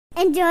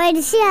Enjoy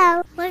the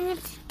show. We're going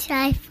to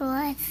try for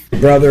us.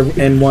 Brother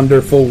and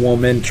wonderful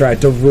woman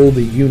tried to rule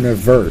the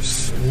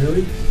universe.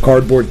 Really?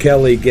 Cardboard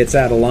Kelly gets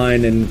out of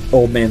line and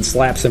old man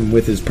slaps him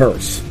with his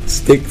purse.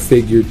 Stick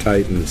Figure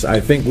Titans.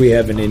 I think we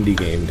have an indie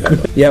game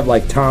title. You have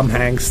like Tom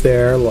Hanks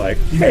there, like,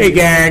 hey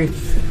gang,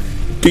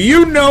 do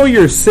you know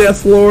your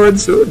Sith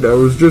Lords? I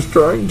was just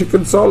trying to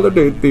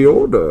consolidate the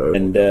order.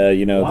 And,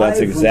 that's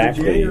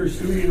exactly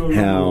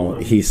how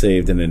he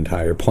saved an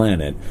entire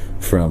planet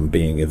from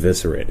being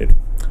eviscerated.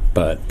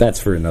 But that's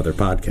for another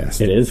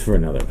podcast. It is for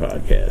another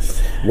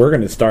podcast. We're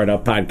going to start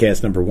up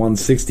podcast number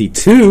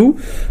 162,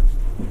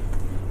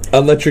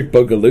 Electric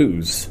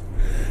Boogaloos,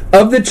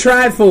 of the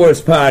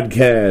Triforce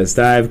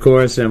podcast. I, of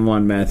course, am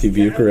one Matthew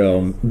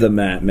Bucarell, the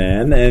Mat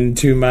Man, and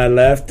to my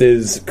left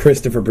is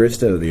Christopher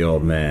Bristow, the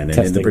old man. And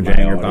in the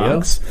projector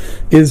box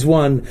is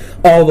one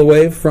all the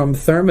way from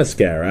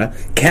Thermoscara,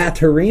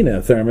 Katerina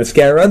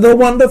Thermoscara, the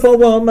wonderful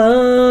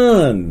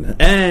woman,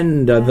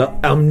 and the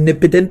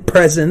omnipotent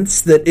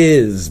presence that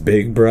is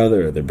Big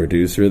Brother, the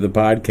producer of the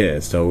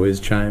podcast,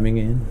 always chiming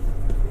in.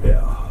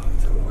 Yeah.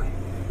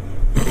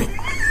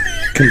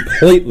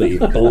 Completely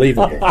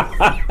believable.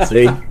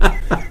 See?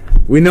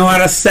 We know how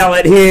to sell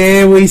it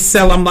here. We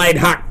sell them like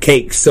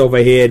hotcakes over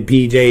here at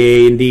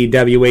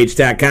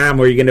PJAndDWH.com,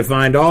 where you're going to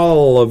find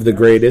all of the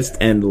greatest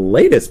and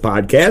latest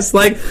podcasts,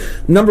 like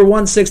number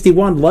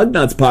 161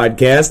 Lugnuts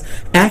podcast,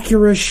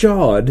 Acura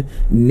Shawd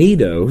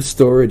Nido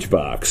Storage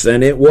Box.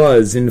 And it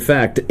was, in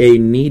fact, a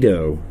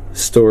Nido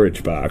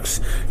storage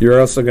box. You're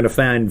also going to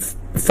find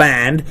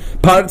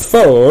part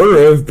 4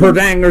 of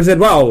Perdangers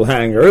and Wall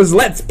Hangers.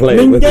 Let's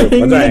play with the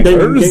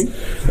Perdangers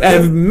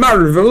of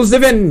Marvel's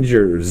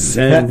Avengers.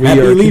 And we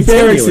are Leif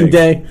Erikson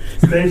Day.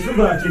 Thanks for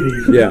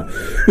watching. Yeah,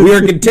 we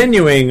are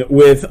continuing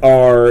with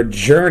our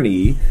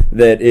journey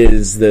that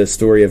is the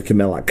story of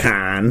Kamala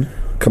Khan,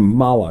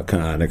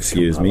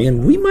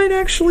 and we might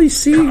actually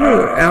see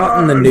her out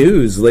in the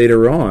news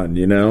later on,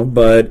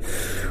 but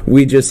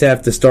we just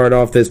have to start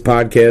off this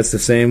podcast the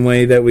same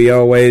way that we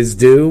always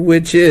do,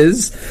 which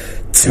is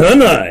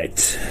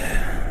tonight.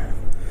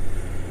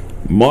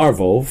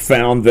 Marvel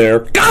found their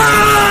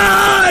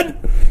God!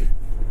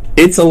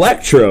 It's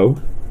Electro,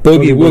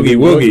 Boogie Woogie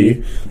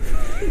Woogie.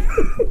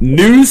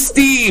 New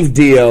Steve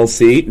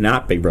DLC,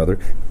 not Big Brother.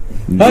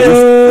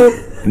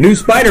 New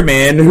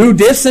Spider-Man, Who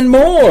Dis and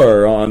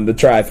more on the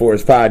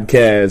Triforce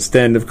podcast.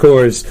 And, of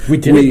course,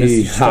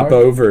 we hop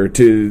over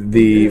to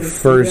the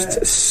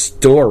first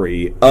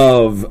story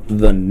of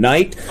the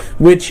night,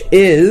 which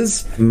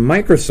is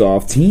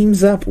Microsoft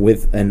teams up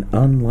with an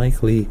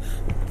unlikely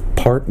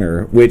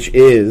partner, which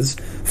is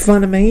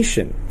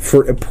Funimation,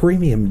 for a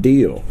premium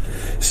deal.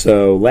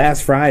 So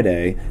last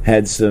Friday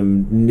had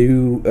some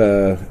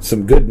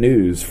good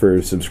news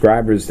for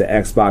subscribers to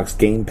Xbox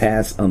Game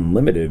Pass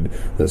Unlimited.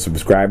 The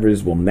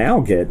subscribers will now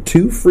get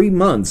 2 free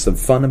months of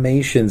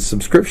Funimation's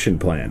subscription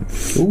plan,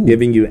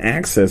 giving you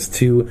access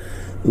to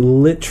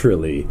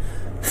literally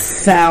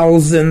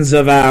thousands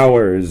of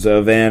hours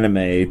of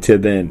anime to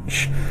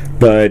binge.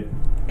 But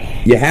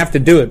you have to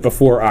do it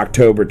before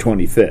October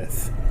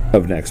 25th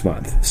of next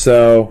month.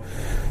 So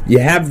you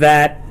have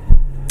that.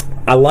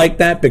 I like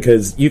that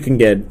because you can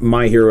get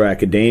My Hero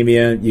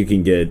Academia, you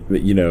can get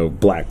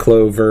Black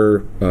Clover,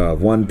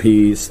 One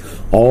Piece,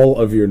 all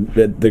of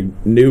the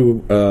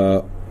new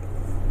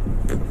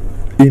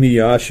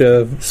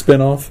Inuyasha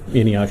spinoff.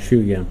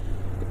 Inuyasha, yeah.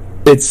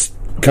 It's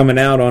coming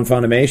out on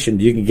Funimation.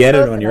 You can get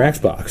it on your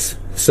Xbox.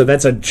 So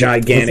that's a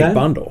gigantic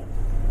bundle.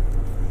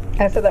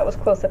 I said that was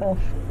close enough.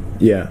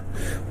 Yeah.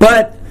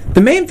 But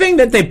the main thing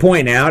that they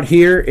point out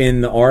here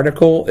in the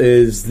article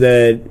is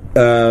that,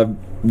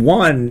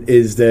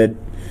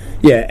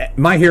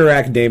 My Hero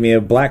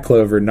Academia, Black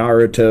Clover,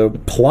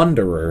 Naruto,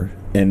 Plunderer,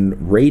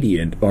 and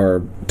Radiant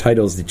are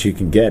titles that you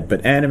can get.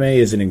 But anime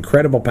is an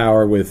incredibly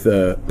popular with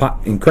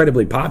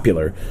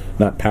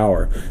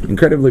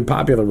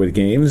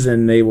games,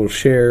 and they will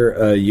share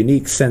a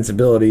unique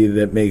sensibility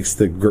that makes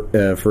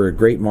for a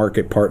great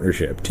market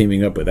partnership.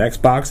 Teaming up with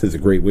Xbox is a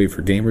great way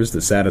for gamers to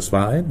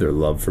satisfy their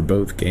love for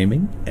both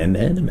gaming and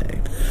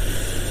anime.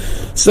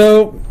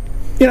 So,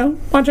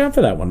 watch out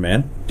for that one,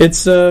 man.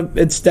 It's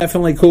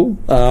definitely cool.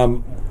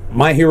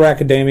 My Hero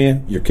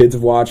Academia, your kids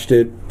have watched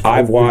it.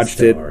 I've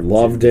watched it,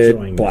 loved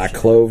it. Black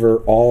Clover,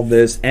 all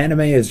this. Anime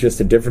is just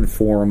a different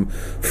forum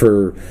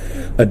for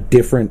a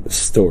different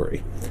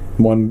story.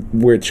 One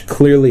which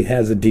clearly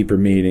has a deeper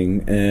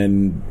meaning,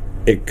 and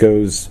it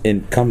comes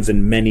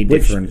in many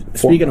different formats.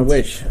 Speaking of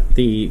which,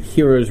 the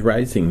Heroes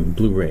Rising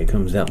Blu-ray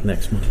comes out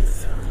next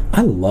month.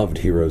 I loved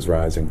Heroes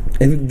Rising.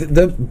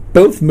 And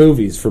both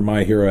movies for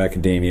My Hero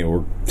Academia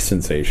were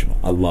sensational.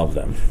 I love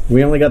them.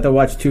 We only got to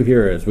watch 2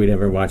 Heroes. We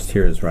never watched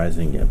Heroes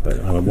Rising yet, but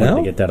I wanted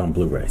to get that on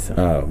Blu-ray. So.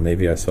 Oh,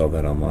 maybe I saw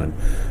that online.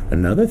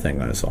 Another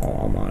thing I saw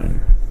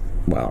online,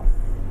 well,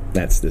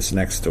 that's this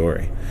next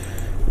story,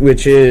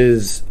 which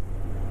is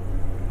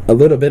a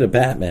little bit of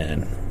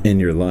Batman in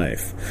your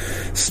life.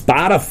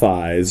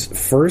 Spotify's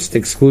first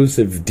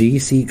exclusive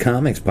DC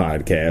Comics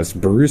podcast,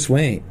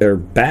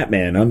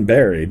 Batman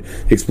Unburied,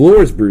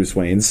 explores Bruce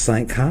Wayne's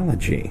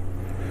psychology.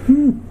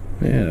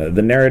 Yeah,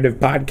 the Narrative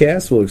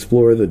Podcast will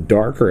explore the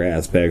darker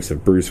aspects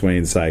of Bruce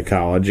Wayne's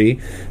psychology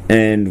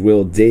and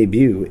will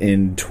debut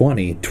in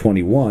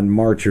 2021.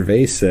 Mark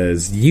Gervais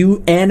says, "You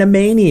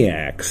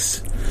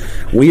Animaniacs.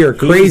 We are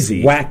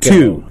crazy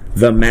to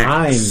the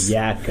max. I'm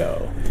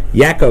Yakko.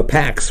 Yakko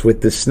packs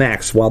with the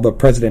snacks while the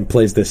president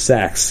plays the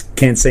sax.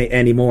 Can't say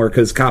anymore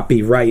because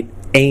copyright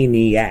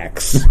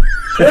Aniacs."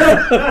 He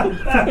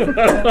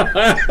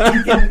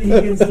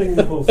can sing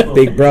the whole song.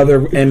 Big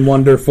Brother and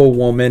Wonderful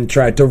Woman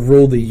tried to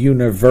rule the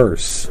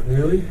universe.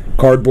 Really?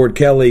 Cardboard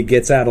Kelly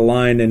gets out of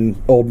line and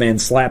old man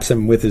slaps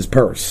him with his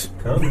purse.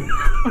 Come.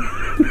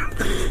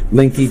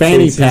 Linky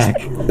Fanny chases, pack.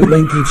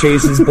 Linky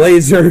chases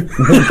Blazer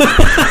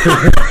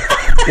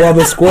while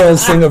the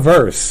squirrels sing a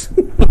verse.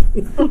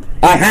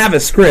 I have a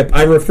script.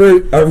 I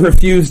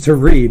refuse to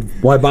read.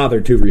 Why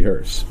bother to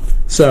rehearse?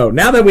 So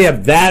now that we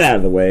have that out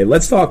of the way,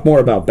 let's talk more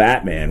about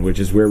Batman, which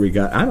is where we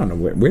got. I don't know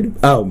where.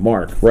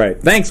 Mark. Right.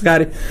 Thanks,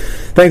 Gotti.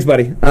 Thanks,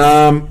 buddy.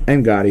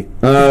 And Gotti.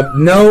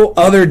 No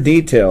other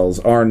details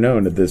are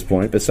known at this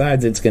point.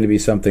 Besides, it's going to be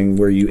something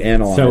where you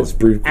analyze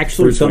Bruce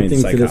something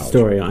Wayne's to the psychology.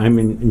 story. I'm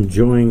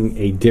enjoying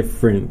a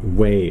different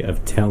way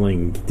of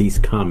telling these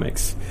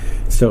comics.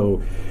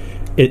 So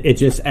it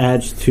just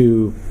adds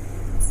to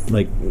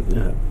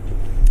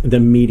the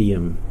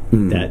medium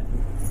that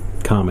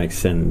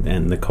comics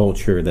and the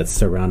culture that's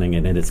surrounding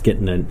it, and it's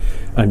getting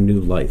a new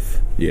life.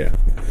 Yeah.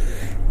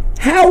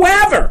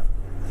 However,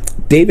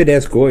 David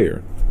S.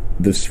 Goyer,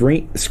 the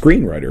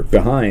screenwriter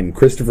behind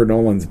Christopher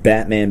Nolan's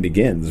Batman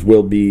Begins,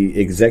 will be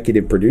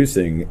executive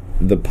producing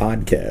the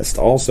podcast.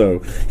 Also,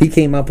 he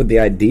came up with the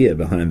idea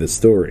behind the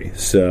story.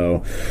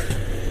 So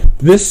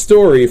this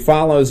story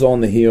follows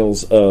on the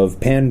heels of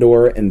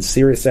Pandora and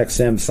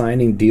SiriusXM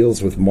signing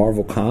deals with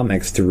Marvel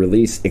Comics to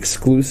release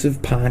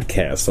exclusive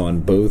podcasts on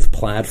both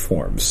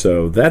platforms.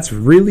 So that's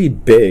really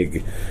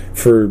big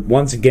for,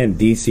 once again,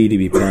 DC to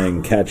be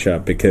playing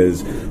catch-up,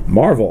 because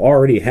Marvel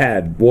already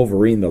had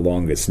Wolverine the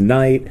Longest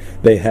Night.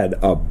 They had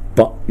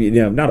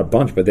not a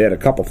bunch, but they had a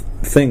couple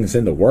things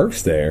in the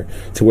works there,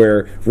 to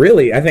where,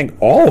 really, I think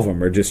all of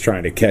them are just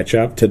trying to catch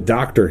up to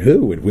Doctor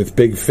Who with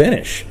Big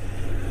Finish.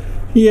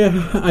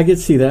 Yeah, I could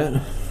see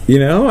that. You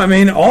know, I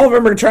mean, all of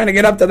them are trying to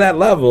get up to that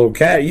level.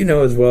 Kat, you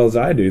know as well as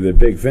I do that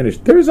Big Finish,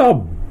 there's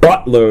a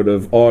buttload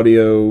of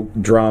audio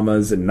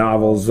dramas and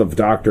novels of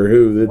Doctor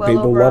Who that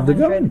people love to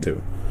go 100.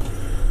 into.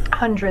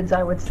 Hundreds,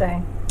 I would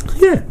say.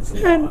 Yeah,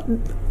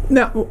 and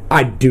now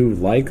I do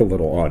like a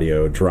little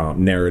audio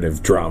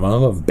narrative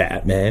drama of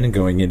Batman and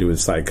going into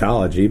his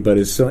psychology, but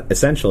it's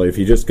essentially, if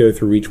you just go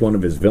through each one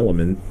of his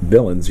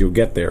villains, you'll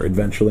get there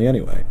eventually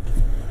anyway.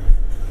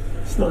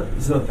 It's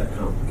not that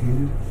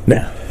complicated.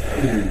 Now,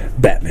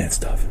 Batman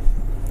stuff.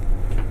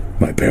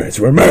 My parents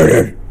were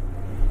murdered.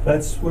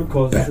 That's what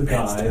causes the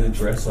guy to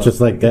dress up. Just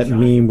like that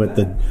meme with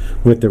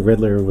the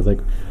Riddler with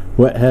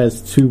what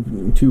has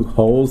two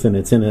holes and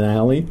it's in an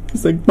alley.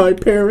 It's like, my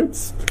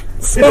parents.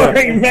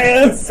 Sorry,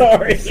 man.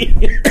 Sorry.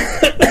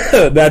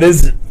 That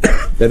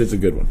is a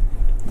good one.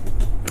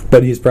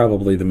 But he's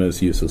probably the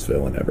most useless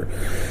villain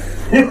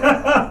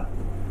ever.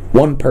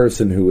 One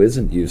person who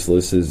isn't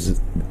useless is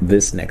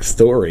this next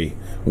story.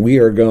 We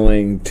are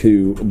going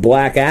to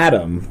Black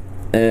Adam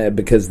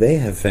because they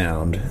have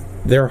found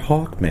their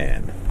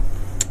Hawkman.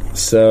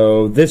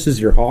 So this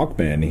is your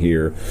Hawkman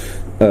here.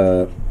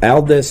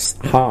 Aldous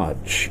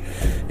Hodge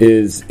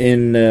is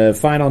in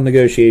final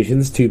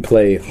negotiations to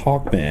play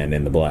Hawkman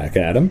in the Black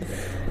Adam.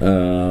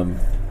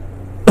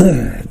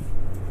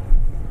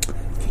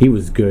 He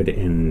was good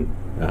in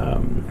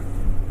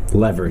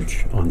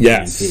Leverage on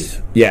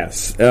TNT.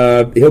 Yes.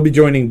 He'll be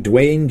joining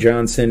Dwayne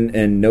Johnson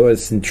and Noah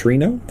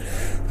Centineo.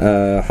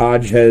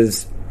 Hodge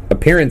has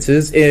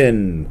appearances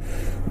in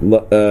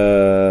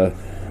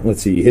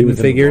Hidden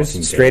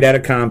Figures, Straight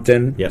Outta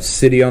Compton, Yep.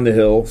 City on the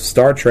Hill,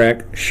 Star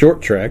Trek,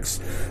 Short Treks,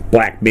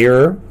 Black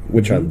Mirror,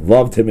 which I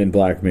loved him in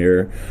Black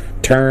Mirror,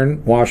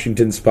 Turn,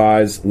 Washington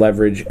Spies,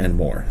 Leverage, and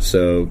more.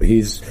 So he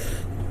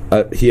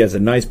has a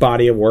nice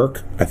body of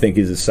work. I think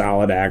he's a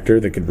solid actor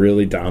that could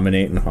really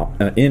dominate in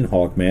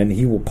Hawkman.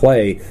 He will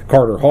play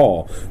Carter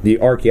Hall,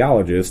 the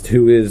archaeologist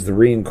who is the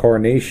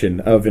reincarnation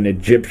of an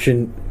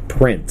Egyptian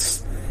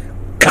prince.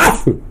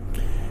 Khafu!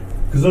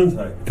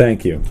 Gesundheit.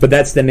 Thank you. But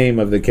that's the name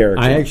of the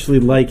character. I actually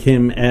like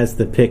him as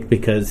the pick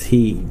because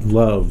he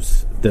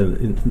loves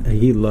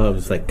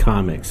like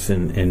comics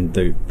and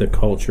the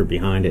culture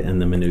behind it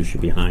and the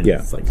minutiae behind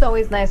Yeah. it. It's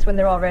always nice when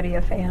they're already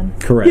a fan.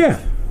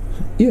 Correct.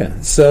 Yeah.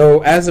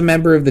 So, as a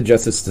member of the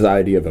Justice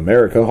Society of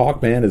America,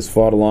 Hawkman has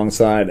fought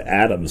alongside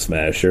Atom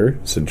Smasher,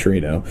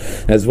 Centineo,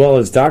 as well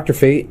as Dr.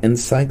 Fate and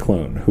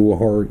Cyclone, who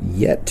are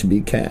yet to be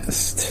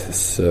cast.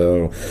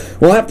 So,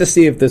 we'll have to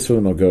see if this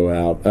one will go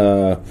out.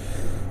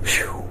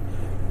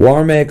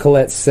 Warme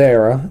Colette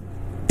Serra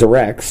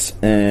directs,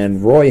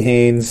 and Roy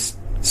Haynes,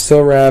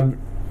 Sohrab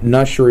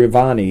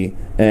Nashrivani,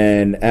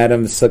 and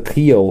Adam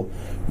Sakil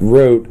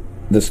wrote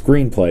the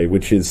screenplay,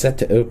 which is set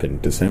to open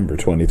December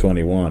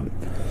 2021.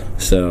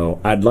 So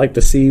I'd like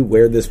to see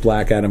where this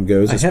Black Adam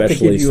goes, I have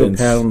especially to give you since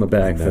a pat on the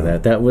back for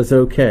that. That was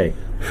okay.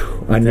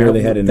 I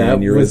nearly had an that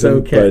was aneurysm,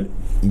 okay. but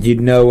you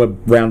know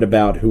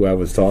roundabout who I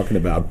was talking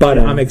about. But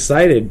I'm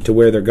excited to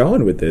where they're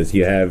going with this.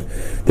 You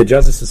have the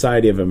Justice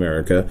Society of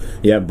America,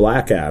 you have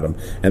Black Adam,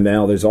 and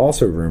now there's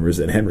also rumors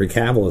that Henry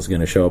Cavill is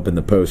going to show up in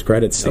the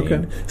post-credits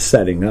scene,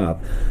 setting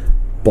up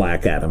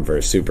Black Adam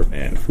versus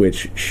Superman,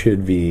 which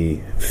should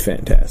be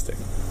fantastic.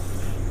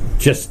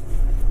 Just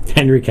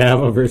Henry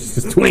Cavill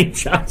versus Dwayne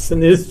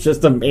Johnson is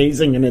just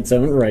amazing in its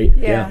own right.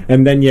 Yeah.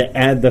 And then you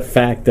add the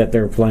fact that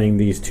they're playing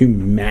these two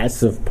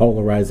massive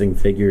polarizing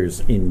figures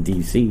in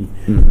DC.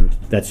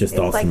 That's just It's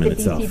awesome like in the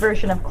itself. DC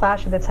version of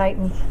Clash of the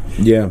Titans.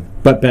 Yeah.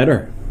 But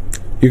better.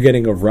 You're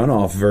getting a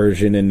runoff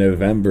version in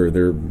November.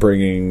 They're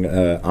bringing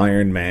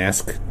Iron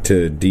Mask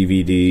to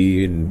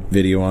DVD and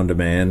video on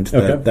demand.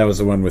 Okay. That was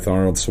the one with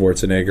Arnold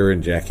Schwarzenegger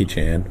and Jackie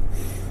Chan.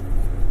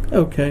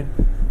 Okay.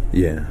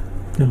 Yeah.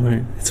 All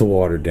right. It's a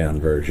watered down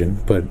version,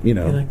 but you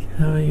know. You're like,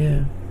 oh,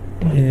 yeah.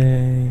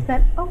 Yay. Is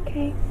that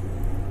okay?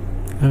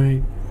 All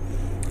right.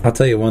 I'll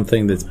tell you one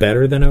thing that's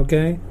better than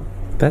okay.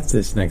 That's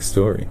this next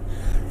story.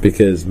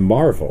 Because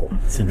Marvel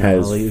It's an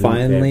has alley-oop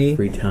finally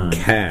every time.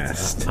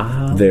 cast It's an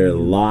alley-oop. their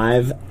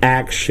live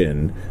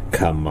action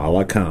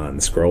Kamala Khan.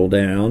 Scroll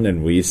down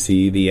and we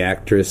see the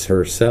actress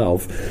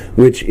herself,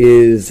 which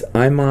is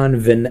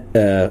Iman Vellani.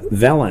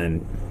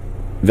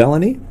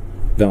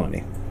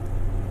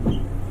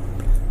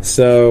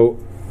 So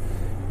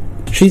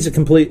she's a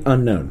complete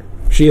unknown.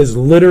 She has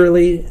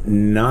literally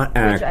not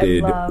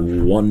acted love.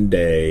 one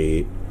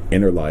day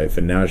in her life,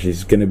 and now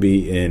she's going to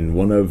be in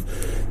one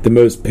of the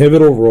most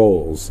pivotal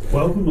roles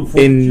Welcome to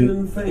fortune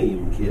and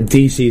fame, kid.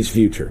 DC's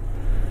future.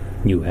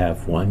 You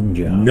have one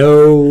job.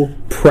 No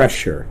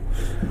pressure.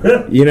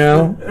 You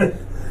know?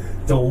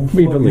 Don't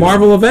We fuck- believe-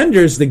 Marvel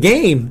Avengers, the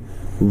game,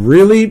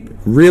 really,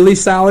 really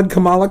solid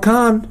Kamala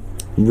Khan.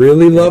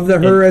 Really love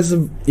her as a,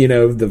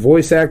 the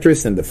voice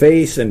actress and the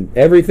face and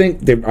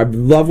everything. I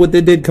love what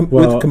they did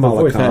Well, with the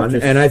Kamala voice Khan,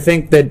 actress- and I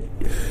think that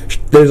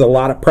there's a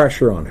lot of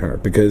pressure on her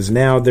because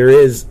now there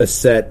is a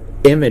set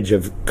image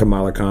of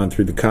Kamala Khan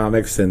through the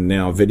comics and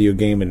now video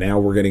game, and now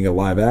we're getting a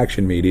live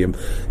action medium.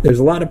 There's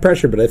a lot of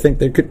pressure, but I think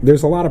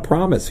there's a lot of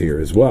promise here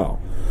as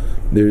well.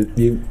 You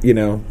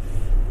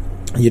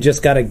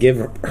just got to give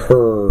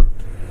her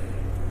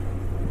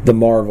the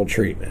Marvel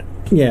treatment.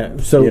 Yeah,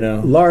 so You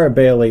know? Laura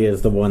Bailey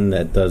is the one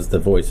that does the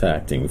voice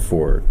acting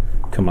for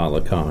Kamala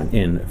Khan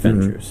in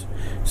Avengers.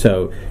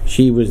 So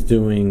she was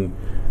doing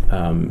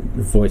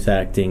voice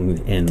acting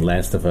in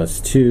Last of Us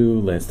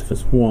 2, Last of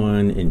Us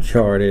 1,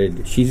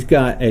 Uncharted. She's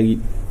got a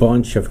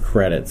bunch of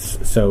credits.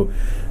 So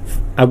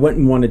I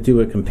wouldn't want to do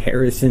a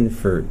comparison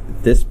for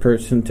this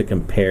person to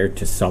compare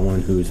to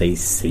someone who's a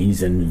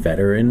seasoned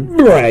veteran.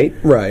 Right.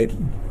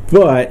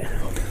 But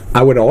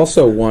I would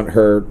also want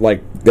her,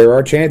 there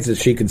are chances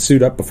she could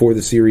suit up before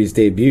the series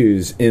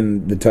debuts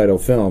in the title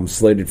film,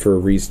 slated for a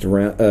release.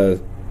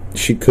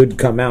 She could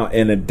come out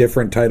in a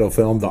different title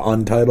film, the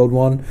untitled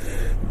one,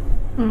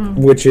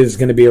 which is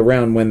going to be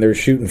around when they're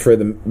shooting for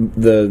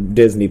the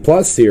Disney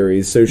Plus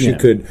series, so she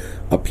could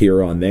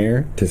appear on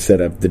there to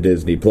set up the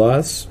Disney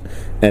Plus,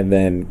 and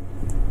then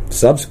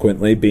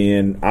subsequently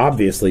being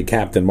obviously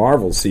Captain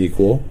Marvel's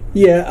sequel.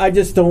 yeah, I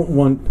just don't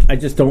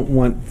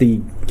want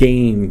the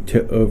game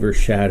to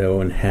overshadow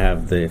and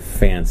have the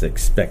fans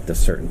expect a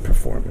certain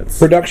performance.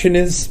 Production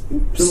is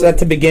set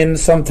to begin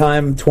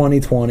sometime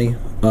 2020.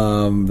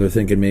 They're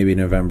thinking maybe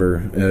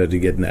November to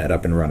get that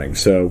up and running.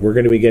 So we're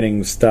going to be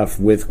getting stuff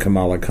with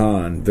Kamala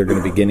Khan. They're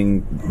going to be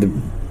getting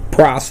the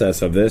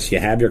process of this. You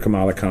have your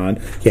Kamala Khan.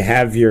 You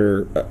have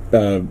your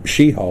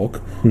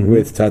She-Hulk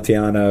with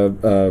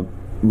Tatiana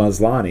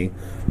Maslany.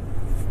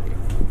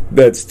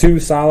 That's two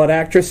solid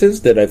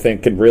actresses that I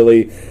think can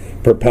really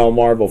propel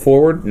Marvel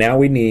forward. Now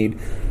we need,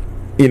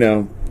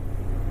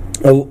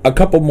 a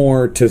couple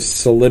more to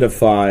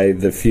solidify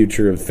the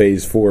future of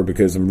Phase 4,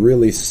 because I'm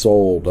really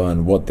sold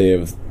on what they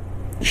have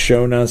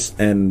shown us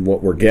and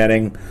what we're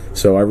getting.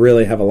 So I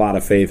really have a lot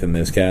of faith in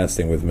this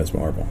casting with Ms.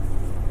 Marvel.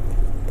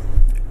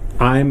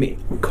 I'm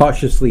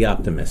cautiously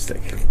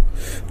optimistic.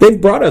 They've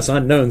brought us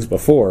unknowns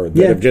before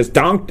that Yeah. have just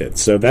donked it,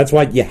 so that's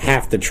why you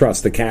have to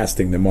trust the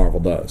casting that Marvel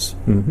does.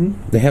 Mm-hmm.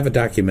 They have a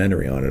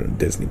documentary on it on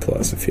Disney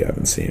Plus if you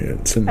haven't seen it.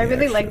 It's in I the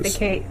really like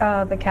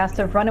extras. the cast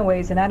of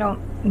Runaways, and I don't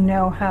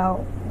know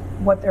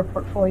what their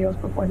portfolio is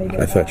before they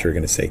get. I thought you were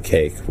going to say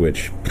Cake,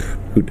 which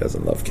who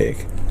doesn't love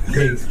cake?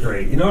 Cake's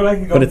great. You know what I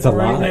could go But it's for a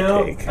lot right of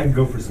now? cake. I could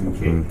go for some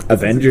cake.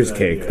 Avengers That's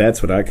a good Cake, idea.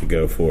 that's what I could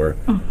go for.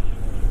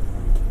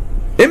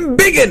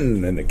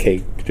 Embiggen! And the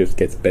cake just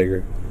gets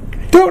bigger.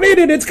 Don't eat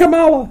it, it's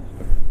Kamala!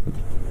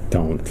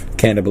 Don't.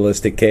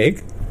 Cannibalistic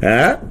cake.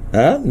 Huh?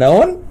 No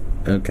one?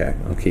 Okay,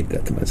 I'll keep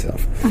that to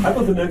myself. How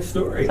about the next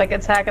story? It's like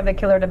Attack of the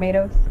Killer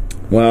Tomatoes.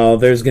 Well,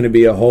 there's going to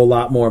be a whole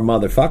lot more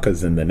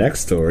motherfuckers in the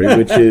next story,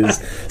 which is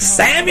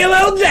Samuel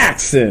L.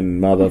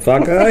 Jackson,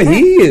 motherfucker.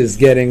 He is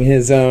getting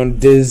his own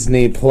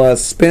Disney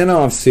Plus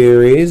spin-off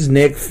series.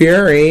 Nick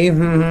Fury,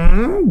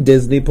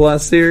 Disney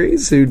Plus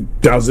series. Who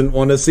doesn't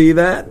want to see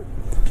that?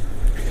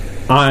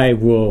 I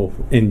will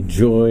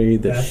enjoy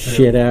the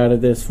shit out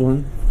of this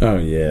one. Oh,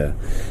 yeah.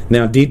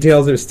 Now,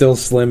 details are still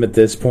slim at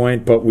this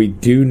point, but we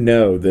do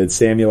know that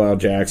Samuel L.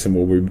 Jackson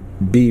will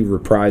be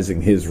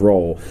reprising his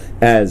role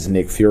as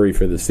Nick Fury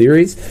for the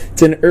series.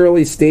 It's in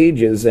early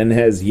stages and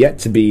has yet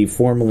to be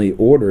formally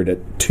ordered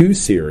at 2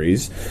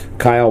 series.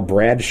 Kyle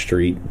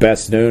Bradstreet,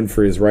 best known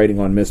for his writing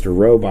on Mr.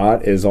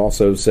 Robot, is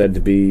also said to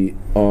be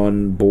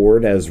on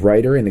board as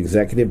writer and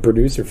executive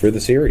producer for the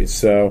series.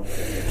 So,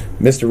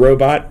 Mr.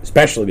 Robot,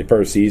 especially the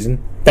first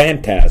season,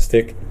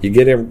 fantastic. You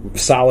get a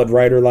solid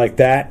writer like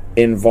that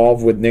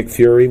involved with Nick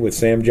Fury, with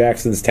Sam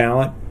Jackson's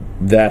talent,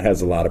 that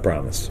has a lot of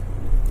promise.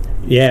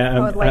 Yeah, I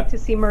would like to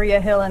see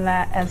Maria Hill in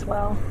that as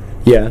well.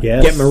 Yeah,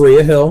 Yes. Get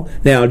Maria Hill.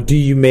 Now, do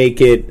you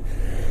make it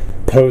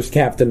post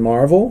Captain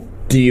Marvel?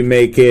 Do you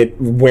make it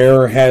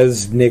where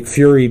has Nick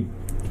Fury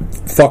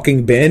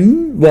fucking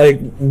been? Like,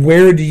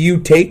 where do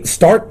you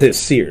start this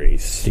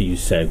series? Do you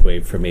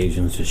segue from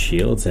Agents of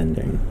S.H.I.E.L.D.'s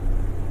ending?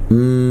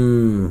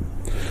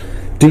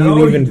 Do No,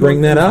 you even you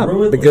bring don't that up?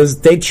 ruin it.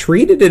 Because they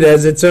treated it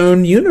as its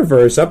own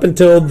universe up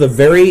until the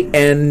very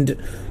end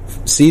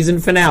season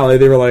finale.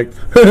 They were like,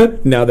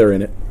 now they're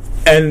in it.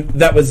 And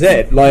that was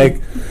it.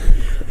 Like,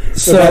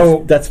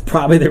 so that's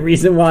probably the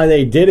reason why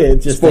they did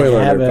it. Just spoiler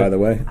to have alert, by the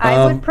way.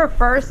 I would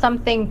prefer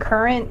something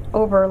current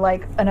over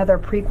like another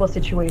prequel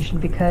situation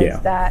because Yeah.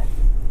 that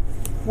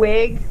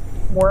wig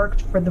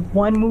worked for the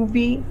one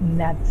movie and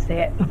that's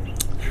it.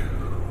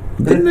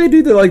 Didn't they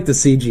do the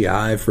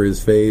CGI for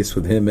his face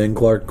with him and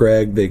Clark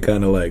Gregg? They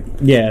kind of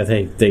Yeah,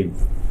 they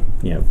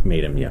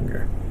made him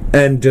younger.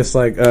 and just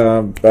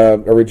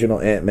original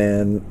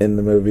Ant-Man in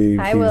the movie.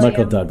 Hi, He's- William.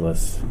 Michael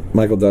Douglas.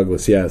 Michael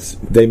Douglas, yes.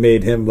 They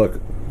made him look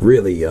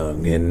really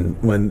young in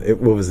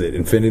what was it,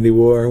 Infinity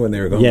War, when they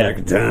were going Yeah. back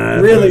in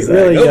time. Really, It was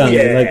really oh, young,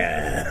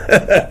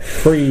 Yeah.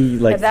 Pre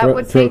that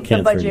would throat take the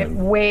cancer. budget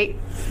young. way.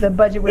 The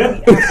budget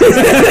would be.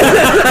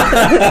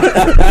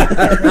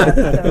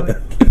 So,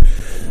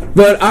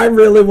 But I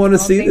really want to I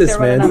don't see think this, they're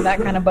running man. on that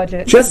kind of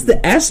budget. Just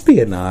the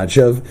espionage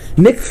of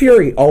Nick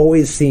Fury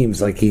always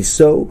seems like he's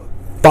so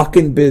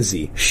fucking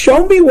busy.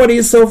 Show me what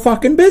he's so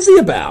fucking busy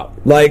about.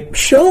 Like,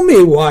 show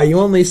me why you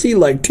only see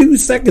 2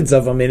 seconds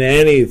of him in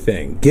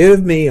anything.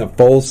 Give me a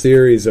full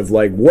series of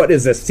what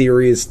is a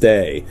serious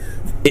day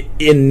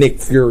in Nick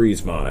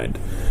Fury's mind.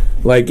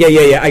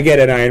 Yeah, I get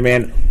it, Iron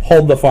Man.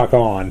 Hold the fuck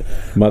on.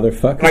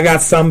 Motherfucker. I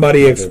got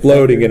somebody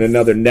exploding in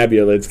another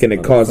nebula that's going to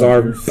cause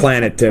our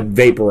planet to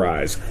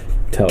vaporize.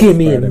 Tell Give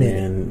me a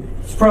Spider-Man.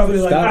 It's probably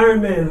like, Stop.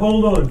 Iron Man,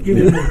 hold on, give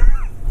me a minute.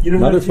 You know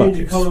how to change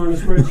the Motherfuckers. color on a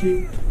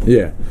spreadsheet?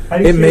 Yeah. How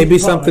do you It may change be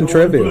the color? something I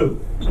don't want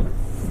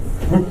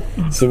trivial.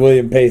 blue. So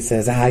William Pace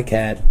says, "Hi,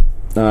 cat."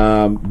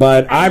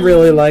 But I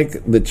really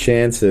like the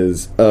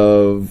chances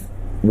of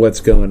what's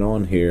going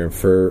on here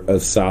for a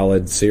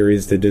solid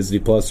series to Disney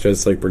Plus,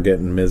 just like we're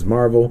getting Ms.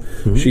 Marvel,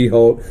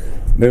 She-Hulk,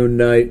 Moon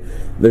Knight.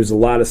 There's a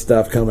lot of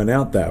stuff coming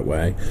out that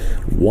way.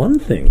 One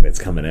thing that's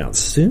coming out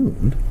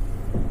soon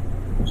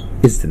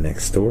is the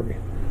next story,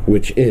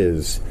 which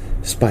is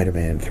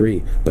Spider-Man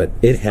 3, but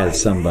it has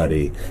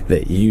somebody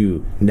that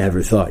you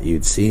never thought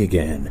you'd see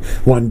again.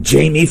 One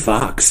Jamie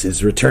Foxx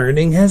is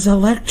returning as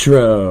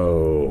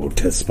Electro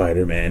to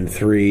Spider-Man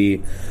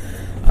 3.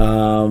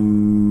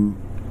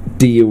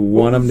 Do you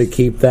want him to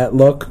keep that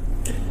look?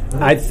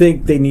 I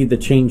think they need to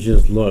change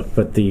his look,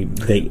 but they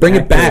Bring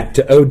it back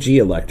to OG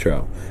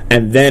Electro,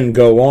 and then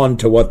go on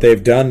to what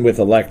they've done with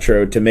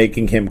Electro to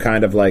making him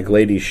kind of like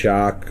Lady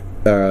Shock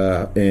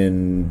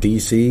in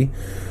DC.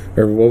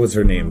 Or what was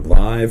her name?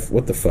 Live?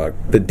 What the fuck?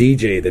 The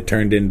DJ that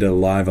turned into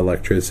Live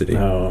Electricity.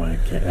 Oh, I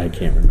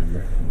can't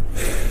remember.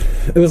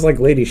 It was like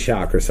Lady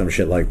Shock or some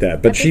shit like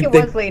that. But I think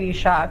it was Lady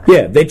Shock.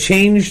 Yeah, they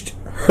changed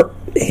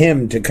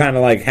him to kind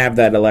of have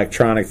that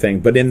electronic thing.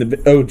 But in the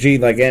OG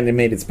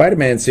animated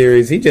Spider-Man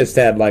series, he just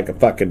had a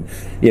fucking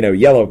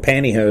yellow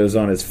pantyhose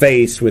on his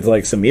face with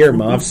some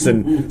earmuffs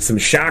and some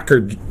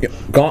shocker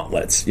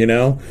gauntlets.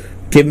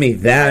 Give me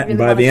that, and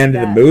by the end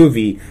of the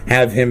movie,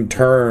 have him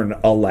turn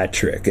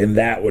electric, and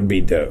that would be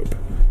dope.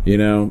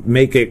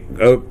 Make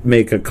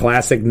a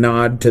classic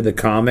nod to the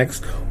comics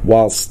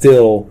while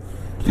still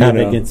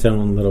Having its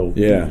own little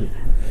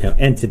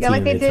entity. Yeah, like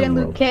in they its did own in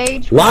Luke world.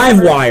 Cage.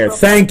 Livewire.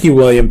 Thank you,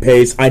 William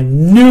Pace. I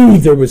knew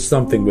there was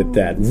something with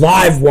that.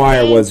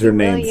 Livewire Thank was her you,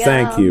 name. William.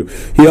 Thank you.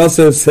 He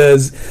also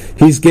says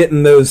he's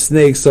getting those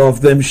snakes off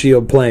them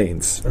shield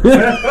planes.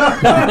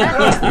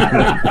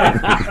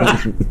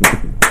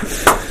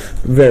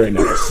 Very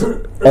nice.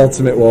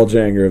 Ultimate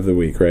Walljanger of the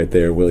week right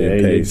there, William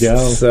There you Pace. go.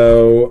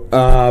 So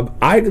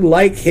I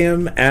like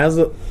him as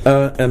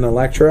an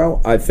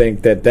Electro. I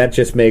think that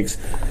just makes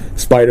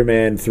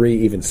Spider-Man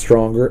 3 even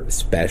stronger,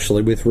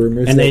 especially with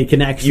rumors And that they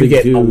can actually you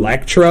get do-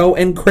 Electro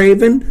and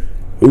Kraven.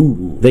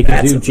 Ooh, They could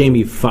that's do a-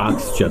 Jamie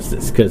Foxx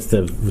justice because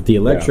the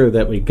Electro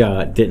that we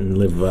got didn't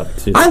live up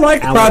to. I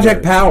liked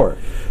Project Power.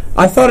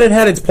 I thought it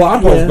had its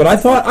plot holes, Yeah. but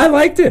I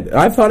liked it.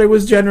 I thought it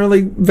was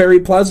generally very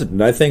pleasant.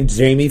 And I think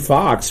Jamie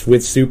Foxx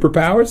with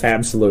superpowers,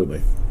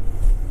 absolutely.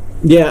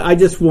 Yeah, I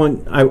just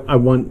want I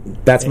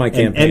want That's my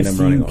campaign an I'm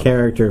running MCU on.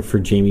 character for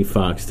Jamie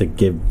Foxx to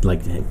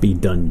be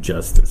done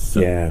justice. So.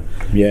 Yeah.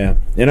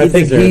 And I He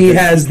think deserves he it.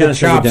 has He the got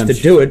some chops to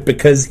redemption. do it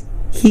because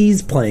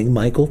he's playing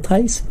Michael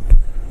Tyson.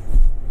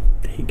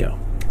 There you go.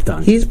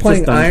 Done. He's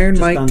playing Just done. Iron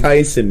Just Mike done.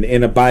 Tyson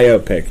in a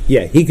biopic.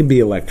 Yeah, he can be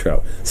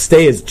Electro.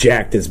 Stay as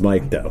jacked as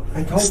Mike, though.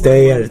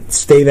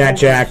 Stay that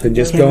jacked and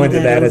just go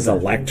into that as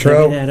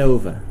Electro. Carry that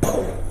over.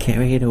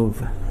 Carry it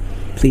over.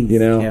 Please, You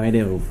know? carry it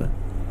over.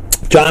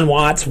 John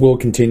Watts will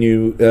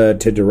continue to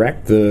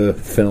direct the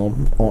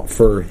film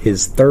for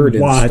his third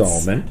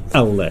installment.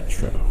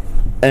 Electro.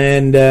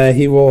 And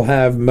he will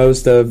have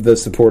most of the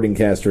supporting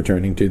cast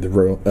returning to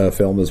the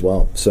film as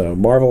well. So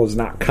Marvel has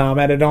not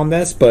commented on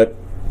this, but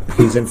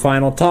he's in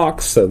final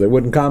talks, so they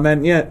wouldn't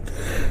comment yet.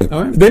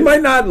 All right. They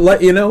might not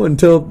let you know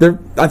until they're...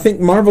 I think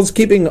Marvel's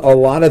keeping a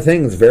lot of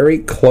things very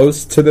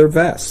close to their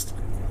vest.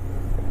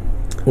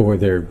 Or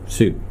their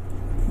suit.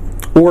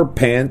 Or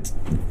pant,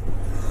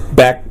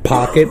 back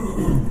pocket,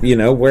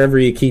 wherever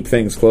you keep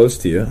things close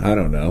to you. I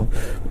don't know.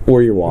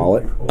 Or your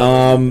wallet.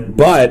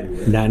 But...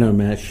 Nano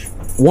mesh.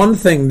 one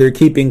thing they're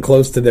keeping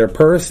close to their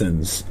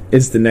persons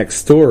is the next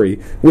story,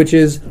 which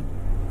is,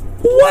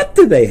 what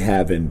do they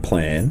have in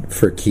plan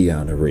for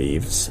Keanu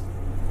Reeves?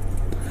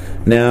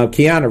 Now,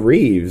 Keanu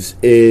Reeves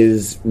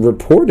is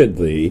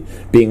reportedly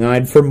being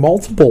eyed for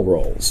multiple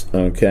roles,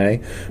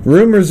 okay?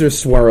 Rumors are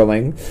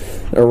swirling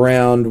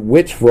around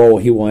which role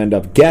he will end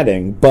up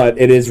getting, but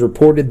it is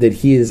reported that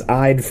he is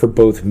eyed for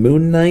both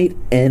Moon Knight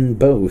and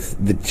both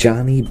the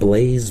Johnny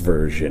Blaze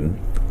version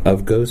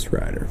of Ghost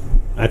Rider.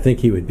 I think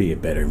he would be a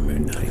better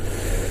Moon Knight.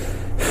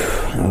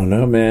 I don't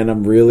know, man.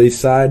 I'm really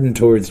siding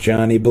towards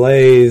Johnny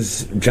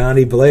Blaze.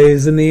 Johnny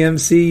Blaze in the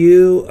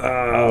MCU?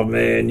 Oh,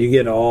 man.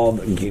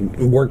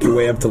 You work your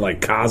way up to, like,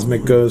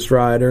 Cosmic Ghost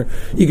Rider.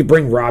 You could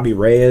bring Robbie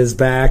Reyes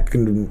back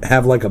and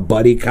have, like, a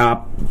buddy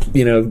cop,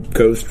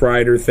 Ghost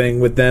Rider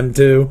thing with them,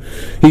 too.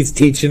 He's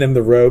teaching him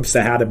the ropes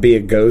to how to be a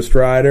Ghost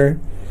Rider.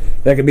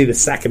 That could be the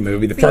second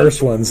movie. The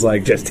first one's,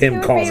 like, just It him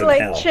would causing be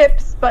like hell.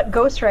 Chips, but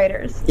Ghost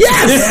Riders.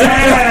 Yes!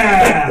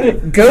 Yeah!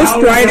 Ghost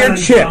Out Rider on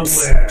Chips.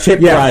 somewhere. Chip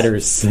Yes.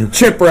 Riders.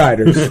 Chip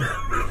Riders.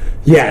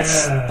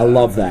 Yes. Yeah. I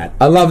love that.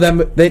 I love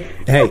them.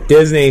 Hey,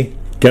 Disney,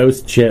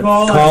 Ghost Chip.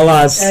 Call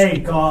us. Hey,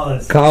 call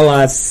us. call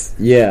us.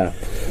 Yeah.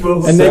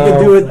 We'll And they So-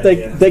 could do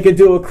it. They could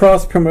do a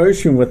cross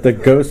promotion with the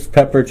Ghost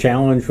Pepper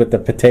Challenge with the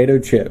potato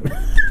chip.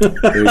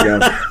 There you go.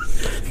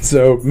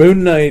 So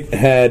Moon Knight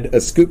had a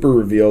scooper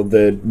reveal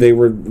that they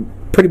were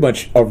pretty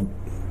much a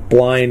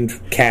blind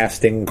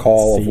casting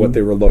call of See? what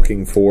they were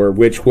looking for,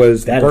 which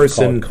was the That is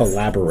person called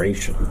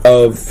collaboration.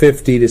 of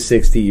 50 to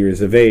 60 years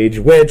of age,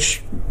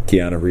 which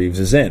Keanu Reeves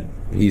is in.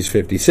 He's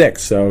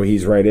 56, so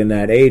he's right in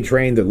that age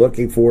range they're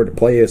looking for to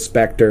play a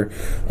Spectre.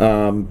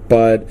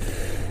 But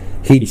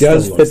he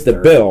does still looks fit the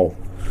 30. bill.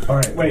 All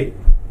right, wait.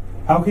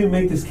 How can we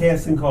make this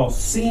casting call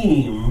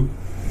seem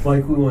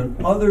like we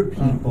want other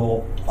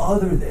people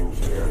other than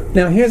Keanu?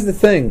 Now, here's the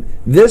thing.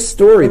 This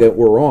story that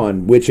we're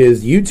on, which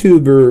is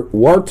YouTuber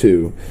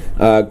Wartu,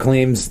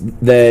 claims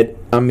that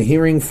I'm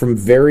hearing from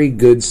very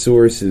good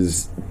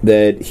sources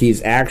that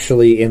he's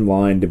actually in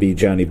line to be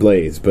Johnny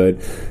Blaze, but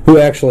who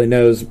actually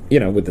knows,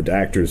 with the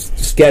actor's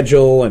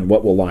schedule and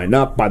what will line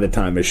up by the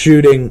time of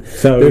shooting.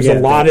 So, there's yeah,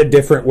 a lot of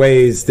different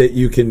ways that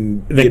you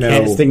can, The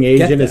casting get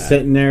agent is that.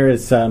 sitting there.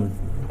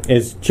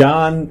 Is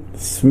John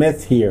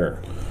Smith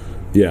here?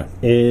 Yeah.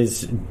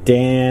 Is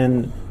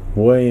Dan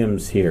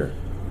Williams here?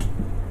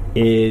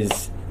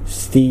 Is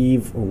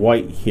Steve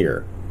White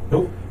here?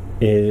 Nope.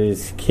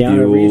 Is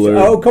Keanu Reeves?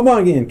 Bueller. Oh, come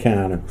on again,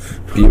 Keanu.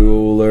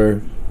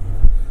 Bueller.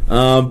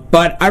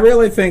 But I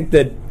really think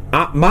that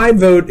my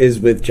vote is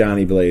with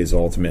Johnny Blaze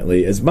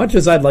ultimately. As much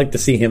as I'd like to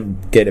see him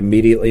get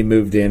immediately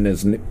moved in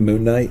as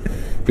Moon Knight,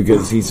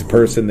 because he's a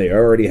person they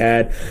already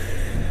had.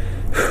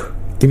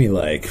 Give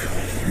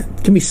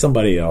me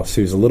somebody else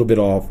who's a little bit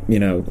off, a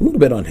little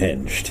bit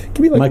unhinged. Give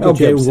me like Michael Mel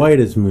J. Gibson. White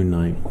is Moon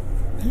Knight.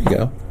 There you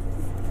go.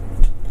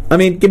 I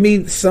mean, give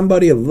me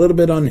somebody a little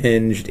bit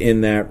unhinged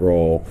in that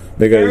role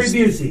because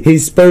Gary Busey.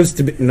 he's supposed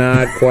to be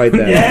not quite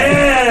that.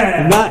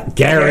 Yeah! Not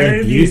Gary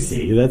Gary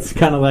Busey. That's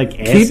kind of like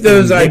Keep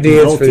those asking Nick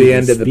ideas for Nolte the to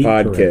end of the speak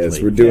podcast.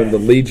 correctly. We're doing the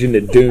Legion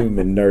of Doom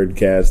in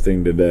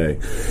nerdcasting today.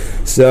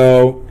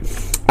 So,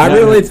 I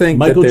really think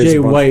Michael that there's J.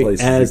 a bunch of White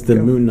places as we the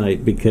can go. Moon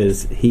Knight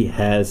because he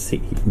has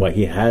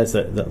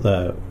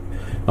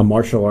a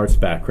martial arts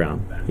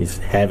background. He's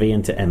heavy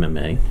into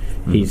MMA.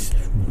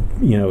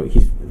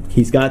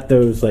 He's got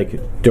those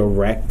like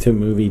direct to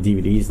movie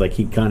DVDs. Like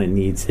he kind of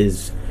needs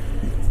his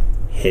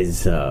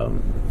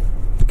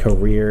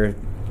career.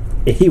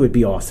 He would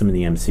be awesome in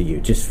the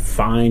MCU. Just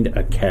find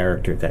a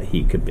character that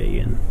he could be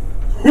in.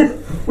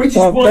 We just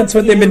Well, want that's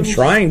what they've been Keanu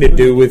trying to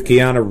do with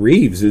Keanu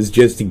Reeves, is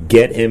just to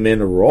get him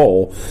in a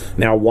role.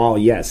 Now, while,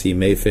 yes, he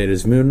may fit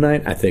as Moon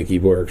Knight, I think he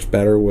works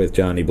better with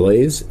Johnny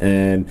Blaze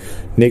and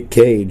Nick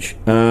Cage.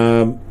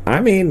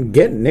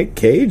 Get Nick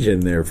Cage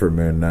in there for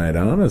Moon Knight,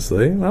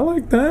 honestly. I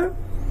like that.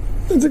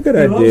 That's a good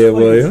He loves idea, playing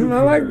William.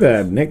 I like superheroes.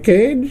 that. Nick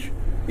Cage?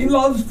 He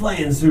loves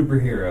playing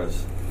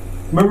superheroes.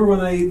 Remember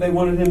when they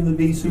wanted him to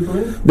be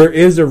Superman? There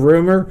is a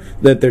rumor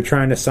that they're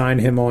trying to sign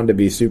him on to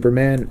be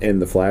Superman in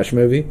the Flash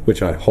movie,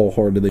 which I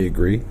wholeheartedly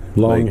agree.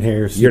 Long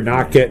hair You're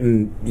not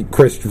getting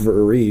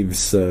Christopher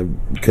Reeves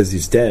because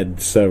he's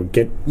dead. So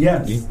get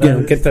Yes.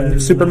 get the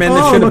Superman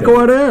that Oh, should look have at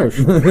what there's.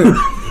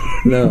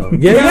 No. I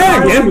Get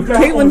like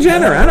that Caitlyn one.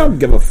 Jenner. I don't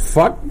give a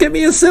fuck. Get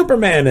me a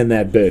Superman in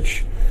that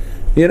bitch.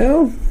 You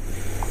know?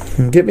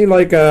 Get me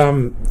like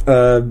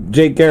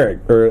Jake Garrick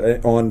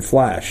on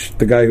Flash,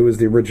 the guy who was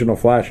the original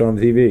Flash on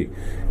TV.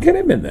 Get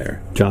him in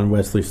there. John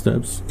Wesley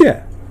Snipes.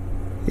 Yeah.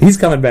 He's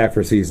coming back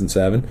for season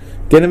 7.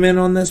 Get him in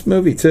on this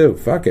movie too.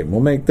 Fuck it.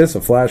 We'll make this a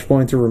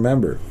flashpoint to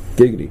remember.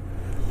 Giggity.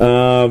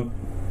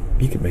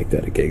 You can make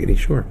that a giggity,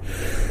 sure.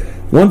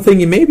 One thing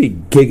you may be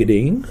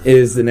giggiting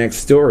is the next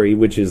story,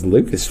 which is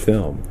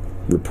Lucasfilm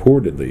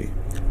reportedly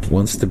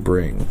wants to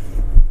bring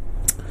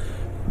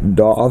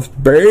Darth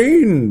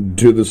Bane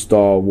to the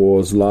Star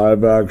Wars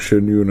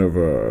live-action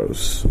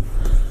universe.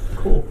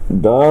 Cool.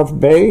 Darth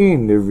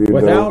Bane, if you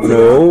Without don't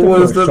know, the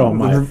was push on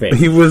my face.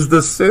 he was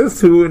the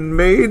Sith who had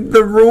made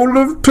the rule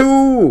of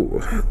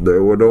 2.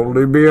 There would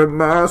only be a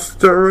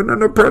master and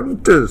an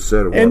apprentice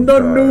at one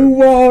time.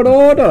 World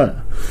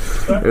Order.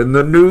 In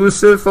the new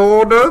Sith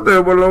Order,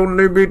 there will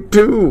only be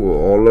 2.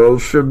 All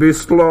else should be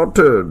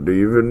slaughtered,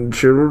 even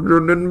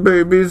children and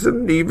babies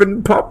and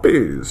even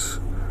puppies.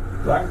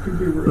 That could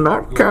be really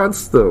Not cool.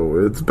 cats,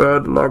 though. It's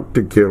bad luck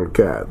to kill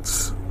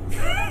cats.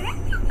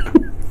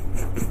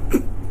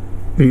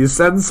 He's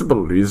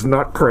sensible. He's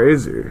not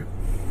crazy.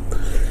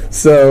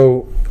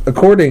 So,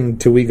 according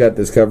to We Got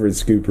This Covered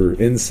Scooper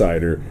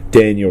insider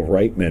Daniel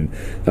Reitman,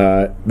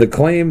 the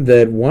claim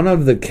that one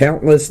of the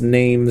countless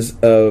names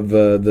of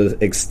the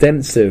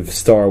extensive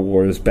Star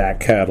Wars back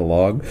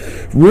catalog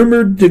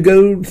rumored to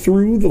go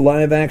through the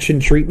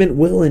live-action treatment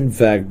will, in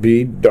fact,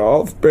 be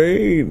Darth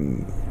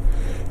Bane.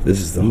 This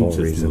is the whole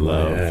reason why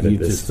I added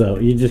this.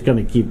 You're just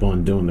going to keep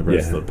on doing the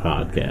rest Yeah. of the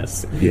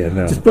podcast. Yeah,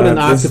 no. Just put an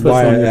This is octopus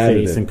why on I your added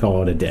face it. and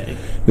call it a day.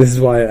 This is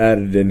why I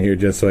added it in here,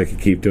 just so I could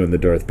keep doing the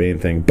Darth Bane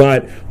thing.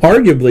 But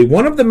arguably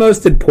one of the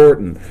most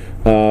important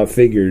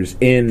figures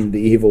in the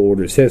Evil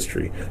Order's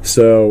history.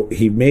 So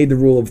he made the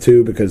rule of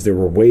 2 because there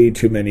were way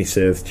too many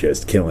Sith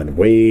just killing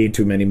way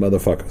too many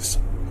motherfuckers.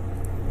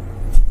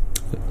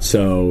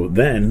 So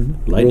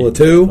then, Lightning rule of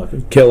 2,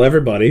 motherfucker. kill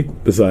everybody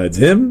besides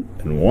him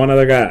and one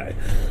other guy.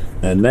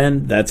 And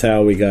then that's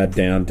how we got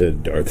down to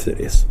Darth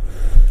Sidious.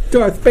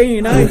 Darth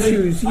Bane, I don't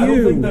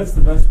think that's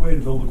the best way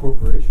to build a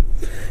corporation.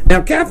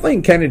 Now,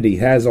 Kathleen Kennedy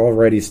has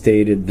already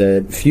stated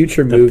that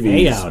future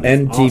movies payout is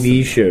and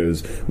TV awesome.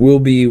 shows will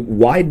be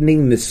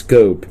widening the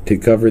scope to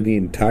cover the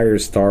entire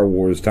Star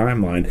Wars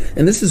timeline,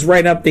 and this is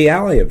right up the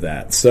alley of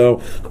that.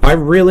 So I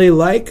really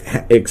like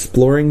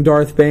exploring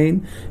Darth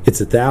Bane. It's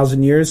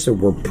 1,000 years, so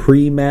we're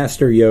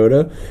pre-Master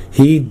Yoda.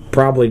 He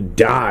probably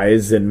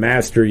dies, and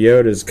Master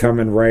Yoda's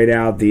coming right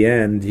out the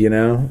end, you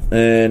know?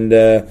 And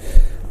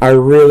I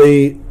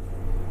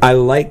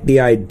like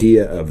the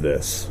idea of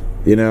this.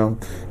 You know,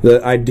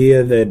 the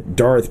idea that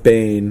Darth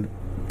Bane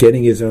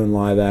getting his own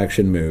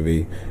live-action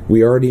movie,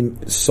 we already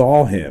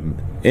saw him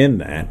in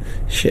that.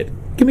 Shit,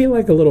 give me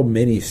like a little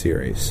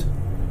mini-series.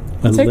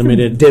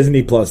 Unlimited,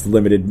 Disney Plus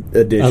limited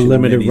edition. a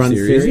limited run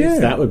miniseries. series. Yeah.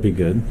 That would be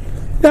good.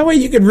 That way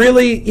you could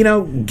really,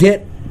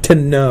 get to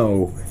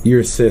know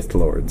your Sith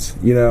Lords.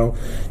 You know,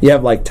 you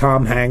have like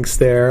Tom Hanks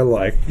there,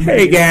 like,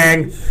 hey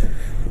gang,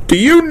 do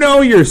you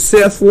know your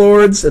Sith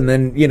Lords? And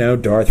then,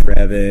 Darth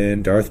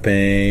Revan, Darth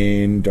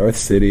Bane, Darth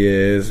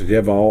Sidious. You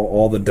have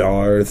all the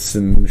Darths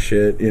and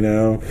shit,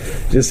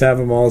 Just have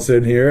them all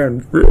sit here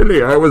and,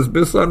 really, I was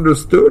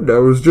misunderstood. I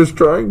was just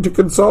trying to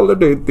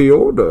consolidate the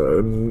Order.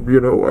 And,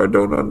 I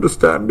don't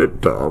understand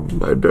it,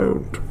 Tom. I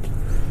don't.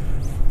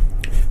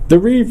 The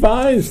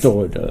revised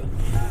order.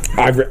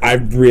 I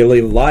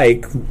really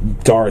like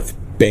Darth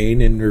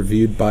Bane and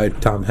reviewed by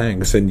Tom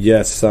Hanks. And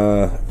yes,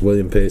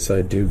 William Pace,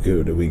 I do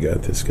go to We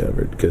Got This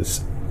Covered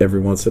because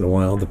every once in a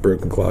while the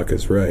broken clock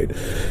is right.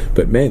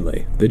 But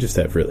mainly, they just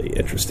have really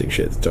interesting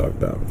shit to talk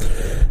about.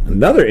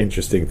 Another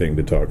interesting thing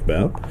to talk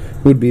about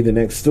would be the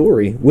next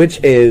story, which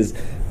is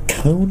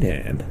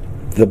Conan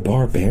the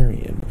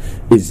Barbarian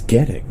is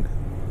getting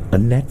a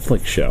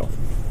Netflix show.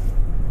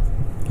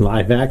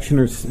 Live action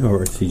or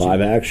CG?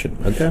 Live action.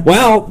 Okay.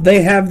 Well,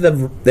 they have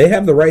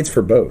the rights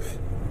for both.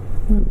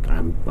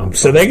 I'm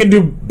So they can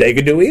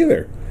do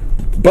either.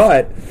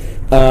 But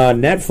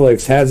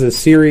Netflix has a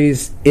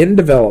series in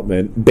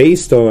development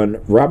based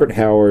on Robert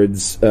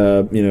Howard's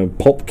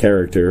pulp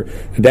character,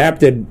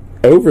 adapted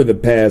over the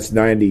past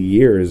 90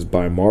 years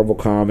by Marvel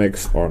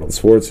Comics, Arnold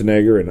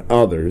Schwarzenegger, and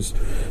others,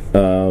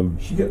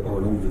 She got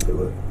Arnold to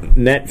do it.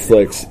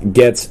 Netflix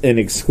gets an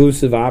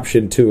exclusive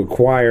option to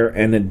acquire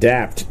and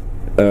adapt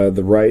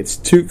the rights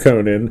to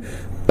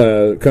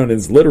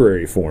Conan's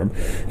literary form,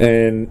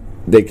 and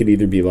they could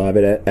either be live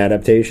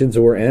adaptations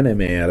or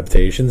anime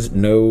adaptations.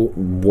 No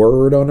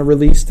word on a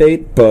release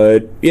date,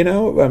 but,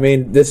 I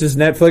mean, this is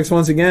Netflix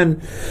once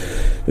again.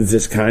 Is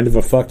this kind of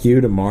a fuck you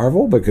to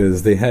Marvel?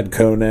 Because they had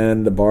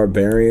Conan the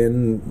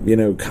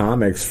Barbarian,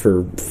 comics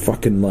for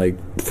fucking,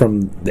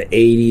 from the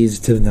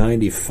 80s to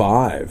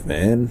 95,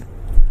 man.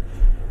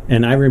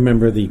 And I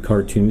remember the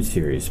cartoon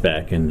series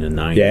back in the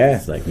 90s,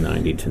 Yeah.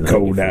 90 to 94.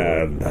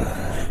 Conan,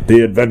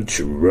 the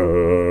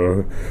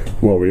adventurer,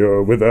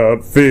 warrior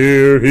without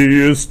fear.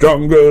 He is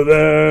stronger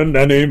than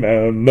any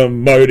man, the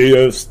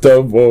mightiest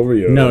of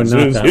warriors. No,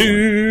 not is that one.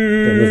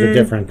 here. It was a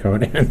different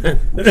Conan.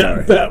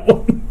 Not that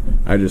one.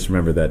 I just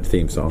remember that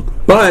theme song.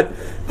 But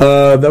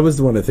that was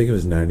the one, I think it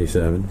was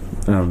 97.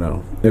 I don't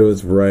know. It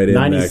was right in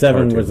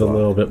 97 that was a block.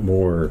 little bit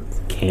more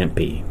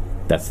campy.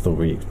 That's the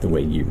way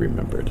you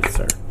remembered it,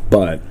 sir.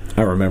 But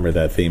I remember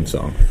that theme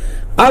song.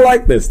 I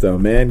like this, though,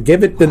 man.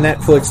 Give it the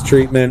Netflix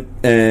treatment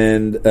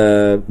and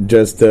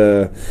just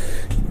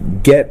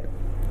get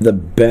the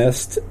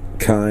best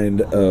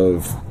kind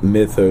of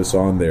mythos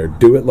on there.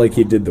 Do it like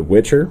you did The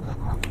Witcher.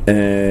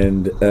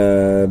 And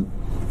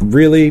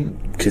really,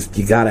 just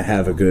you got to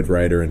have a good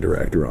writer and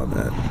director on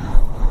that.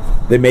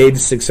 They made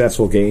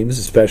successful games,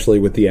 especially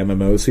with the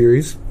MMO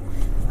series.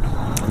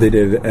 They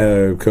did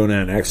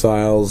Conan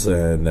Exiles,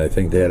 and I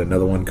think they had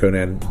another one,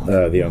 Conan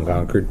the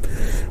Unconquered,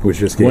 which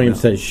just came William out.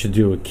 says you should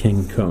do a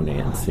King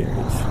Conan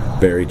series.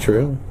 Very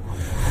true.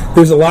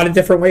 There's a lot of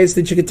different ways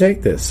that you could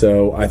take this,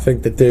 so I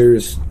think that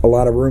there's a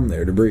lot of room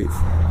there to breathe.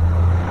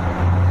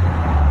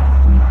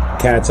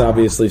 Cat's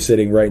obviously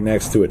sitting right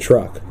next to a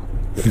truck.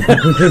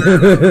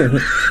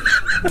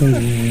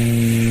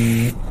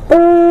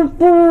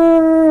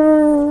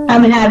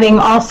 I'm having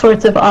all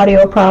sorts of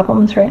audio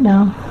problems right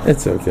now.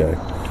 It's okay.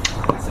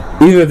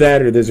 Either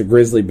that or there's a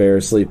grizzly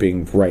bear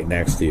sleeping right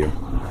next to you.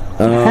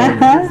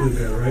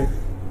 Right?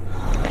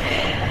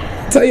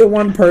 Tell you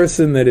one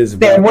person that is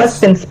There was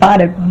been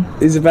spotted one.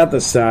 is about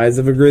the size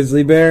of a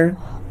grizzly bear.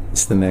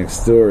 It's the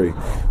next story.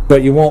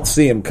 But you won't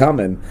see him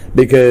coming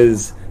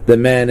because the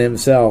man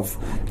himself,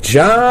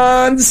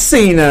 John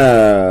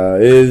Cena,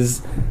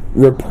 is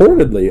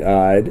reportedly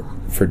eyed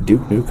for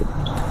Duke Nukem.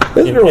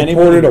 This was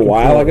reported a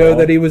while ago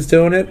that he was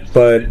doing it,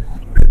 but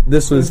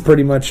this was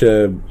pretty much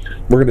we're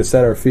going to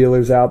set our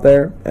feelers out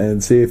there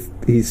and see if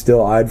he's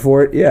still eyed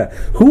for it. Yeah.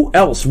 Who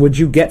else would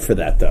you get for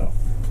that, though?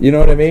 You know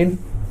what I mean?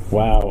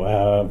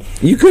 Wow.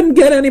 You couldn't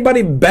get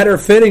anybody better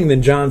fitting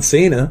than John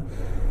Cena.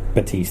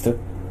 Batista.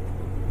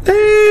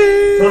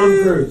 Tom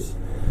Cruise.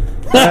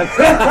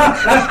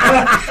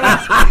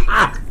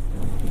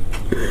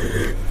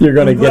 You're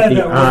going to I'm get glad the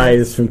that worked.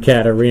 eyes from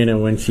Katarina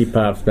when she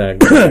pops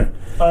back. Yeah,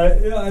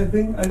 I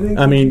think.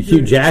 I mean,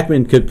 Hugh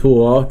Jackman could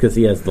pull off because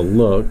he has the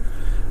look.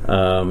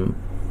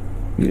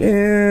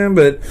 Yeah,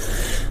 but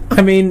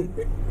I mean,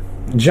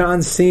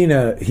 John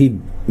Cena, he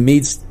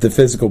meets the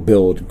physical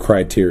build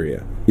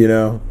criteria.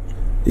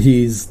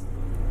 He's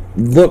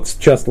looks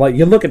just like,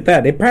 you look at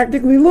that, it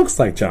practically looks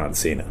like John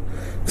Cena.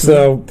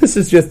 So this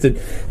is just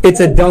it's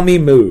a dummy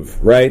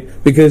move, right?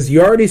 Because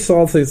you already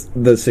saw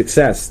the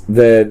success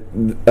that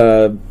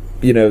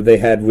they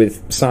had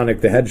with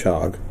Sonic the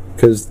Hedgehog,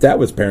 because that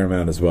was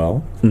Paramount as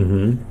well.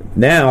 Mm-hmm.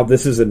 Now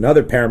this is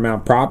another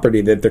Paramount property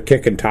that they're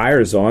kicking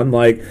tires on.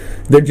 Like,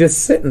 they're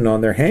just sitting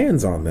on their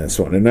hands on this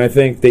one. And I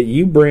think that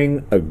you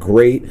bring a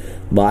great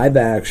live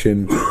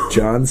action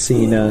John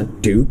Cena,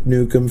 Duke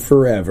Nukem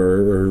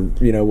Forever, or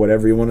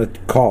whatever you want to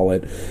call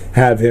it,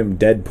 have him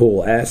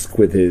Deadpool-esque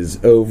with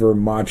his over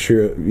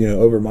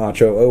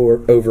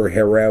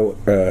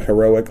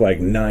heroic like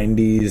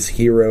 90s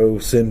hero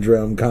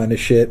syndrome kind of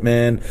shit,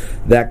 man.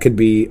 That could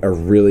be a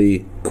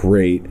really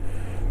great.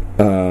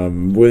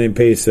 William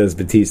Pace says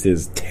Batista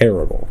is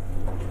terrible.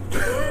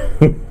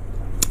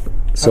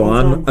 So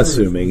I'm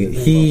assuming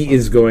he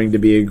is going to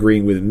be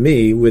agreeing with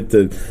me with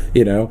the,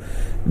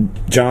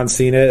 John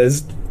Cena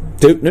as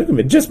Duke Nukem.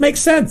 It just makes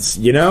sense,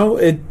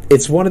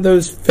 It's one of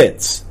those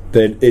fits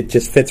that it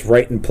just fits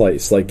right in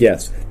place. Like,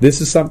 yes, this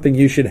is something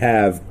you should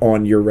have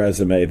on your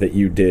resume that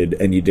you did,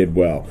 and you did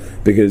well.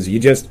 Because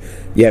you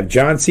have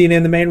John Cena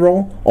in the main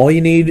role. All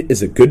you need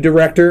is a good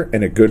director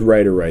and a good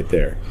writer right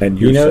there. And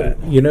you're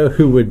set. You know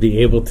who would be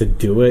able to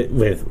do it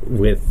with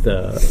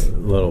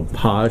little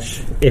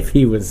Posh if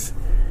he was,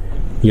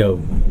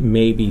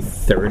 maybe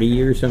 30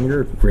 years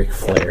younger? Ric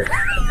Flair.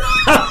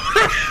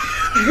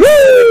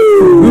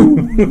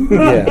 Woo!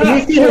 Yeah.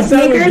 Did you see his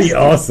That would sneakers? be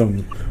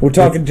awesome. We're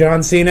talking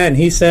John Cena, and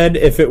he said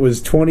if it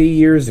was 20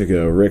 years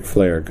ago, Ric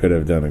Flair could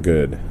have done a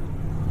good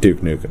Duke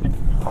Nukem.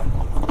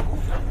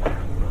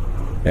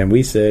 And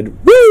we said,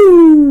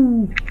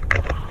 woo!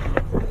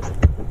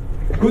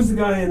 Who's the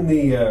guy in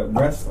the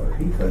wrestler?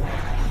 He could.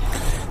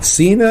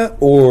 Cena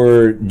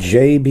or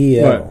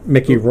JBL? What,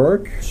 Mickey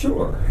Rourke?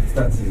 Sure, if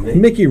that's his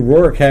name. Mickey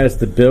Rourke has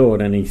the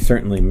build, and he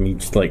certainly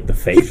meets like the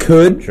face. He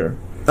could. Sure.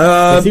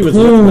 He was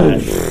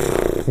Whiplash.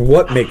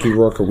 What Mickey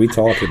Rourke are we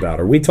talking about?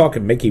 Are we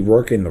talking Mickey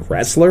Rourke in the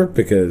wrestler?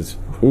 Because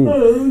or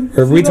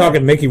are we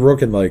talking Mickey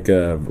Rourke in like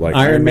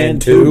Iron Man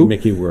 2?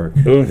 Mickey Rourke.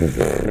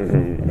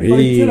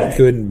 He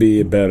couldn't be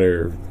a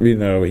better.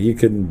 He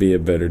couldn't be a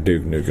better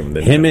Duke Nukem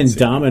than Him and Cena.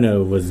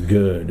 Domino was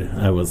good,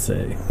 I will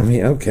say. I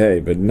mean, okay,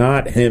 but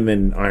not him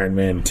in Iron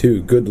Man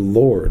 2. Good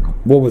Lord.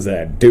 What was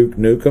that? Duke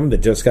Nukem that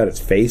just got his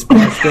face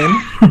bashed in?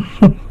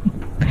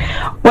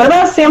 What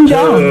about Sam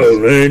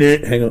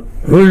Jones? Hang on.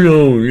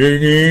 Hello,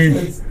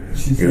 ladies.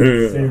 She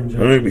said Sam Jones.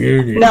 I'm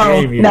here to No,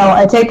 save you. no,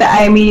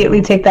 I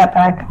immediately take that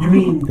back. You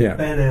mean Yeah.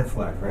 Ben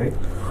Affleck, right?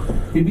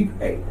 He'd be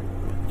great.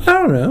 I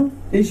don't know.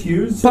 His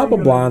shoes. Pop a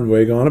blonde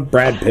wig on it.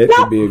 Brad Pitt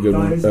would be a good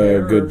Dye his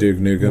hair good or Duke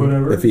Nukem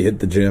whatever. if he hit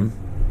the gym.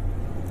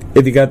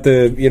 If he got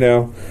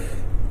the,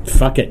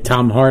 Fuck it,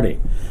 Tom Hardy.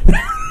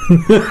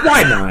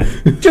 why not?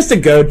 Just a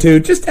go-to.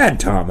 Just add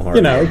Tom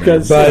Hardy.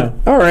 Because But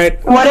all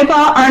right. What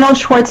about Arnold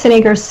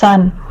Schwarzenegger's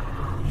son?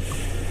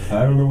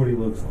 I don't know what he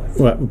looks like.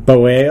 what,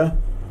 Boea?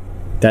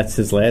 That's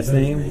his last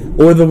name?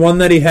 Or the one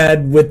that he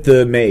had with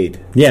the maid.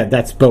 Yeah,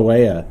 that's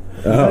Boea.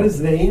 Is that his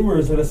name or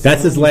is that a?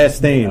 That's his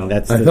last name.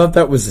 That's I thought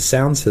that was the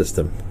sound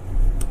system.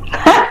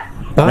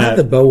 Buy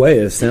the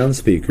Boea sound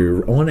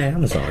speaker on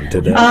Amazon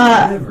today.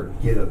 Never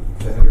get a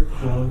better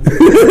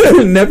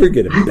quality. Never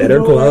get a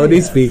better quality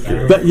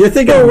speaker. But you're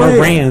thinking of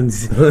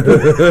Moran's.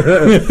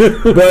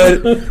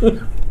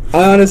 But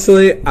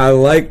honestly, I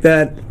like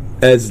that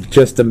as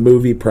just a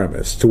movie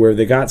premise to where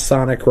they got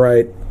Sonic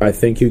right. I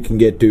think you can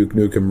get Duke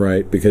Nukem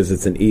right because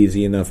it's an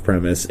easy enough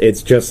premise.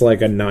 It's just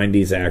like a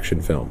 90s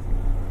action film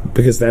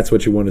because that's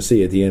what you want to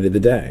see at the end of the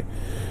day.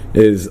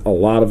 Is a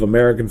lot of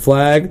American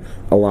flag,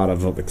 a lot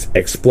of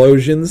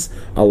explosions,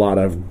 a lot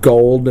of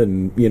gold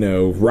and,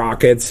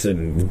 rockets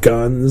and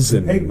guns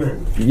and,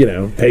 Pigmen.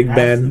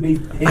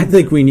 Pigmen. I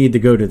think we need to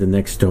go to the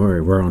next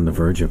story. We're on the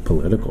verge of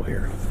political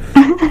here.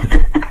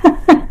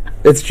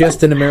 It's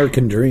just an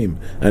American dream.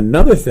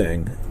 Another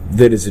thing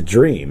that is a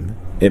dream,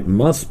 it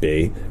must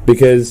be,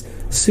 because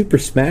Super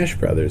Smash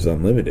Bros.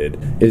 Unlimited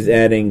is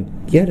adding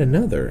yet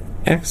another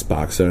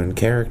Xbox-owned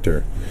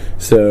character.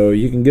 So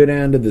you can go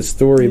down to the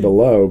story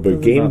below, but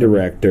game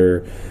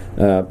director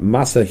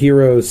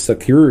Masahiro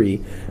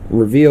Sakurai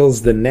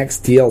reveals the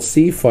next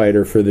DLC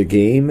fighter for the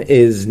game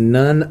is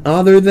none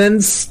other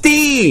than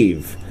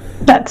Steve!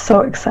 That's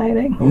so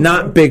exciting.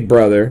 Not Big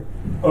Brother.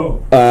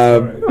 Oh,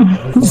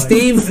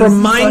 Steve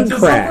from Minecraft.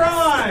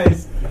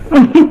 Surprise!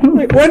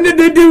 Like, when did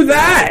they do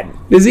that?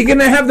 Is he going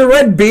to have the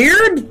red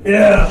beard?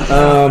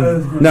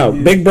 Yeah. No,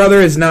 Big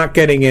Brother is not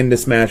getting into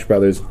Smash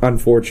Brothers,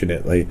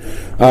 unfortunately.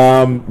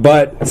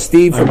 But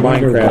Steve from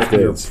Minecraft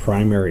Your is.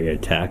 primary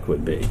attack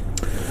would be.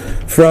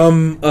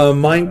 From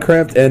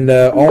Minecraft, and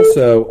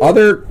also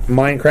other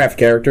Minecraft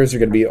characters are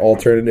going to be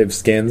alternative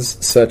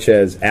skins, such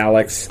as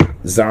Alex,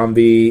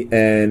 Zombie,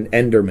 and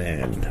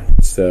Enderman.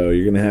 So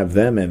you're going to have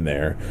them in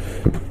there.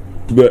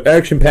 The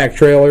action-packed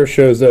trailer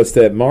shows us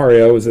that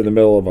Mario is in the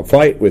middle of a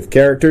fight with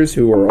characters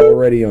who are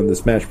already on the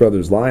Smash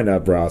Brothers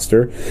lineup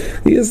roster.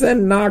 He is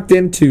then knocked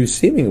into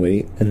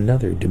seemingly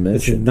another This is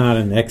dimension. not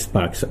an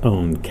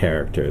Xbox-owned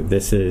character.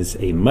 This is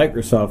a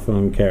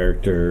Microsoft-owned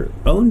character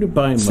owned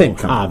by Same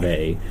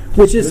Mojave,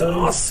 which is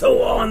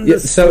also on the Yeah,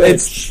 so Switch.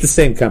 it's the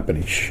same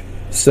company.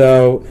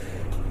 So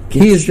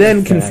he is your then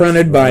facts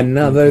confronted by right,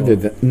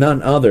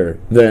 none other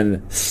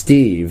than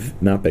Steve,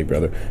 not Big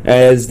Brother.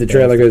 As the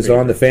trailer goes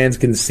on, the fans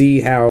can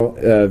see how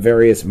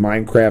various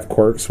Minecraft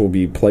quirks will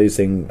be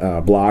placing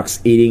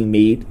blocks, eating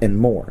meat, and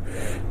more,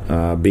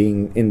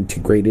 being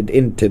integrated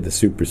into the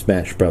Super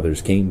Smash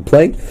Bros.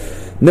 Gameplay.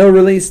 No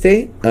release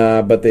date,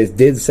 but they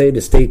did say to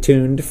stay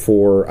tuned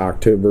for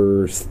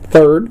October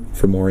 3rd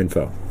for more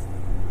info.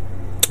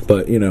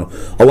 But,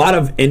 a lot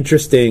of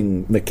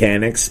interesting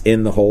mechanics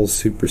in the whole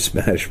Super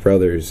Smash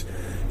Brothers.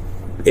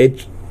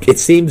 It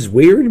seems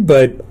weird,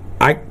 but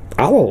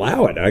I'll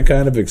allow it. I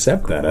kind of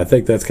accept that. I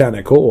think that's kind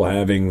of cool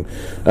having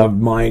a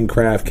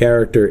Minecraft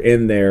character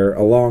in there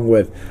along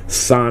with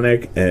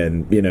Sonic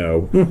and,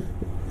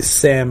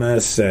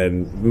 Samus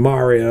and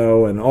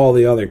Mario and all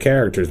the other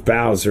characters,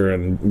 Bowser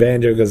and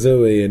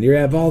Banjo-Kazooie, and you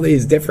have all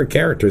these different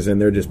characters in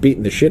there just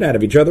beating the shit out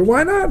of each other.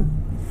 Why not?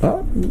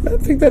 Well, I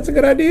think that's a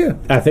good idea.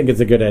 I think it's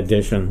a good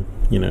addition.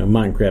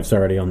 Minecraft's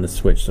already on the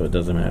Switch, so it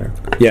doesn't matter.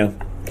 Yeah.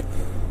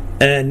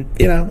 And,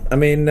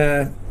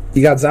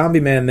 you got Zombie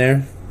Man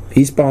there.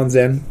 He spawns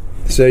in.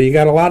 So you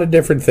got a lot of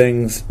different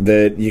things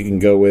that you can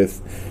go with.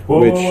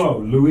 Whoa.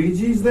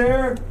 Luigi's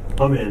there?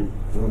 I'm in.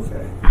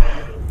 Okay.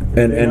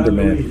 And Yeah,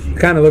 Enderman. Luigi.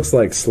 Kind of looks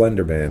like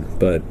Slender Man,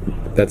 but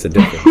that's a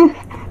different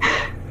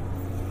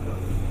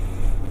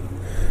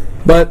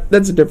But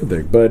that's a different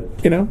thing. But,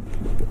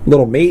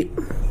 little meat,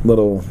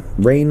 little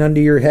rain under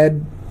your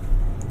head.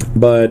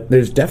 But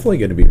there's definitely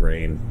going to be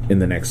rain in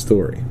the next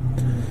story,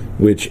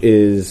 which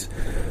is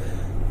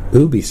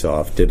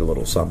Ubisoft did a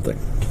little something.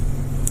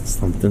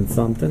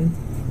 Something.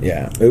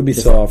 Yeah,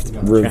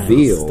 Ubisoft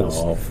reveals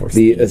stall for the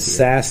Steve here.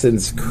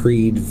 Assassin's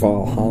Creed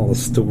Valhalla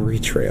story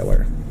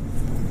trailer.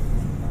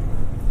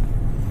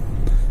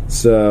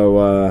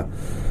 So,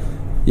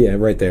 yeah,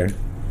 right there.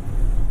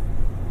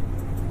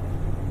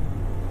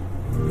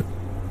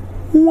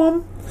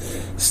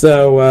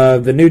 So,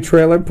 the new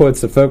trailer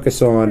puts a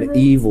focus on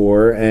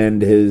Eivor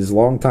and his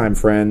longtime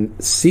friend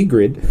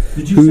Sigrid,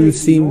 Did you who say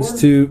seems Igor?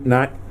 to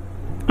not...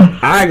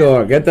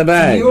 Igor, get the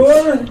bag.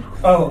 Igor?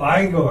 Oh,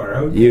 Igor.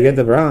 Okay. You get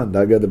the blonde,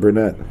 I get the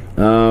brunette.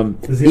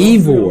 Does he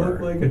also Eivor.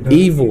 look like a Dutch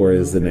Eivor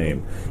is the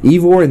name.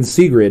 Eivor and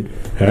Sigrid,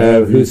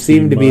 who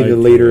seem to be the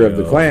leader of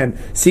the clan.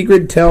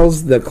 Sigrid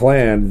tells the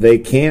clan they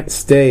can't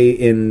stay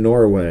in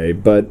Norway,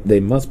 but they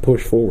must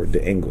push forward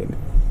to England.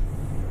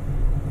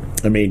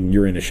 I mean,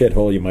 you're in a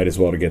shithole, you might as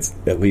well to get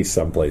at least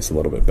someplace a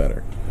little bit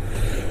better.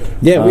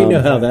 Yeah, we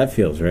know how that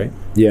feels, right?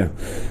 Yeah.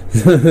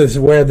 This is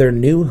where their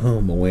new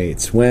home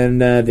awaits. When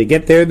they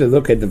get there, they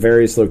look at the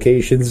various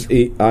locations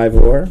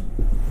Eivor,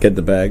 get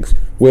the bags,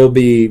 will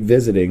be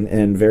visiting,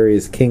 and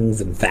various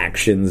kings and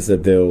factions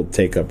that they'll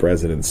take up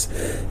residence.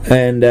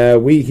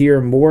 And we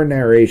hear more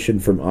narration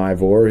from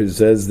Eivor, who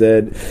says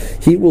that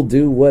he will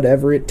do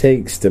whatever it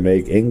takes to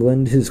make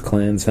England his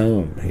clan's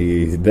home.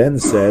 He then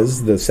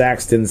says the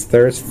Saxons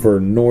thirst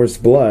for Norse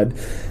blood,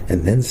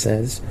 and then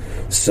says,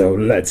 "So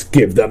let's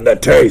give them the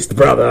taste,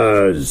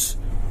 brothers!"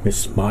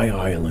 It's my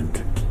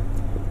island.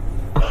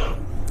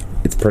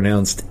 It's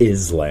pronounced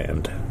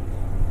Island.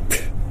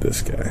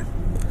 This guy.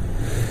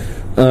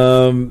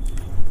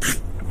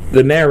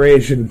 The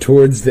narration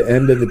towards the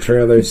end of the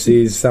trailer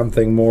sees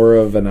something more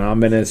of an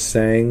ominous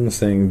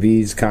saying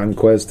these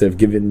conquests have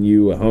given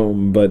you a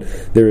home, but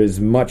there is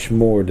much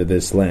more to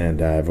this land,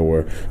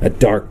 Eivor. A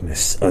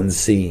darkness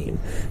unseen,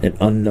 an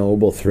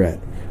unknowable threat,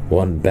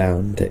 one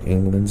bound to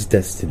England's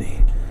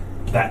destiny.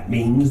 That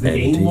means the And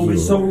game will be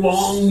so yours.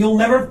 long you'll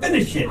never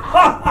finish it.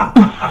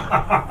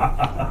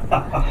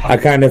 I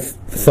kind of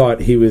thought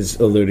he was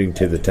alluding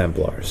to the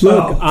Templars.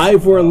 Look,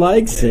 Ivor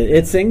likes it.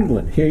 It's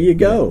England. Here you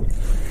go.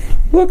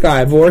 Look,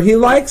 Eivor, he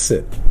likes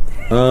it.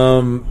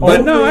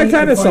 But no, I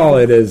kind of saw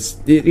it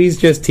as he's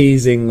just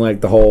teasing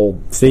like the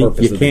whole See,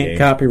 purpose you of the can't game.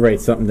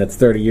 copyright something that's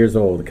 30 years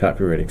old. The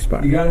copyright You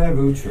expired. gotta have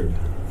Uhtred.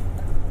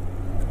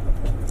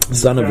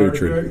 Son of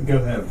Character, Uhtred. You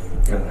gotta have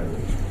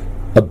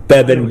Uhtred. A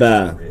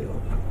Bebenba.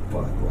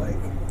 But like,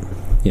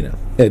 You know,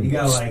 You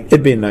gotta, like-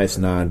 it'd be a nice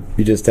nod.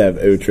 You just have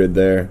Uhtred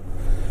there.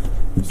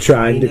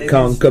 Trying to Industry.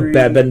 conquer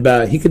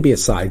Bebenba. He could be a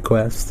side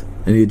quest,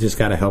 and you just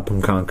got to help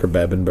him conquer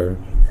Bebenberg.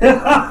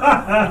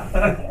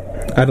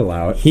 I'd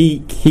allow it. He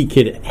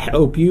could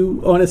help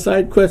you on a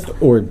side quest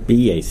or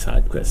be a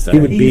side quest. He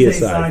would he's be a a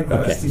side side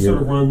quest. okay, He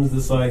sort of runs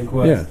the side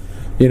quest. Yeah.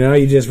 You know,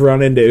 you just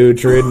run into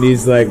Uhtred, and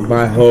he's like,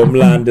 my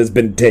homeland has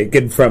been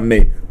taken from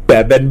me.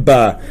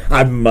 Bebenba,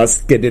 I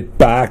must get it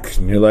back.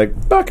 And you're like,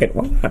 fuck it,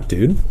 why not,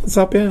 dude? Let's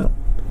help you out.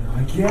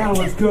 Like, yeah,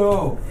 let's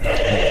go.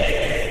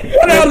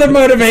 What other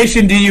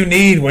motivation do you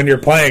need when you're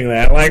playing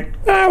that? Like,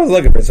 I was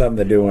looking for something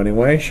to do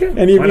anyway. Sure.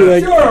 And he'd Why be not?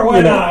 like, Sure, why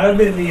you know, not? I'm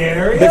in the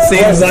area. It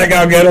seems like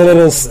I'll get a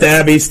little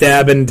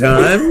stabbing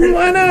time.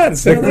 Why not?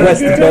 It's a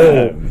quest good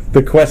goal. time.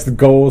 The quest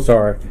goals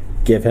are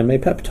give him a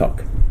pep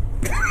talk.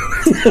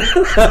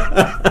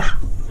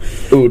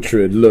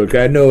 Uhtred, look,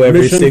 I know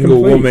every Mission single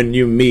complete. woman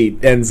you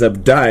meet ends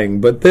up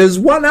dying, but there's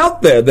one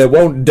out there that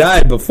won't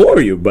die before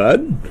you,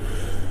 bud.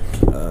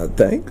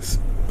 Thanks.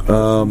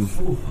 Got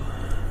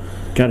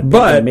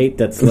But- a mate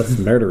that's less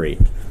murdery.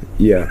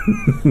 Yeah.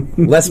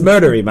 Less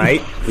murdery,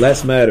 mate.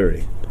 Less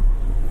murdery.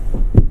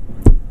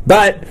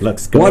 But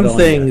Looks good one on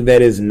thing ya.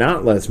 that is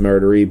not less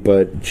murdery,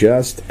 but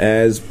just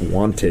as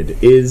wanted,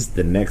 is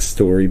the next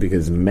story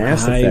because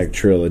Mass I Effect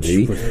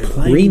Trilogy was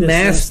playing this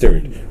last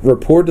remastered,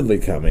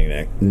 reportedly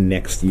coming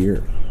next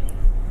year.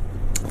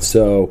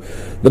 So,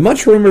 the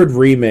much rumored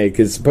remake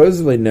is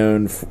supposedly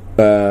known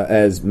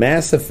as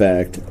Mass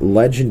Effect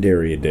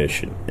Legendary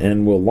Edition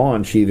and will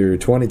launch either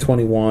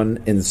 2021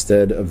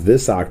 instead of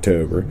this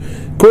October.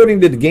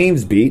 According to the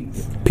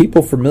GamesBeat,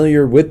 people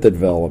familiar with the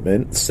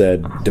development,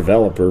 said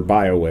developer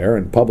BioWare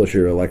and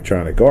publisher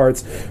Electronic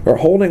Arts, are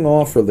holding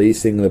off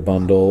releasing the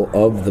bundle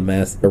of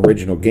the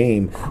original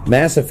game,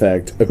 Mass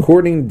Effect.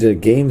 According to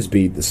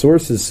GamesBeat, the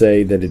sources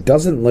say that it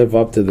doesn't live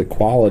up to the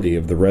quality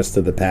of the rest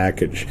of the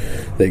package.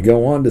 They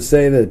go on to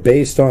say that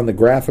based on the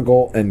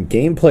graphical and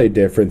gameplay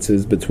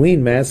differences between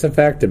Mass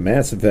Effect and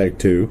Mass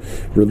Effect 2,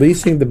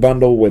 releasing the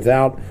bundle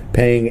without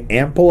paying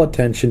ample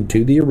attention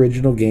to the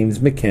original game's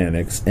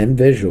mechanics and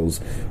visuals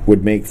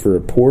would make for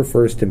a poor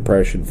first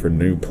impression for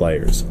new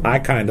players. I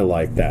kind of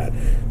like that.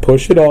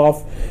 Push it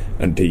off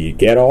until you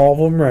get all of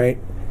them right,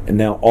 and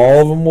now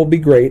all of them will be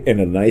great and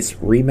a nice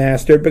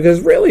remastered,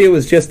 because really it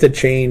was just a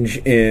change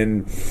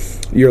in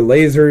your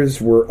lasers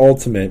were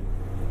ultimate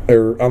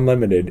or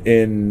unlimited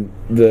in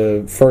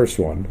the first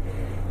one,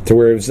 to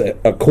where it was a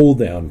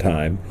cooldown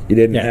time. You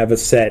didn't have a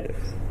set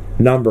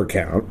number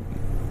count.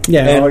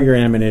 Yeah, And all your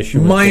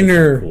ammunition.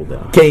 minor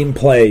cooldown.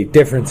 gameplay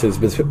differences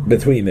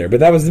between there,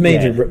 but that was the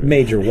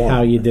major one.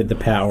 How you did the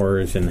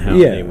powers and how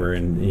Yeah. they were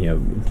in,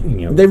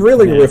 you know. They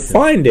really massive.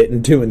 refined it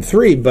in 2 and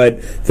 3, but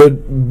the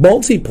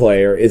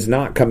multiplayer is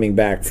not coming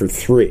back for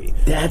 3.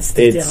 That's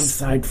the It's-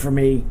 downside for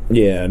me.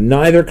 Yeah,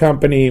 neither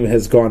company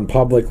has gone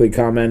publicly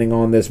commenting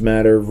on this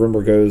matter.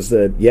 Rumor goes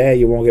that,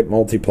 you won't get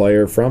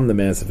multiplayer from the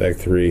Mass Effect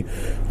 3,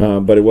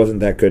 but it wasn't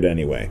that good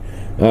anyway.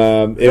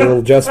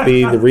 It'll just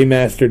be the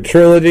remastered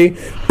trilogy,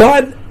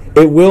 but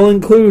it will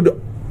include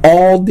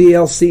all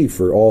DLC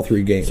for all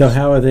 3 games. So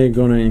how are they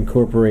going to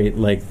incorporate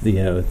like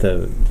the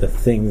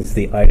things,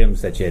 the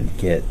items that you had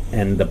to get,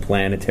 and the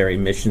planetary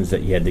missions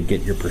that you had to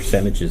get your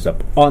percentages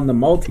up on the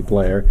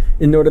multiplayer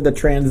in order to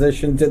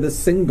transition to the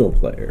single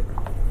player?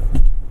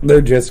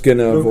 They're just going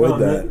to No avoid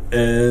comment. that,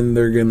 and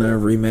they're going to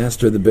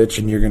remaster the bitch,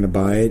 and you're going to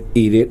buy it,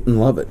 eat it, and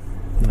love it.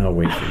 I'll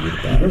wait for you to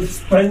buy You're it. going to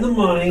spend the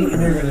money, and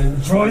you're going to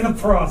enjoy the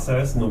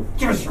process, and they'll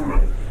give us your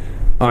money.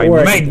 I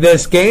Or- made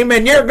this game,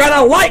 and you're going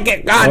to like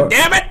it,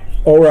 goddammit!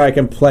 Or I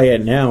can play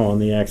it now on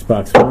the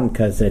Xbox One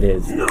because it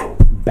is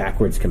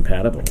backwards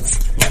compatible.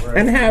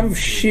 And have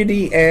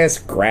shitty ass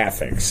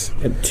graphics.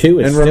 And 2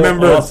 is And still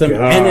remember, awesome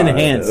and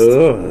enhanced.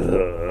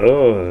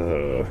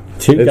 2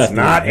 It's got the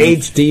not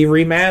enhanced. HD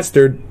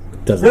remastered.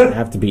 Doesn't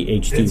have to be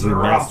HD It's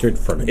rough. remastered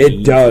for me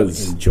It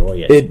does. to enjoy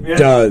it. It Yes,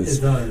 does.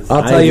 it does.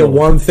 I'll I tell you will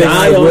one thing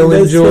I die on will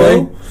this enjoy.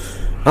 hill.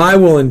 I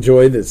will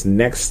enjoy this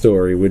next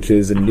story, which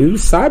is a new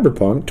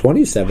Cyberpunk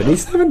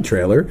 2077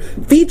 trailer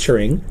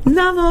featuring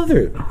none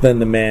other than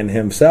the man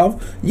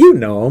himself. You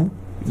know him.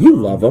 You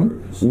love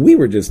him. We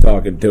were just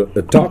talking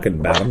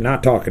about him,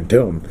 not talking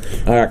to him.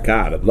 Oh,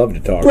 God, I'd love to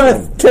talk to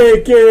him.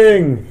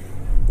 Breathtaking!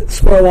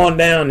 Scroll on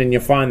down and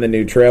you'll find the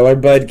new trailer.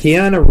 But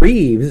Keanu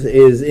Reeves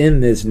is in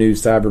this new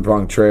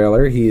Cyberpunk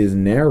trailer. He is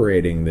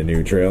narrating the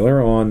new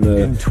trailer on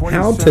the In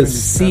How to 2077,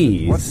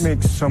 Seize what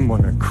makes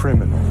someone a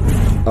criminal?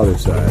 other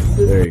side.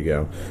 There you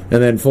go.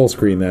 And then full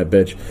screen that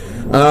bitch.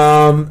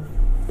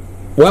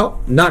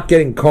 Well, not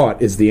getting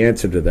caught is the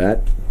answer to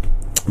that.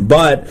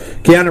 But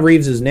Keanu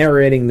Reeves is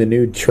narrating the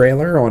new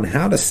trailer on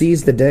how to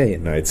seize the day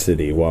in Night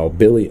City while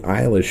Billie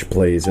Eilish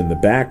plays in the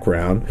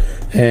background.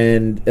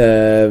 And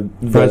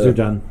Fries are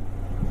done.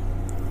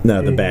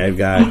 No, the bad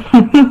guy.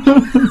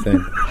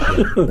 thing.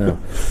 No.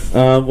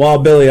 While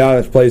Billie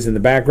Eilish plays in the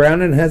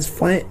background and has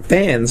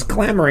fans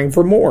clamoring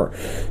for more.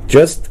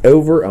 Just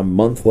over a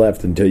month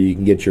left until you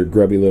can get your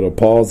grubby little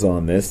paws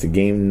on this. The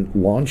game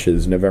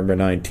launches November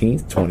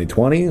 19th,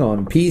 2020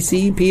 on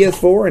PC,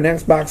 PS4, and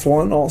Xbox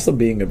One, also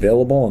being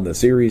available on the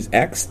Series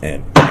X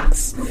and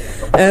X,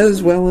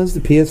 as well as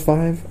the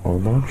PS5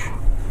 on launch.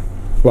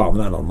 Well,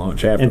 not on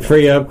launch, after. And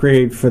free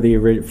upgrade for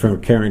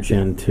from current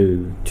gen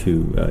to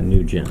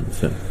new gen.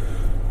 So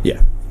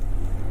Yeah.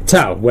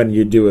 So, when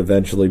you do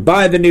eventually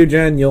buy the new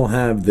gen, you'll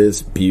have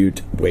this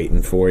beaut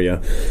waiting for you.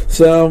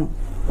 So,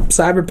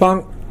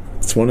 Cyberpunk,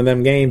 it's one of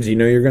them games you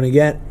know you're going to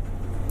get.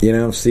 You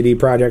know, CD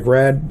Projekt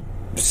Red,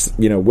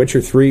 you know, Witcher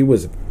 3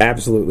 was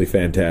absolutely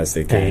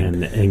fantastic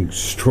game. and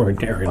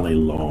extraordinarily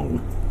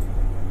long.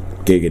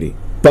 Giggity.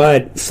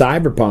 But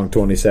Cyberpunk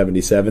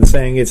 2077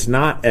 saying it's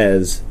not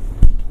as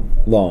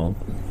long.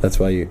 That's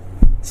why you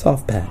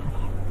soft pat.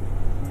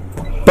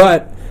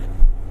 But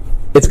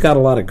it's got a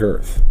lot of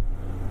girth.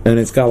 And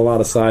it's got a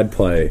lot of side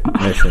play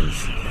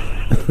missions.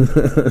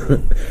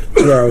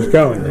 That's where I was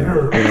going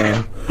there. You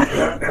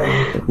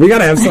know? We got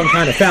to have some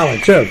kind of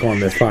phallic joke on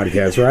this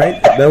podcast,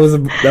 right? That was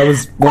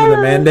one of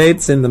the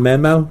mandates in the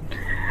memo.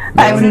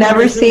 I've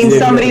never seen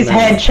somebody's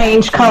head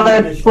change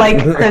color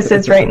like Chris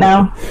is right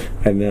now.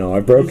 I know. I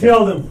You broke it.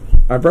 killed him.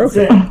 I broke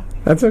it.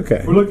 That's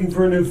okay. We're looking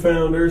for a new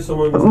founder.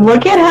 Someone.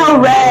 Look at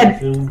how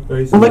red.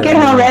 Look at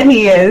how red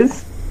he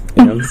is.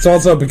 You know, it's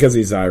also because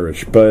he's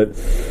Irish, but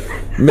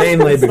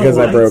mainly because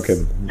I broke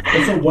him.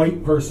 That's a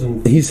white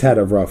person. He's had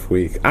a rough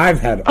week. I've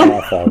had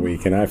off all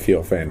week, and I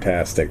feel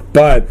fantastic.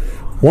 But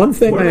one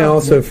thing I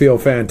also feel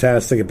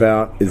fantastic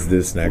about is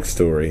this next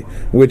story,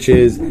 which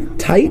is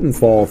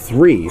Titanfall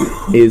 3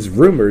 is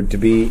rumored to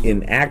be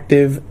in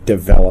active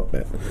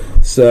development.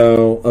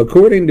 So,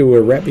 according to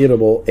a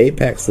reputable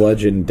Apex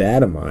Legend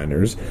data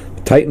miners,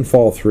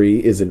 Titanfall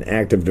 3 is in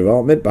active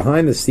development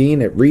behind the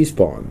scene at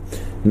Respawn.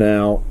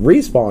 Now,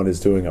 Respawn is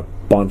doing a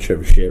bunch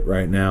of shit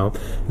right now.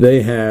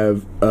 They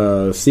have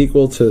a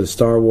sequel to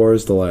Star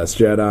Wars The Last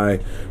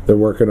Jedi. They're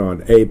working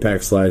on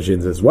Apex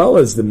Legends as well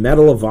as the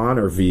Medal of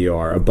Honor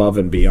VR Above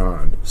and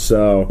Beyond.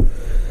 So,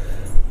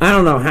 I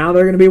don't know how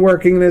they're going to be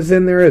working this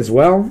in there as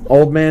well.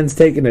 Old man's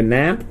taking a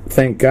nap.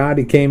 Thank God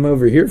he came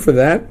over here for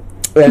that.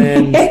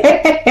 And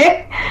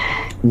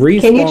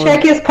Respawn, Can you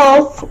check his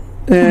pulse?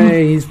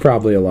 he's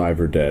probably alive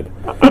or dead.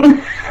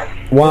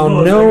 While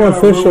no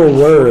official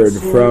word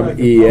from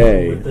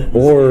EA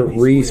or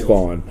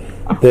Respawn,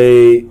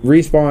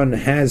 Respawn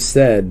has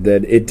said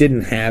that it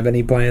didn't have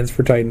any plans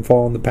for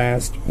Titanfall in the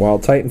past. While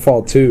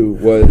Titanfall 2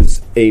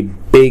 was a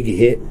big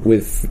hit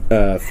with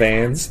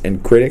fans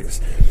and critics,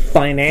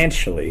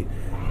 financially,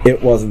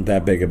 it wasn't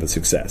that big of a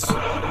success.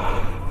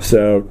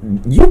 So,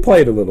 you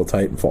played a little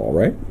Titanfall,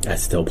 right? I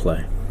still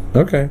play.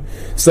 Okay.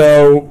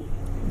 So,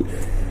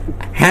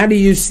 how do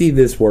you see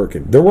this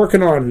working? They're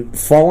working on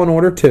Fallen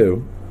Order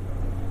 2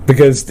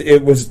 because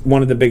it was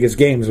one of the biggest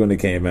games when it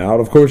came out.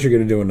 Of course, you're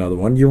going to do another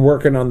one. You're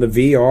working on the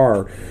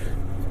VR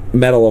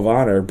Medal of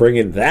Honor,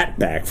 bringing that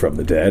back from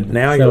the dead.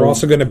 Now you're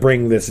also going to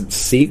bring this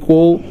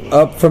sequel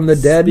up from the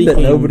dead that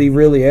nobody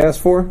really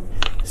asked for?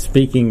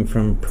 Speaking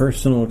from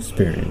personal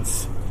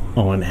experience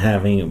on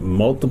having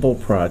multiple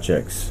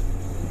projects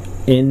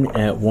in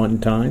at one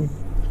time,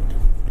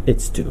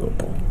 it's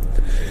doable.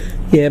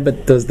 Yeah,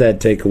 but does that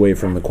take away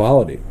from the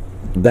quality?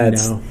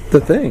 That's No. the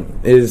thing,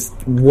 is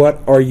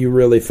what are you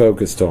really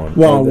focused on?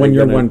 Well, when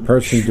you're one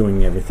person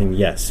doing everything,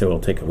 yes, it will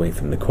take away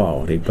from the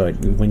quality. But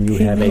when you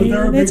have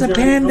it's a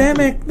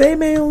pandemic. They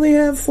may only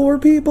have 4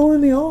 people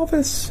in the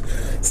office.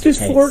 It's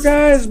just 4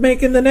 guys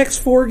making the next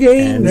 4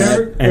 games.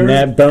 and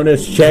that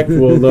bonus check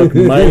will look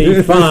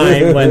mighty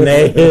fine when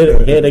they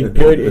hit a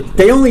good.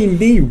 They only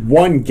need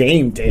one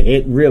game to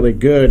hit really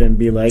good and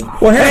be like,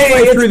 Well,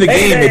 halfway hey, through the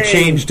game, payday! it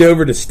changed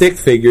over to stick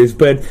figures,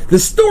 but the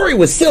story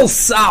was still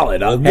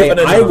solid. I'll give Hey, it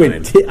a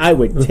I 9.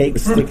 would take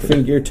Stick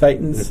Figure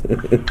Titans.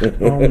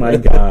 Oh my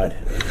god!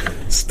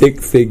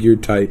 Stick Figure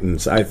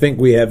Titans. I think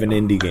we have an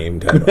indie game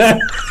title.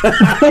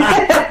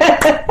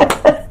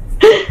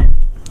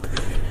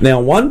 Now,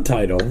 one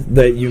title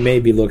that you may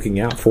be looking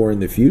out for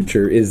in the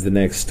future is the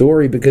next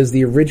story, because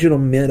the original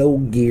Metal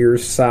Gear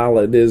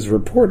Solid is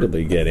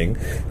reportedly getting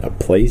a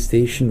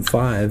PlayStation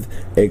 5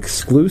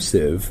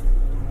 exclusive,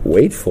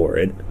 wait for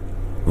it,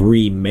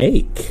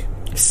 remake.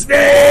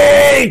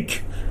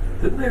 Snake!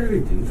 Didn't they already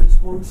do this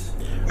once?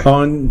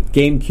 On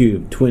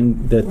GameCube,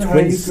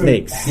 twin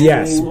snakes.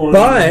 Yes, On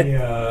but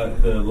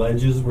the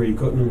ledges where you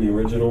couldn't in the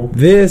original.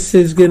 this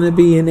is going to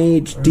be an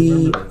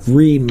HD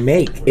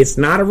remake. It's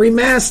not a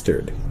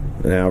remastered.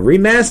 Now,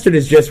 remastered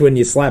is just when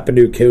you slap a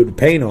new coat of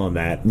paint on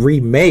that.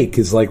 Remake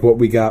is like what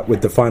we got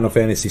with the Final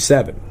Fantasy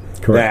VII.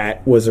 Correct.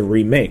 That was a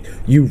remake.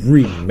 You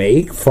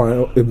remake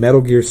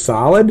Metal Gear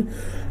Solid?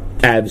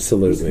 This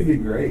Absolutely. would be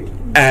great.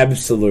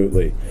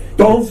 Absolutely.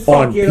 Don't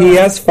fuck On it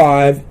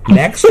PS5,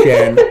 next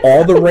gen,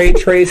 all the ray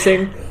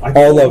tracing,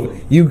 all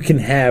of you can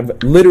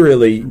have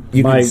literally.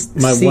 You My can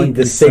see one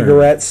the concern.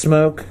 cigarette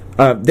smoke.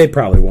 They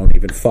probably won't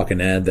even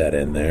fucking add that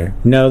in there.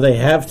 No, they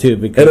have to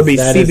because It'll be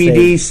that is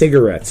CBD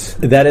cigarettes.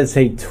 that is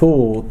a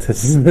tool to.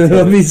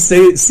 It'll be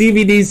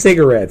CBD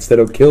cigarettes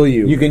that'll kill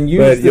you. You can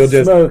but use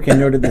the smoke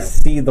in order to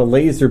see the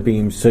laser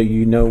beam, so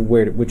you know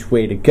which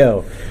way to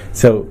go.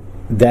 So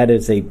that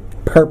is a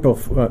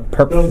purpose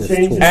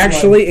change tool. it.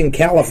 Actually, in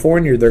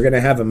California, they're going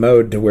to have a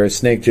mode to where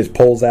Snake just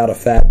pulls out a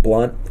fat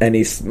blunt and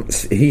he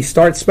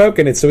starts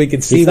smoking it so he can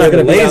see He's where not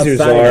the going to be lasers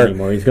outside are.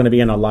 anymore. He's going to be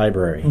in a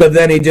library. But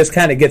then he just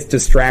kind of gets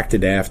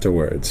distracted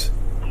afterwards.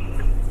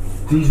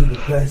 These are the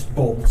best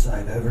bolts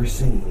I've ever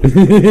seen.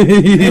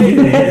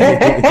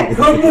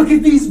 Come look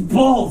at these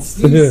bolts.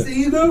 Do you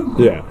see them?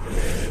 Yeah.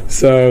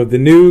 So the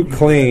new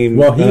claim.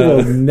 Well, he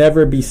will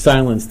never be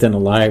silenced in a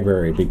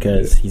library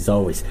because he's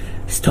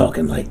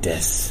talking like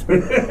this.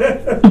 I'm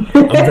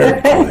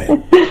very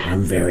quiet.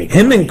 I'm very quiet.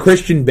 Him and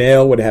Christian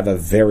Bale would have a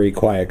very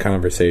quiet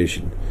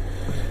conversation.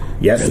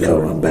 Yes,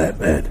 Hello, I'm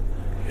Batman.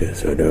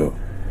 Yes, I know.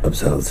 I'm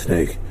Solid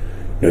Snake.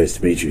 Nice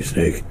to meet you,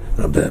 Snake.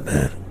 I'm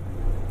Batman.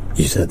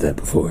 You said that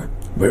before.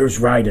 Where's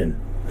Raiden?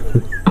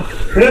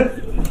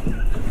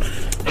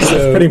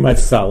 So, Pretty much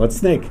Solid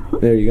Snake.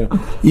 there you go.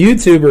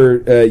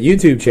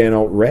 YouTube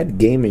channel Red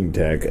Gaming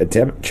Tech, a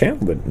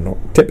channel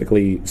that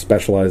typically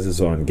specializes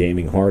on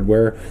gaming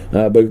hardware,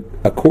 but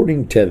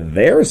according to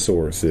their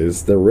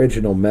sources, the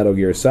original Metal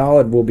Gear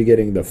Solid will be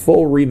getting the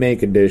full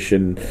remake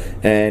edition,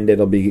 and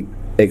it'll be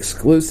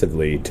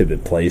exclusively to the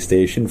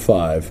PlayStation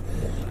 5.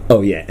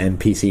 Oh yeah, and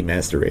PC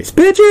Master Race.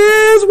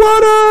 Bitches,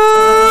 what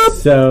up?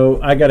 So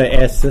I got to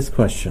ask this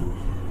question: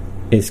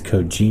 is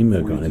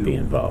Kojima going to be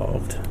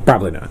involved?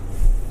 Probably not.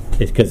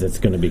 It's because it's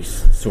going to be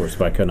sourced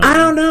by Konami. I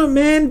don't know,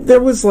 man.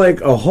 There was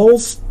like a whole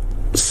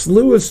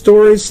slew of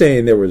stories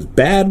saying there was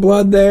bad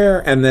blood there,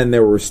 and then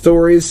there were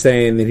stories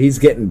saying that he's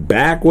getting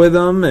back with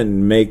them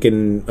and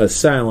making a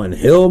Silent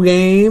Hill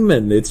game,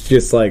 and it's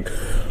just like,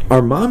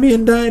 are Mommy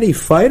and Daddy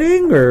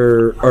fighting,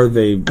 or are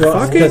they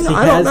fucking?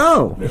 I don't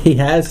know. He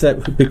has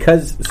that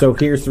because. So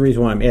here's the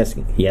reason why I'm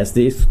asking. He has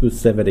the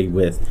exclusivity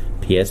with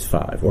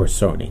PS5 or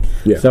Sony.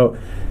 Yeah. So.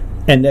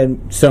 And then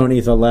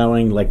Sony's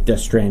allowing like Death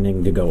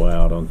Stranding to go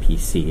out on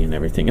PC and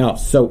everything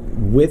else. So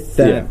with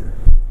that,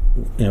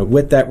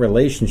 with that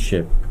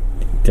relationship,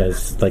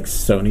 does like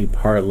Sony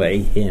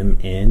parlay him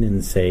in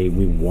and say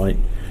we want,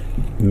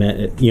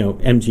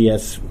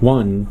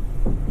 MGS1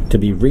 to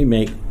be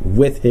remake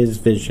with his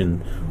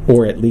vision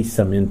or at least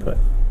some input?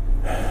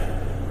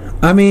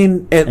 I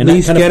mean, at And that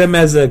least kind of- get him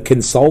as a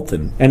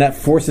consultant. And that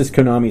forces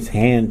Konami's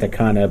hand to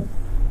kind of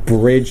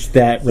bridge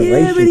that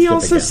relationship. Yeah, but he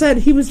also again. said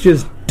he was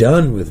just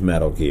done with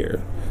Metal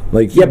Gear.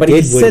 Like, Yeah, but he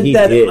did what said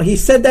that did. he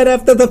said that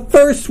after the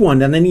first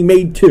one, and then he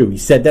made 2. He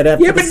said that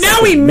after. Yeah, the but now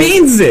second. he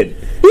means it.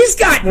 He's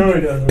got No,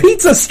 he doesn't.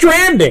 Pizza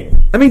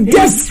Stranding. I mean,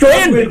 Death He's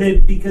done with Stranding.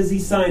 it because he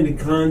signed a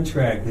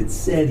contract that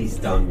said he's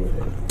done with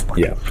it.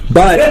 Yeah,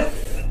 but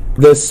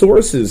The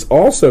sources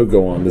also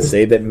go on to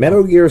say that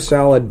Metal Gear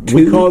Solid 2,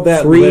 We call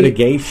that 3,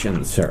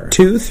 litigation, sir.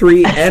 2,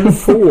 3, and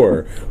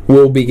 4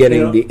 will be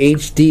getting the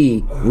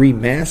HD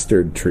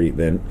remastered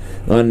treatment.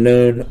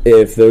 Unknown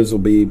if those will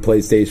be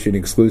PlayStation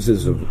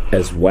exclusives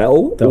as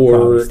well, They'll or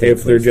probably stay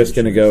if they're just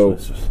going to go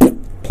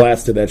exclusives.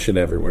 plaster that shit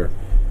everywhere.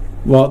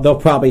 Well, they'll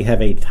probably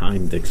have a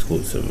timed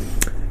exclusive.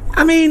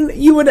 I mean,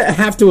 you would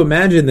have to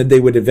imagine that they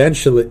would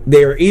eventually...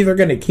 They're either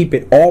going to keep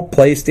it all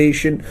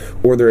PlayStation,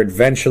 or they're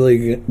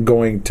eventually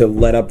going to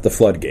let up the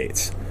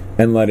floodgates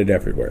and let it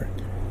everywhere.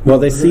 Well,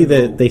 they see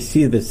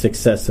the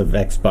success of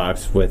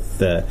Xbox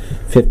with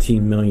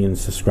 15 million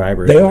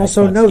subscribers. They on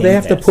also Xbox know they Game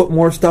have to Pass. put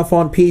more stuff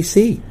on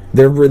PC.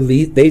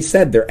 They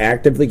said they're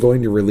actively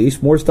going to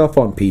release more stuff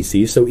on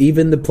PC, so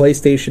even the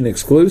PlayStation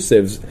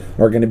exclusives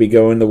are going to be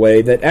going the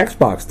way that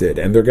Xbox did,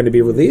 and they're going to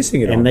be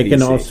releasing it on PC. And they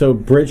can also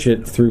bridge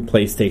it through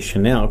PlayStation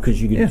Now, because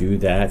you can do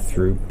that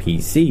through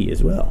PC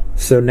as well.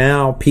 So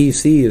now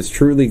PC is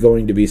truly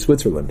going to be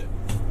Switzerland.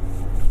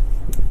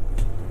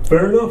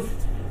 Fair enough.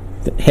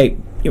 Hey,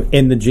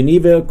 in the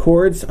Geneva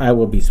Accords, I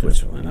will be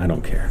Switzerland. I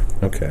don't care.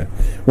 Okay.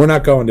 We're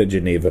not going to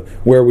Geneva.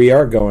 Where we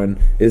are going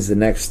is the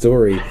next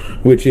story,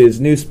 which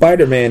is new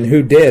Spider-Man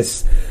Who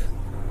Dis.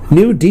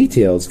 New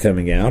details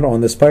coming out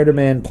on the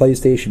Spider-Man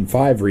PlayStation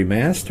 5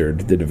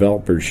 Remastered. The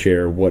developers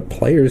share what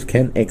players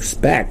can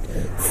expect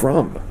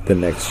from the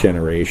next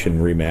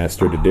generation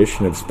remastered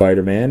edition of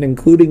Spider-Man,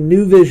 including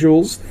new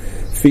visuals,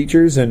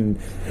 features, and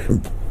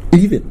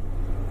even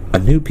a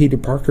new Peter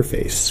Parker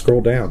face.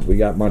 Scroll down. We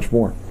got much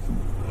more.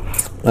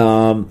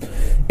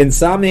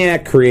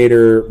 Insomniac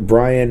creator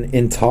Brian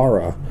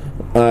Intara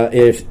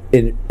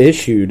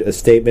issued a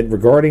statement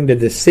regarding the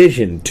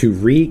decision to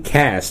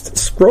recast.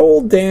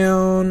 Scroll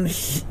down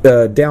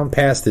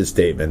past his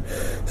statement.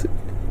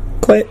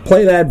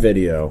 Play that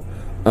video.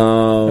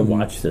 I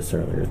watched this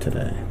earlier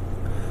today.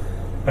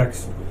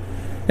 Excellent.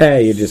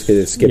 Hey, you just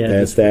could skip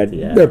past that.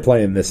 Yeah. They're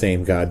playing the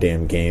same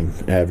goddamn game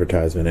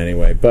advertisement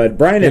anyway. But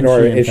Brian and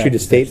Nora issued a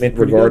statement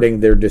regarding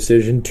their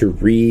decision to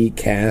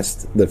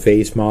recast the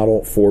face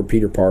model for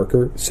Peter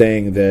Parker,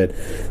 saying that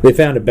they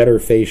found a better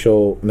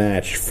facial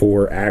match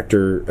for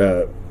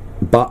actor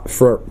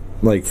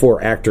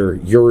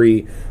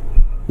Yuri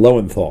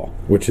Lowenthal,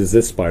 which is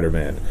this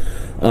Spider-Man.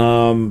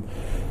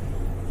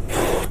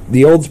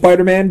 The old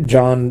Spider-Man,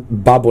 John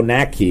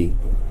Babonacki,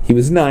 he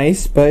was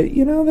nice, but,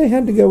 they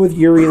had to go with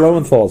Yuri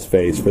Lowenthal's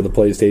face for the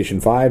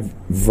PlayStation 5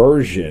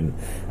 version.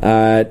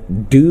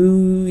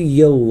 Do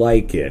you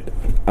like it?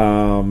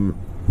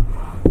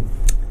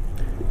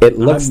 It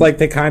looks like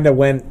they kind of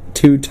went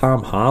to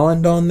Tom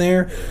Holland on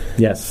there.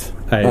 Yes,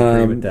 I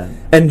agree with that.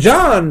 And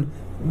John,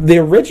 the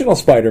original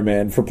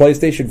Spider-Man for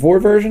PlayStation 4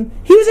 version,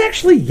 he was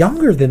actually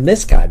younger than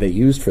this guy they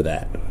used for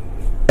that.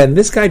 And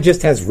this guy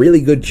just has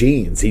really good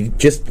genes. He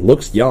just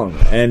looks young.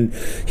 And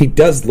he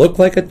does look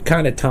like a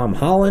kind of Tom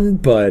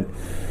Holland, but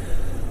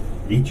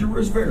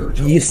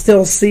you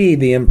still see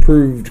the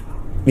improved,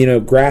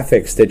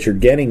 graphics that you're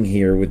getting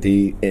here with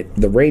the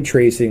ray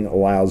tracing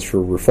allows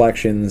for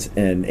reflections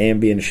and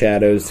ambient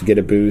shadows to get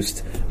a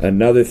boost.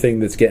 Another thing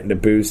that's getting a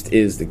boost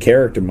is the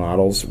character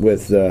models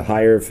with the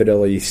higher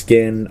fidelity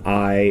skin,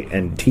 eye,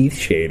 and teeth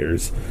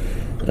shaders.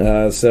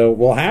 So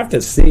we'll have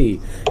to see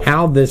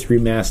how this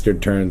remastered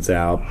turns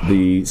out.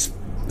 The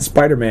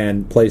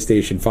Spider-Man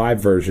PlayStation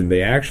 5 version,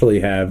 they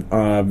actually have,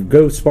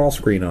 go small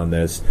screen on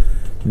this,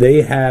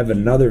 they have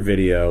another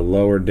video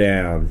lower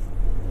down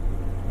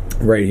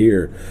right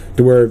here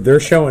to where they're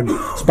showing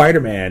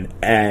Spider-Man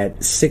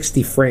at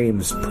 60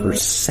 frames per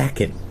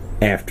second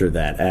after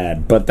that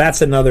ad. But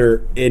that's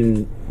another,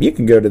 you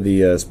can go to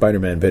the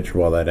Spider-Man picture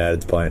while that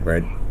ad's playing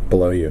right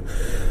below you.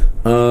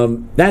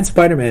 That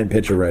Spider-Man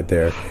picture right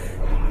there,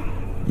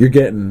 you're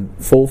getting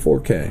full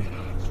 4K,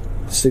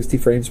 60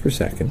 frames per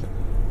second.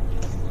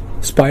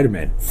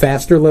 Spider-Man,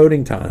 faster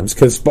loading times,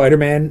 because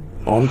Spider-Man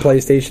on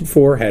PlayStation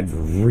 4 had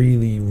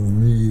really,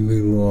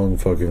 really long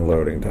fucking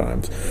loading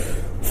times.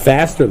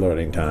 Faster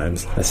loading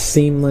times, a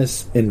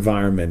seamless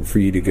environment for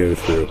you to go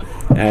through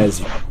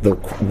as the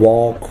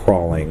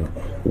wall-crawling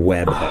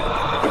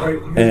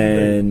webhead.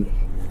 And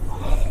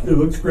it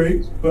looks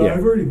great, but Yeah.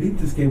 I've already beat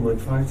this game like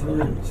 5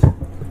 times.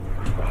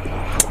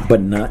 but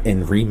not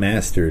in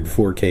remastered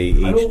 4K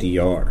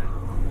HDR.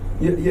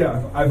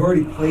 Yeah, I've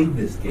already played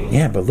this game.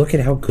 Yeah, but look at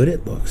how good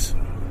it looks.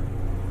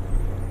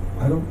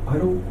 I've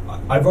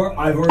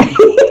already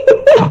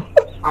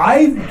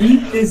I've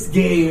beat this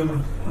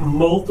game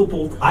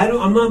multiple.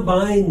 I'm not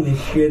buying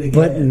this shit again.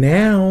 But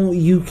now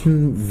you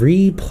can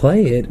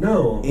replay it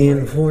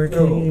in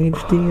 4K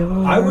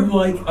HDR. I would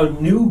like a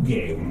new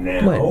game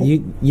now. What,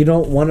 you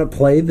don't want to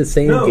play the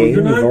same game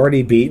you've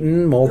already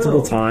beaten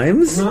multiple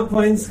times? I'm not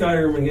playing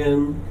Skyrim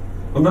again.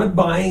 I'm not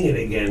buying it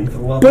again for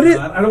love But of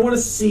God. I don't want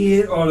to see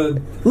it on a...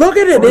 Look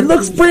at it. It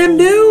looks brand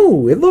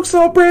new. It looks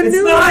all brand new.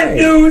 It's not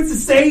new. It's the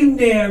same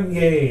damn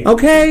game.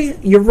 Okay,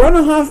 you run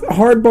a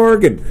hard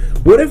bargain.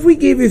 What if we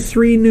gave you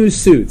 3 new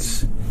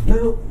suits?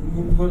 No,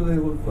 what do they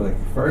look like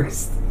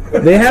first?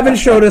 They haven't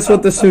showed us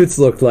what the suits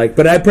look like,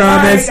 but I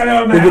promise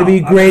they're going to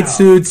be great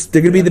suits.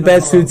 They're going to be the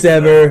best suits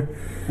ever.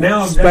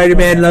 Now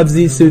Spider-Man loves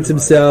these suits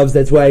himself.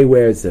 That's why he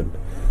wears them.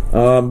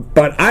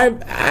 But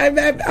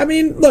I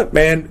mean, look,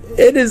 man,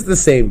 it is the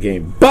same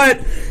game. But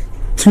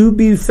to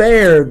be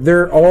fair,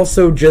 they're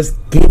also just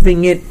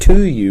giving it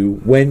to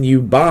you when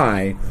you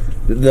buy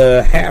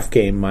the half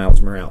game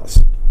Miles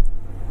Morales,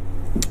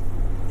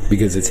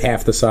 because it's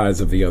half the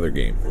size of the other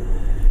game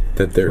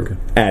that they're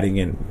adding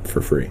in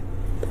for free,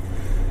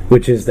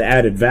 which is the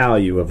added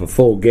value of a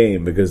full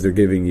game, because they're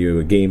giving you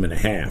a game and a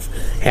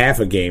half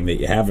a game that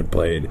you haven't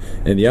played,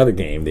 and the other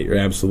game that you're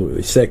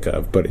absolutely sick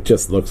of, but it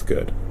just looks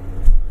good.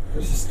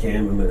 There's a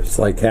scam in there. It's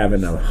like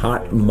having a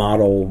hot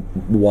model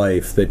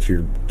wife that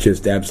you're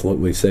just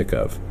absolutely sick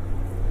of.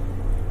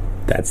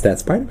 That's that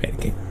Spider-Man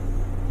game.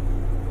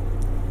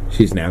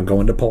 She's now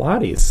going to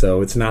Pilates,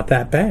 so it's not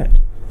that bad.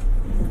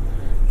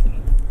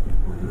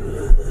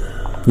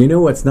 You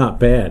know what's not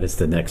bad is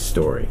the next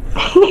story.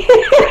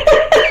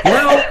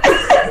 Well,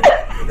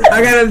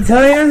 I gotta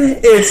tell you,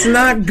 it's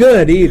not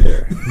good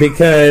either,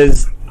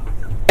 because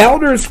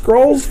Elder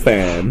Scrolls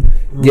fan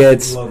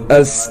gets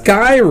a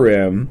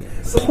Skyrim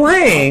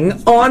playing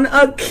on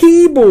a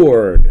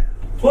keyboard.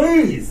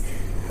 Please,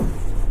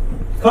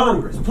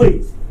 Congress,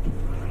 please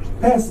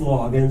pass a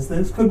law against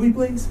this. Could we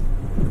please?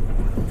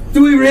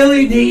 Do we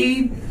really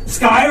need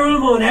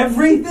Skyrim on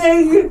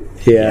everything?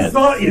 Yeah. It's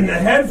not in the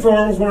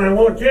headphones when I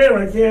look in.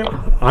 I can't.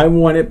 I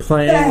want it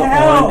playing The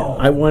hell?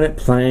 on. I want it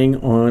playing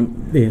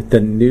on the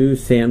new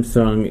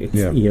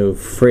Samsung,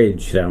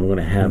 fridge that I'm going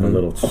to have a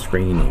little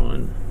screen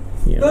on.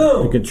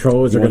 No. The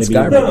controllers are You going to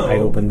want be. Skyrim? I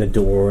open the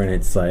door and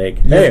it's like,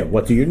 hey,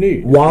 what do you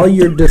need? While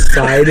you're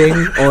deciding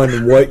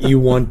on what you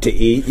want to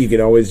eat, you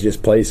can always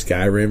just play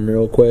Skyrim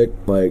real quick.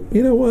 Like,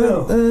 you know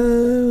what?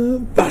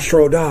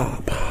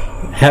 Bashrodab.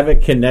 Have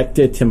it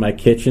connected to my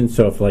kitchen,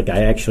 so if I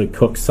actually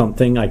cook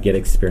something, I get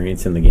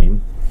experience in the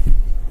game.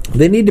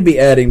 They need to be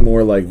adding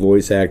more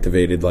voice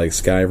activated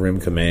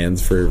Skyrim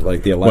commands for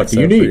the Alexa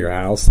do you for need? your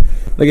house.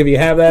 If you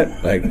have that,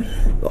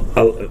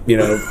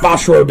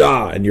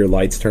 Bashroda, and your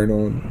lights turn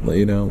on,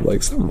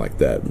 something like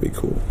that would be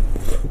cool.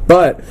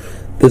 But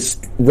this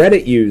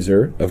Reddit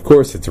user, of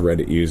course it's a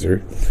Reddit user,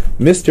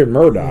 Mr.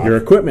 Murdoch, Your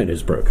equipment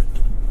is broke.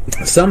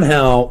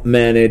 somehow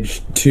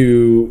managed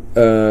to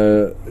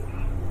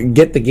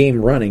get the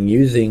game running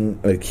using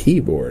a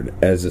keyboard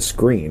as a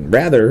screen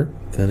rather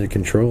than a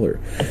controller.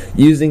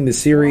 Using the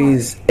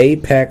Series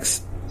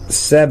Apex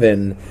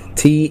 7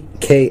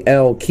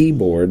 TKL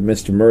keyboard,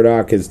 Mr.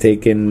 Murdoch has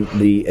taken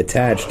the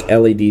attached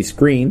LED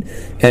screen,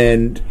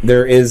 and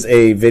there is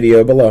a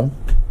video below.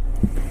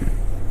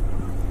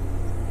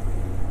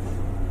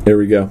 There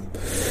we go.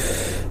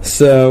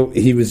 So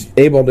he was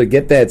able to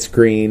get that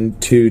screen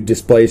to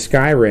display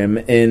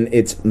Skyrim in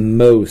its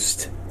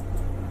most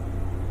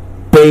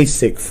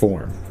basic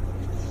form.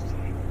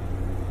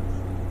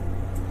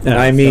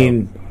 I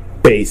mean,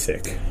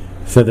 basic.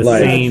 So the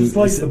Like- same. Just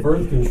like the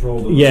birth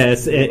control.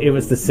 Yes, it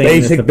was the same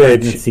Basic as the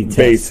pregnancy bitch. test.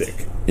 Basic.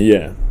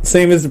 Yeah.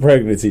 Same as the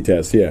pregnancy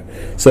test, yeah.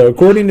 So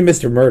according to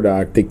Mr.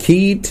 Murdoch, the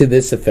key to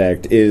this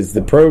effect is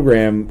the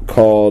program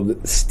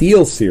called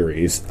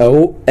SteelSeries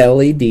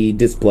OLED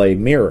Display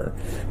Mirror,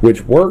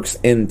 which works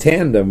in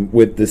tandem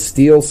with the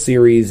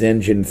SteelSeries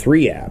Engine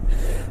 3 app.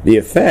 The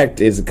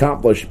effect is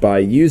accomplished by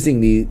using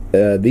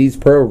these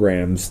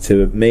programs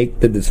to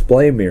make the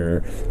display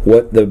mirror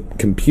what the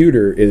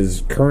computer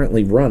is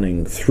currently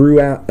running through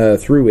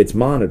its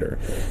monitor,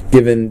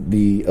 given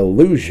the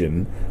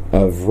illusion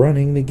of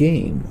running the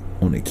game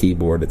on a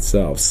keyboard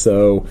itself.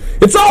 So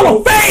it's all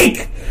a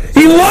fake!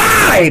 He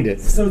lied!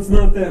 So it's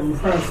not that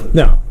impressive.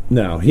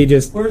 No, he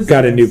just Where's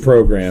got the a new next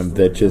program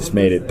story? that just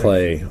made it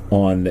play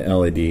on the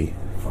LED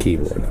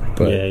keyboard.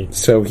 But Yay.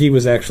 so he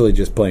was actually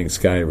just playing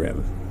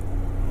Skyrim.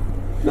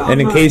 No,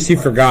 And in I'm case you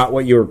not- forgot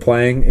what you were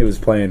playing, it was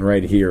playing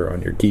right here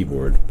on your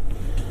keyboard.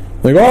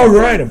 All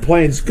right, I'm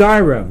playing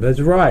Skyrim. That's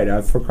right,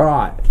 I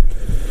forgot.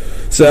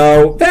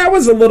 So that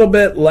was a little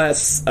bit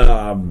less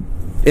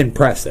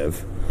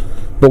impressive.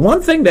 But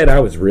one thing that I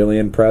was really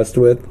impressed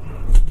with,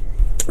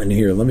 and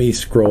here, let me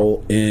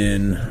scroll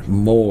in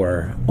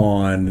more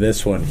on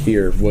this one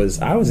here,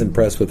 I was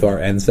impressed with our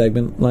end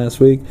segment last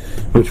week,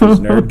 which was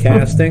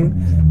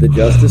Nerdcasting, the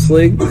Justice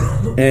League.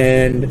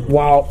 And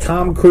while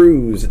Tom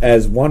Cruise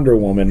as Wonder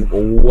Woman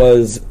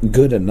was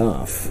good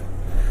enough,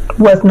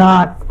 Was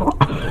not.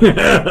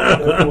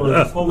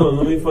 Hold on,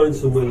 let me find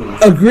some women.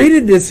 agree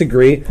to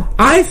disagree,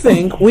 I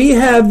think we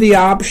have the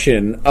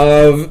option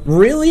of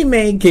really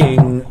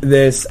making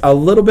this a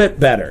little bit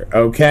better,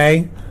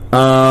 okay?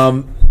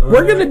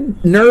 We're going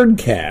to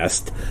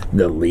nerdcast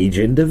the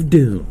Legion of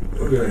Doom.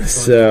 Okay,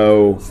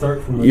 So,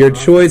 start from the your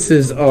top.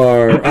 choices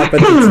are up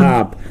at the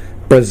top: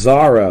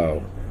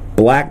 Bizarro,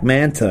 Black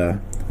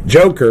Manta,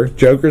 Joker.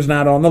 Joker's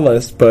not on the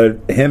list, but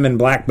him and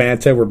Black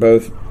Manta were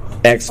both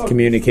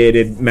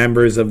excommunicated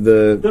members of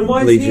the Then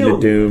why is Legion he of on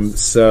Doom,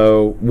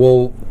 so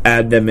we'll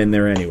add them in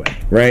there anyway,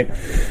 right?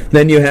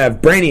 Then you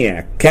have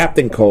Brainiac,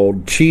 Captain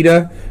Cold,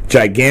 Cheetah,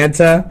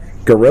 Giganta,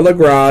 Gorilla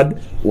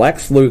Grodd,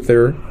 Lex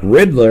Luthor,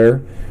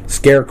 Riddler,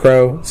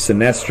 Scarecrow,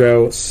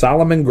 Sinestro,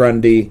 Solomon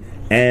Grundy,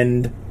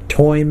 and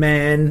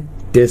Toyman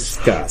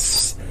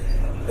Discuss.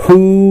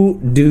 who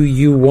do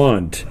you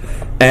want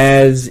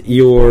as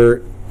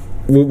your...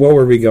 What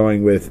were we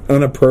going with?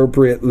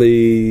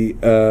 Inappropriately...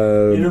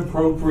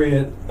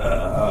 Inappropriate...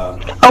 Oh,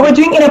 we're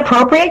doing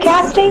inappropriate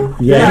casting?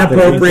 Yeah,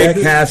 inappropriate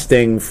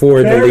casting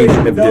for the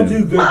Legion of They'll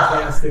Doom. do good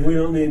casting. We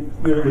don't need...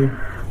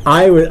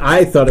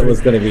 I thought it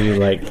was going to be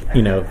like,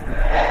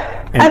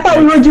 I thought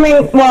we were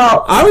doing,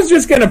 well... I was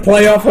just going to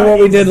play off of what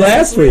we did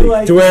last week,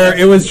 to where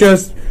it was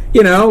just,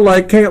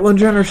 like Caitlyn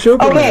Jenner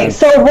Superman. Okay,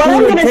 so what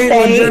I'm going to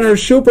Caitlyn say... Jenner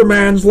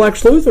Superman's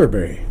Lex Luthor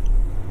be?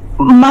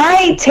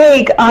 My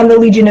take on the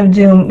Legion of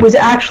Doom was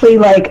actually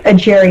like a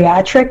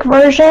geriatric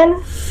version.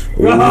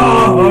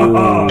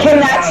 Can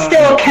that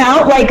still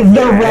count? Like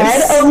the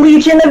red of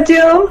Legion of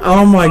Doom?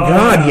 Oh my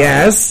God,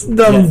 yes.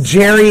 The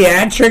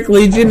geriatric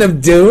Legion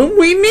of Doom?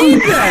 We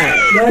need that.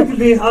 That could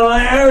be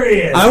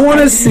hilarious. I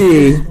want to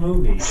see.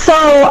 So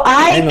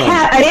I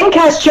didn't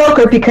cast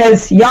Joker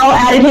because y'all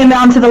added him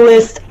onto the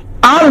list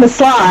on the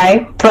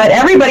sly, but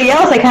everybody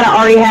else I kind of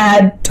already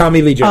had.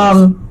 Tommy Lee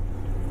Jones.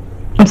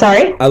 I'm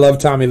sorry? I love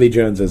Tommy Lee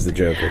Jones as the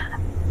Joker.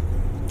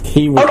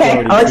 Okay,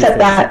 I'll accept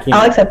that.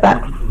 I'll accept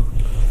that.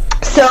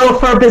 So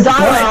for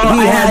Bizarro,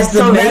 He I had has the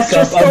Sylvester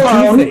makeup of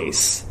Stallone.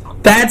 Two-Face.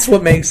 That's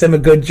what makes him a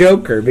good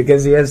Joker,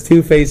 because he has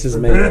Two Faces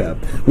makeup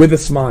with a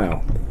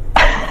smile.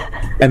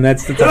 And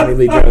that's the Tommy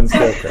Lee Jones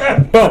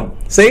Joker. Boom.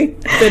 See?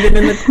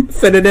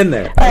 Fit it in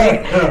there. All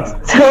right.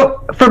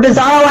 So for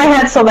Bizarro, I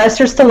had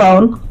Sylvester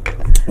Stallone.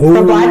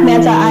 For Black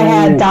Manta, I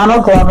had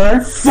Donald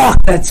Glover.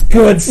 Fuck, that's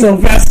good.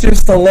 Sylvester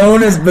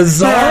Stallone is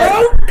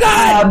Bizarro?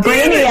 God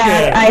damn it.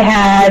 Brainiac, I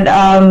had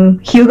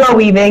Hugo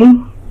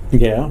Weaving.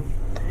 Yeah.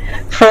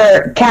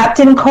 For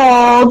Captain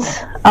Cold,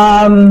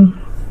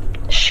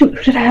 shoot,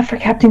 who did I have for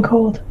Captain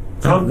Cold?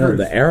 No,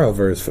 the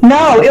Arrowverse.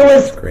 No, it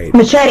was Great.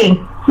 Machete.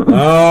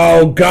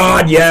 Oh,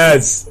 God,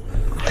 yes.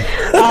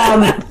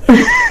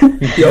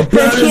 Your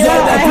brother's Cheetah,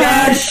 on the I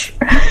flash.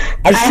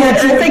 I had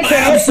shoot you with Eartha my Kitt.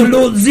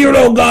 absolute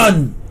zero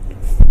gun.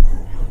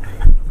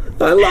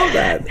 I love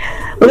that.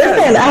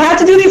 Listen, I have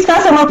to do these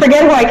fast. I won't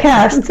forget who I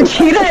cast.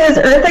 Cheetah is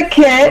Eartha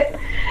Kitt.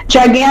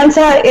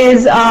 Giganta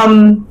is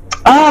oh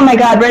my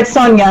God, Red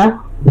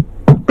Sonja.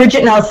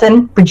 Bridget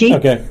Nelson.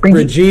 Okay.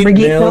 Brigitte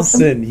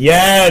Nielsen.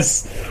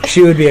 Yes.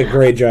 She would be a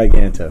great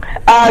Giganta.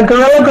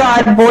 Gorilla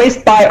Grodd,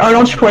 voiced by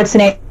Arnold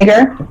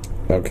Schwarzenegger.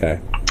 Okay.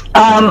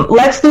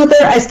 Lex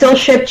Luthor, I still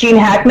ship Gene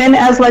Hackman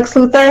as Lex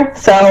Luthor,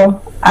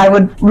 so I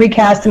would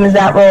recast him as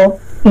that role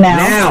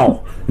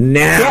now.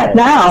 Now.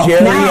 Now,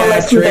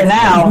 Lex Luthor,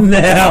 now.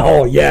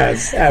 Now,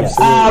 yes,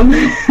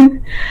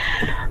 absolutely.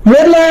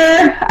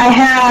 Riddler, I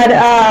had,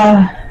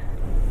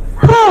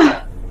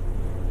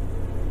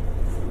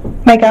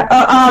 my God,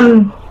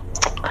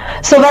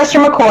 Sylvester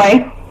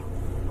McCoy,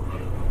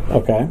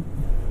 Okay.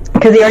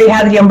 because he already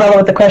had the umbrella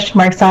with the question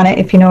marks on it,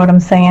 if you know what I'm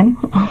saying.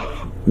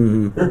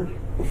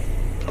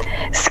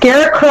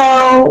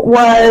 Scarecrow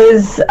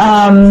was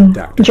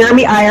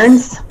Jeremy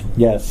Irons.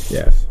 Yes.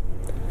 Yes.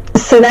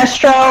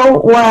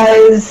 Sinestro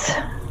was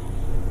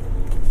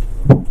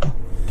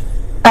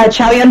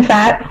Chow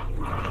Yun-Fat.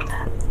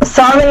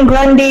 Solomon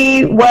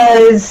Grundy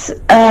was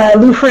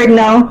Lou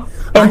Ferrigno.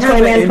 And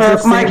Toyman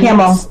for Mark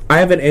Hamill. I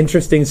have an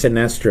interesting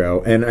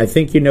Sinestro, and I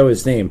think you know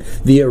his name.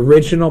 The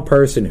original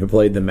person who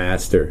played the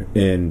Master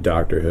in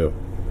Doctor Who.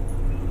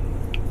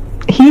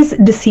 He's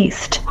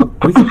deceased.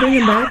 We can bring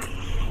him back.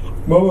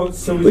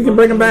 So We can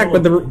bring him back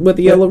with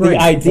the yellow The ring.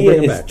 idea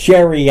is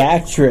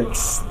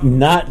geriatrics,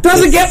 not...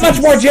 Doesn't get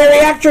much more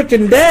geriatric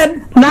than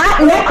dead.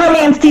 Not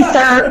necromancy,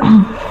 sir.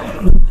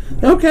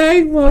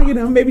 Okay, well,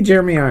 maybe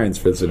Jeremy Irons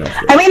for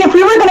Sinestro. I mean, if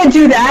we were going to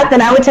do that, then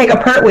I would take a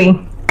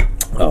Pertwee.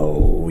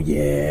 Oh,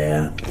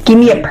 yeah. Give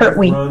me a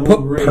Pertwee.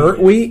 Put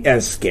Pertwee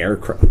as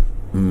Scarecrow.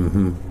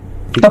 Mm-hmm.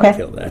 Okay.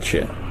 Kill that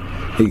shit.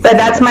 But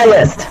that's my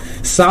list.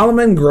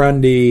 Solomon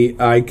Grundy,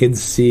 I could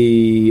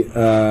see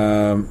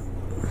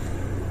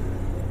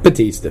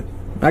Batista.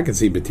 I could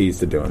see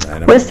Batista doing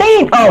that. We're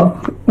saying,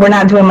 we're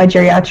not doing my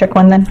geriatric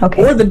one then?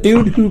 Okay. Or the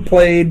dude who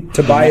played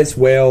Tobias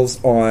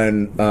Wales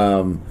on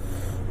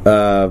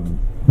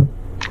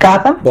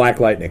Gotham? Black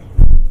Lightning.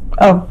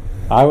 Oh.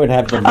 I would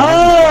have the...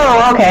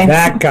 Oh, okay.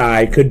 That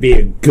guy could be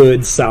a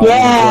good Solomon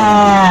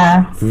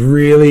Yeah. Grundy.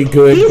 Really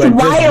good. He's but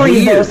just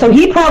wiry, though, weird. so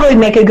he'd probably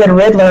make a good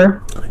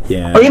Riddler.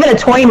 Yeah. Or even a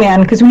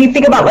Toyman, because when you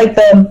think about, like,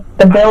 the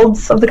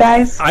builds of the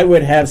guys. I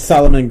would have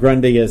Solomon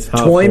Grundy as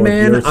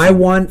Toyman, I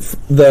want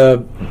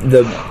the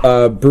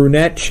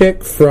brunette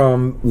chick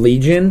from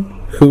Legion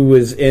who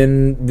was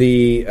in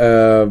the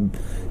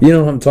you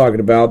know what I'm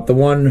talking about, the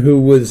one who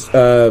was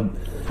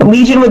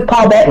Legion with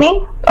Paul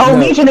Bettany? Oh,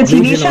 no, Legion, the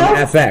TV Legion show? on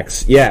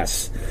FX,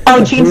 yes. Oh,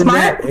 The Gene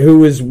brunette Smart? who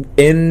was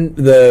in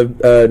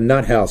the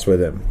nut house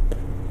with him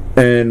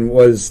and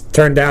was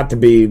turned out to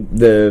be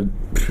the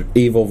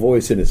evil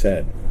voice in his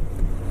head.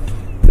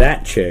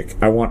 That chick,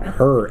 I want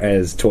her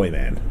as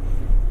Toyman.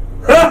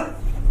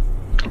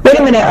 Wait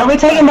a minute, are we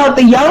talking about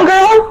the young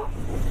girl?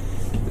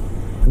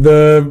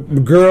 The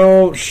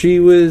girl, she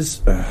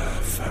was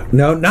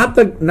no, not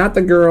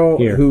the girl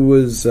Here. who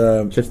was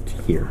Just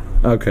here.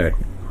 okay.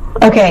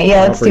 Okay,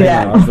 yeah, let's do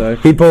that.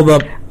 He pulled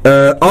up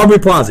Aubrey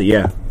Plaza,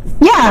 yeah.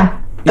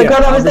 Yeah. The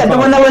girl that was the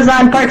one that was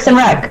on Parks and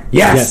Rec.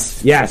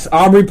 Yes.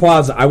 Aubrey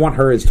Plaza. I want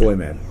her as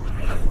Toyman.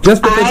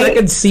 Just because I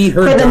can see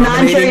her for the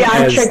dominating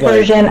non-geriatric as,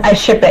 version. I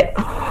ship it.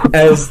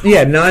 As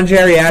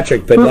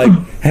non-geriatric, but like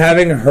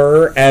having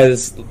her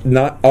as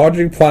not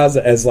Audrey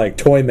Plaza as like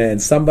Toyman,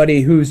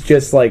 somebody who's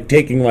just like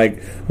taking like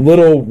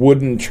little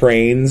wooden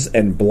trains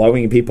and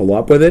blowing people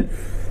up with it.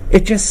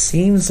 It just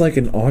seems like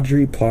an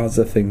Audrey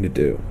Plaza thing to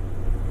do.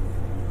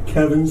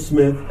 Kevin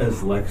Smith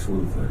as Lex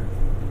Luthor.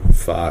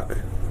 Fuck.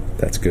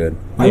 That's good.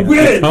 Yeah,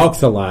 he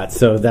talks a lot,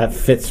 so that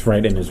fits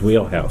right in his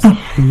wheelhouse.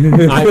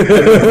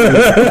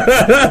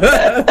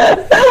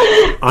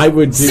 I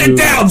would do... Sit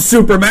down,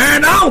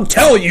 Superman! I'll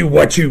tell you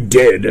what you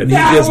did! And he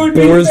just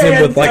bores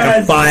him with like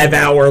a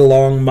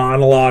 5-hour-long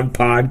monologue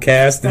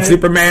podcast, and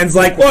Superman's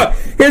like, look,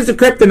 here's the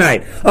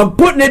kryptonite. I'm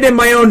putting it in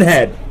my own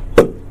head.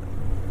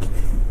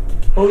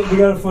 Oh, we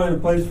gotta find a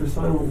place for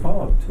Simon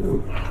Pegg,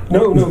 too.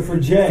 No, for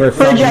Jay. For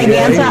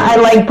Giganta, I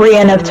like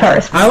Brienne of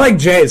Tarth. I like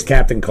Jay as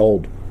Captain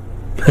Cold.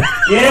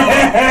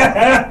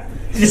 Yeah!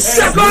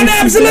 Suck on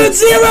Absolute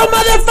Zero,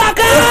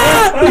 motherfucker!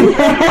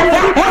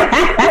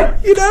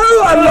 You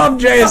know, I love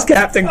Jay as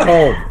Captain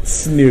Cold.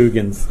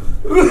 Snoogans.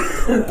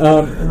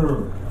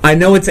 I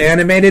know it's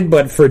animated,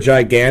 but for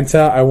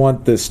Giganta, I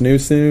want the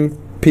Snoo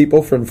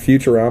people from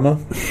Futurama.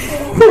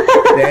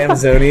 The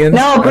Amazonians.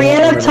 No,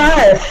 Brienne of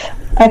Tarth.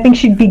 I think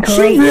she'd be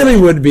great. She really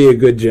would be a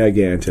good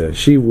Giganta.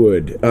 She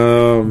would.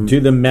 Do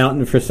the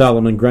mountain for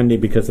Solomon Grundy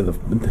because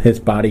of his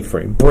body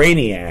frame.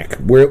 Brainiac.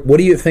 What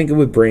are you thinking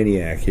with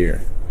Brainiac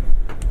here?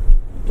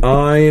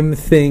 I'm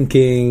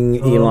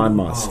thinking Elon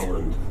Musk.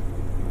 Holland.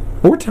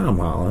 Or Tom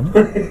Holland.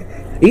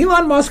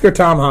 Elon Musk or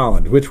Tom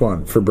Holland? Which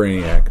one for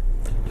Brainiac?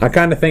 I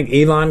kind of think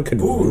Elon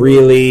could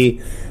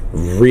really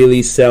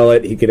sell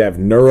it. He could have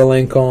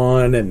Neuralink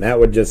on, and that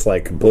would just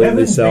like completely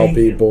Kevin sell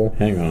Bacon. people.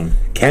 Hang on.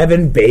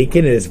 Kevin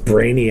Bacon is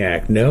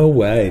Brainiac. No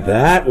way.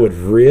 That would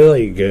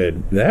really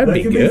good. That'd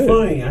be That could good. be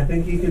funny. I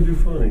think he could do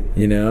funny.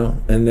 You know,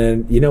 and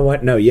then you know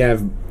what? No, you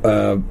have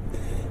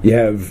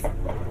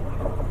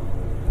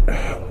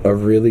a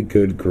really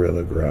good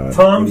Gorilla Grodd.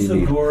 Tom What do you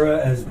need? Segura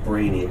as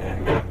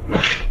Brainiac.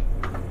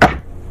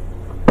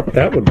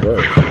 That would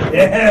work.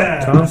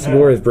 Yeah! Tom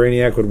Segura as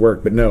Brainiac would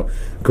work, but no.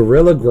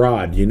 Gorilla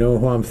Grodd, you know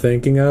who I'm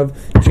thinking of?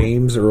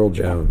 James Earl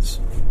Jones.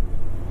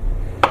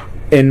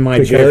 In my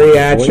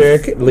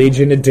geriatric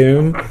Legion of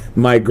Doom,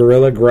 my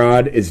Gorilla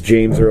Grodd is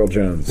James Earl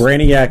Jones.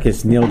 Brainiac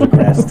is Neil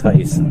deGrasse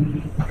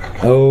Tyson.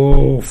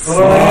 Oh, fuck.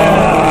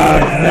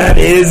 That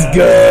is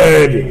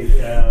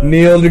good.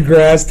 Neil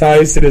deGrasse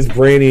Tyson is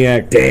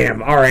Brainiac.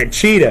 Damn. All right,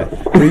 Cheetah.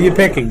 Who are you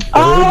picking?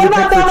 Oh, Who what would you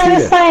about pick for that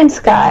Cheetah? science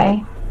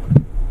guy?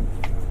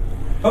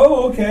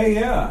 Oh, okay,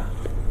 yeah.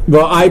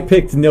 Well, I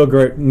picked Neil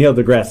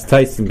deGrasse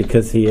Tyson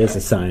because he is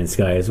a science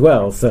guy as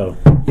well, so...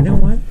 You know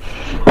what?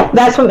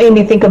 That's what made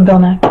me think of Bill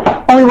Nye.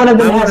 Only one of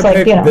them I has, wanna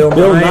like, pick you know.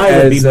 Bill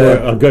Nye would be as, more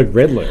a good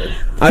Riddler.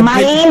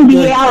 Mayan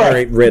Bialik. All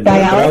right, Riddler.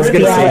 But I was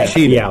going to say Bialik.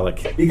 Cheetah.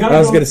 Bialik. You gotta I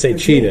was go going to with say the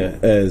Cheetah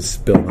as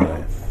Bill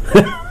Nye.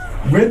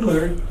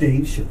 Riddler,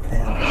 Dave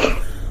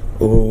Chappelle.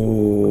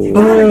 Oh. You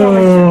gotta go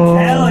with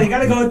Chappelle. You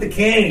gotta go with the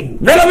king.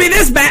 Riddle me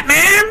this, Batman!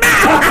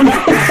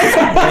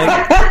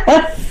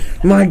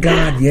 My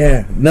God,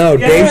 yeah. No,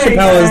 Yeah, Dave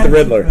Chappelle is the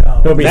Riddler.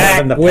 He'll be That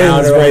having the wins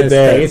powder right on his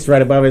there. face right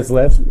above his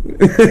lips.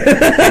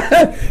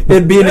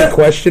 It'd be in a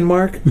question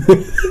mark. I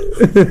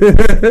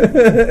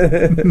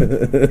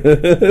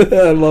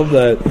love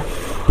that.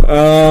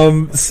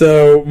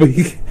 So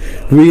we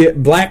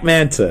Black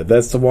Manta.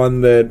 That's the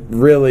one that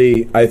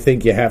really I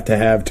think you have to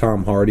have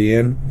Tom Hardy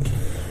in.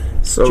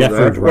 So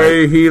Jeffrey that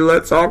way he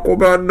lets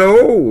Aquaman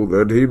know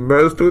that he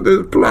messed with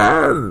his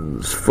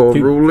plans for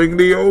ruling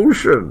the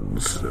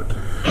oceans.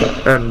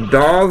 And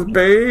Darth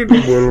Bane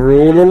will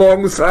rule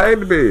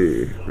alongside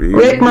me.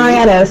 Rick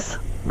Moranis.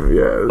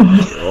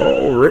 Yes.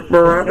 Oh, Rick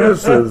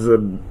Moranis as a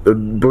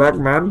Black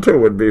Manta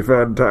would be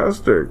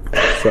fantastic.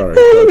 Sorry.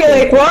 You'd be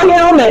like, wrong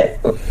helmet.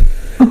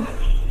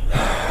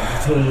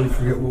 Totally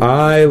forget what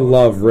I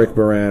love Rick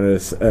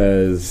Moranis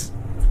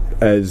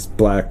as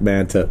Black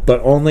Manta,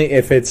 but only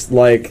if it's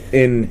like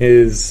in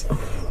his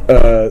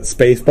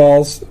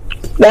Spaceballs.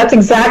 That's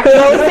exactly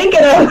what I was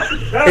thinking of.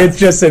 It's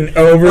just an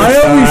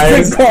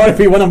oversized. if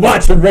you want to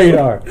watch the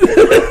radar.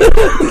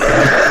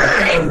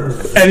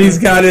 And he's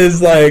got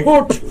his like,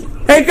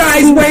 hey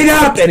guys, wait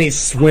up! And he's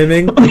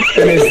swimming, and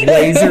his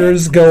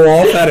lasers go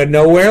off out of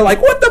nowhere.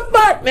 Like, what the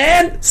fuck,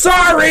 man?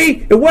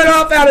 Sorry, it went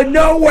off out of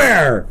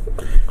nowhere.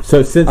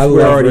 So since I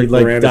we're love already Rick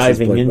like Moranis as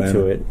diving Black into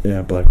Manta. it,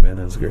 Yeah, Black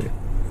Manta's great.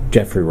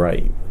 Jeffrey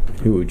Wright,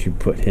 who would you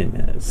put him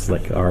as?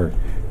 Like our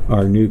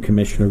new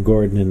Commissioner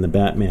Gordon in the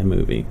Batman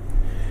movie.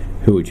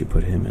 Who would you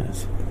put him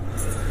as?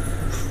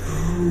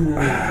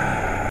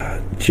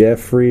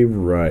 Jeffrey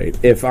Wright.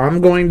 If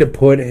I'm going to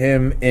put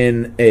him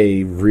in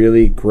a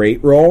really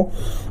great role,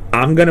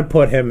 I'm going to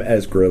put him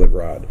as Gorilla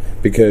Grodd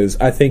because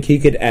I think he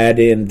could add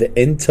in the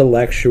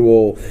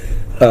intellectual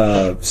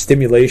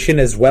stimulation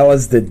as well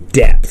as the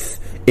depth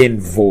in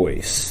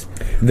voice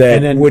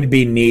that would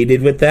be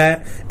needed with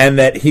that, and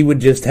that he would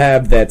just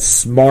have that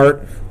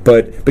smart,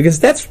 But because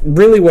that's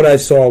really what I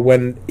saw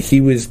when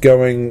he was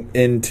going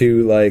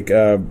into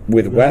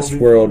with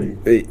Westworld.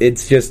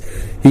 It's just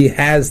he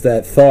has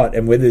that thought,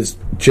 and with his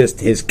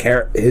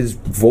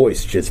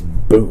voice just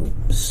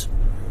booms.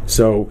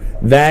 So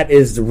that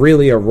is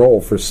really a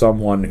role for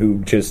someone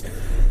who just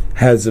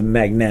has a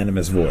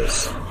magnanimous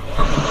voice.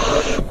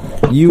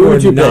 You are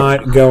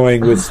not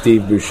going with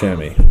Steve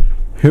Buscemi.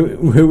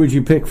 Who would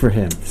you pick for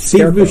him?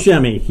 Steve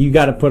Buscemi. You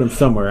got to put him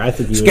somewhere. I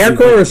think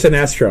Scarecrow or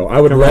Sinestro. I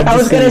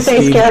was going to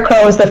say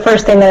Scarecrow was the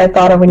first thing that I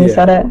thought of when you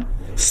said it.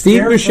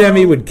 Steve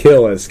Buscemi would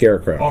kill as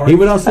Scarecrow. He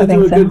would also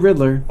do a good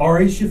Riddler.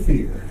 Ari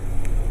Shaffir.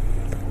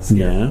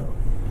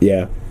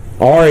 Yeah.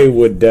 Ari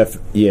would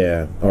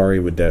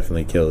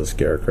definitely kill the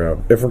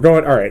Scarecrow. If we're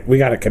going, all right, we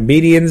got a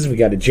comedians, we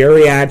got a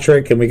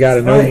geriatric, and we got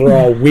an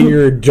overall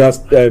weird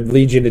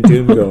Legion of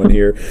Doom going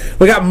here.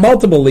 We got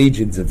multiple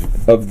legions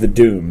of the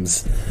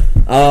Dooms.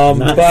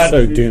 Not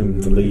so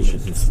doomed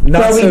legions.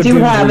 Well, we do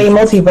have a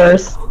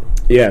multiverse.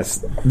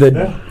 Yes,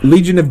 the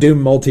Legion of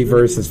Doom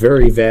multiverse is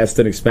very vast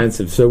and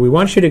expensive, so we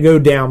want you to go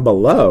down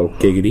below,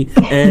 Giggity,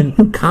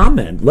 and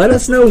comment. Let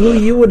us know who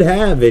you would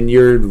have in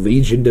your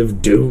Legion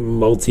of Doom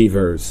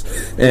multiverse.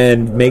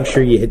 And make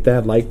sure you hit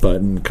that like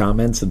button,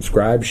 comment,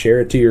 subscribe,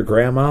 share it to your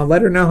grandma,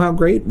 let her know how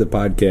great the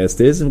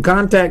podcast is, and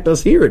contact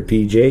us here at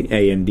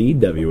pjandwh.com.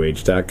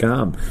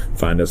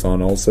 Find us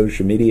on all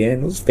social media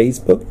handles,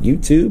 Facebook,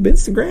 YouTube,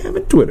 Instagram,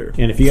 and Twitter.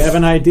 And if you have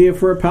an idea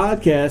for a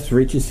podcast,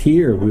 reach us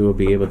here. We will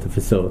be able to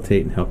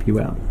facilitate and help you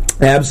out.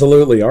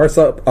 Absolutely. Our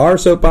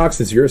soapbox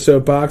is your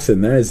soapbox,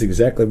 and that is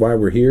exactly why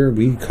we're here.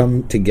 We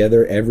come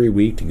together every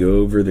week to go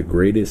over the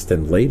greatest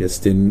and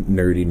latest in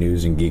nerdy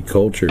news and geek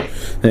culture.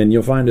 And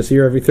you'll find us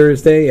here every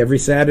Thursday, every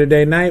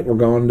Saturday night. We're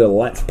going to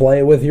Let's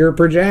Play with Your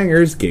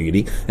Projangers,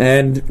 Giggity,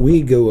 and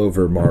we go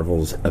over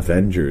Marvel's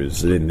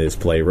Avengers in this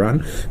play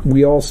run.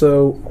 We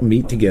also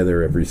meet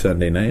together every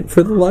Sunday night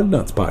for the Lug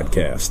Nuts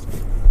podcast.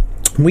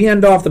 We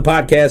end off the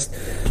podcast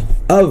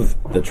of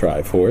the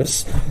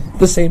Triforce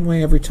the same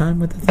way every time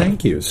with the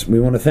thank yous.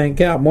 We want to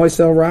thank out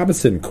Moiselle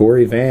Robinson,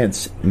 Corey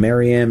Vance,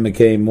 Marianne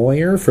McKay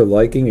Moyer for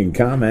liking and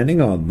commenting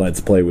on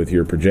Let's Play with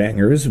Your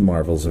Projangers,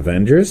 Marvel's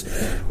Avengers.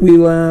 We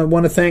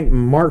want to thank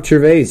Mark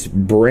Gervais,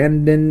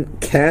 Brandon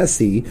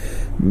Cassie,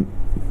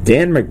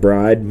 Dan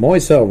McBride,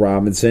 Moiselle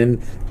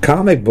Robinson,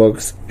 Comic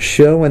Books,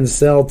 Show and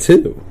Sell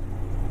 2.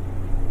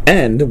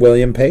 And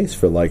William Pace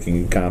for liking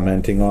and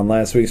commenting on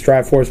last week's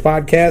Triforce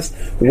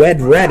podcast,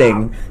 Wed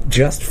Redding,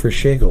 just for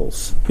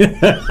shiggles.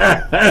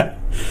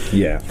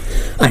 Yeah,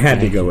 I had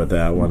to go with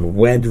that one.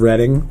 Wed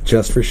Redding,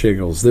 just for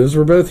shiggles. Those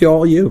were both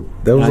all you.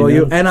 Those all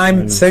you. And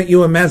I sent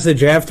you a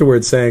message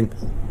afterwards saying,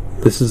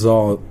 this is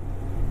all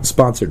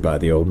sponsored by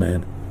the old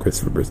man,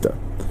 Christopher Bristow.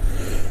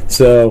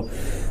 So,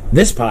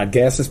 this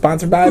podcast is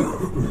sponsored by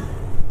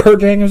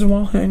Purge Hangers and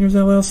Wall Hangers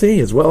LLC,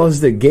 as well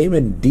as the Game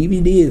and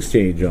DVD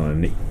Exchange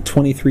on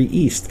 23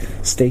 East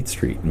State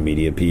Street in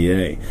Media,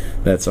 PA.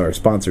 That's our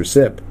sponsor,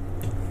 SIP.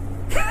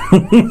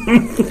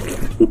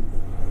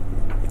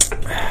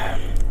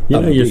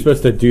 You're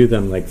supposed to do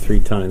them like 3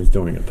 times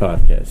during a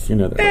podcast. You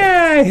know that.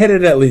 I hit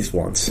it at least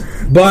once.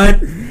 But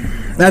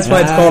that's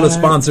why it's called a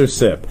sponsor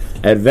SIP.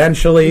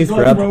 Eventually,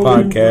 throughout the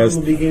podcast,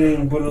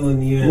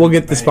 we'll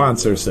get the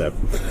sponsor SIP.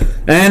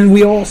 And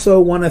we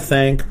also want to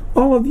thank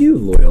all of you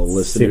loyal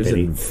listeners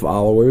and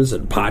followers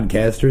and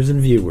podcasters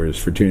and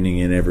viewers for tuning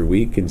in every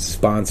week and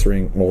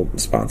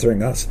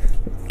sponsoring us,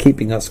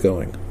 keeping us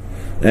going.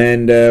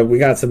 And we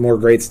got some more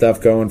great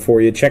stuff going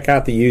for you. Check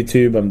out the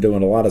YouTube. I'm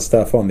doing a lot of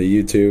stuff on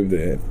the YouTube,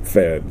 the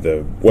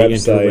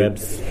website,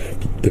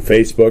 the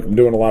Facebook. I'm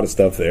doing a lot of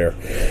stuff there.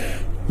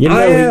 He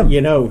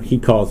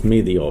calls me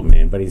the old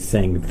man, but he's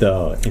saying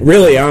the.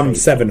 Really, I'm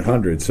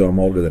 700, so I'm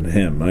older than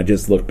him. I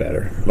just look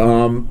better.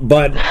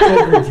 But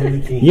I'm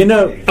doing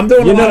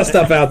a lot of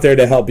stuff out there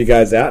to help you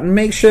guys out and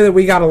make sure that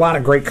we got a lot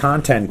of great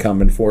content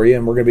coming for you.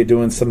 And we're going to be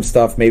doing some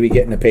stuff, maybe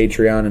getting a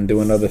Patreon and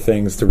doing other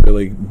things to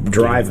really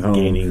drive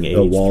home the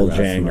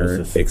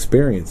Walljanger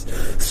experience.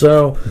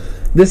 So.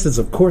 This is,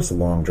 of course, a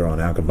long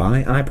drawn-out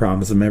goodbye. I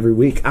promise them every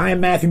week. I am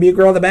Matthew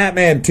Bucarell, the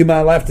Batman. To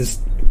my left is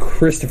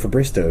Christopher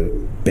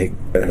Bristow.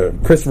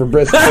 Christopher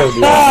Bristow.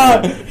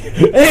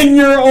 In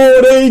your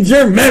old age,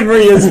 your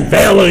memory is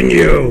failing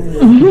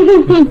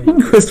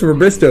you. Christopher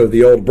Bristow,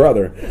 the old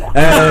brother.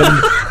 And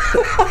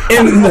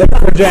in the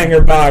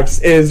Projanger box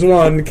is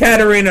one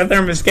Katarina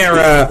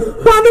Themyscira,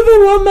 Wonderful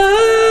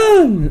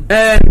Woman,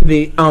 and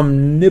the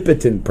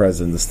omnipotent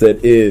presence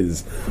that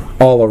is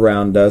all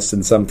around us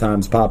and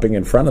sometimes popping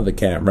in front of the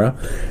camera,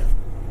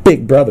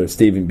 Big Brother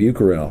Stephen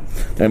Bucarell.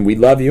 And we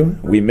love you.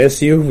 We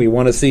miss you. We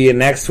want to see you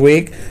next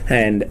week.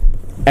 And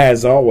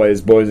as always,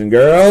 boys and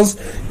girls,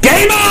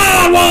 game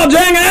on,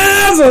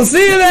 Walljangers! We'll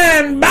see you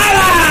then. Bye-bye!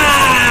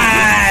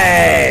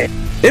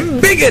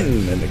 And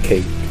biggin! And the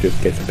cake just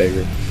gets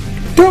bigger.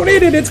 Don't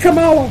eat it, it's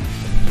Kamala.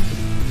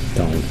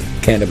 Don't.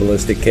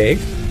 Cannibalistic cake.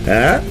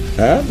 Huh?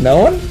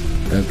 No one?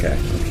 Okay,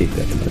 I'll keep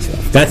that to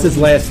myself. That's his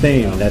last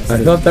name. I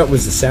thought that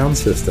was the sound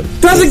system.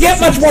 Doesn't get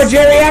much more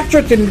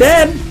geriatric than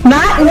dead.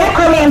 Not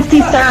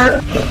necromancy,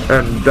 sir.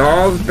 And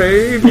Darth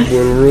Bane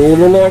will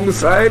rule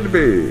alongside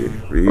me.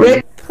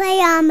 Play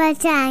on my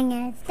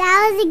tongue.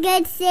 That was a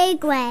good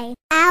segue.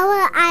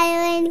 Our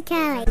Island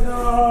Kelly.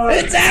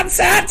 It's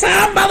outside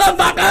time,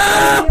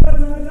 motherfucker!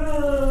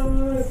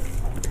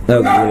 That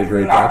was a really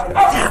great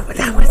podcast.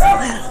 That was a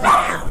little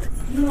loud.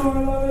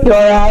 You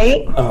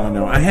alright? Oh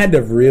no, I had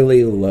to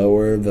really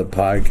lower the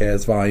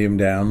podcast volume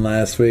down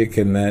last week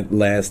in that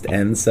last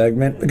end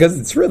segment because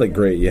it's really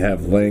great. You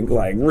have Link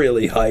like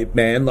really hype,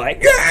 man,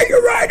 like, yeah,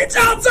 you're right, it's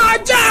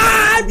outside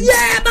time!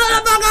 Yeah,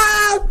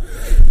 motherfucker!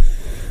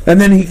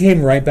 And then he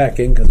came right back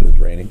in because it was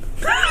raining.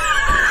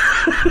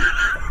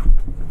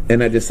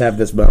 And I just have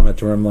this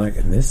moment where I'm like,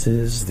 and this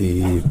is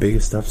the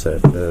biggest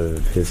upset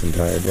of his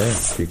entire day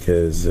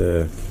because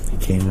he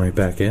came right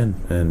back in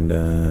and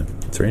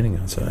it's raining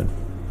outside.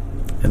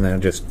 And then I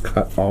just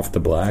cut off the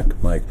black.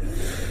 I'm like,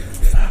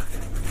 fuck.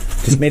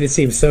 Just made it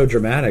seem so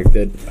dramatic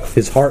that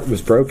his heart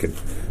was broken.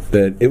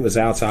 That it was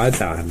outside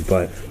time,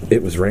 but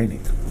it was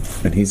raining.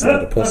 And he's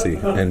not a pussy,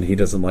 and he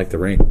doesn't like the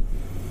rain.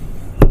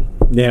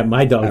 Yeah,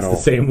 my dog's the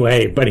same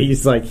way, but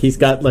he's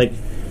got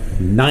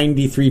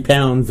 93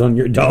 pounds on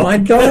your dog. My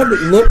dog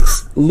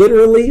looks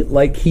literally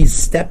like he's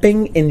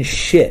stepping in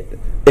shit.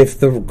 If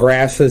the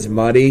grass is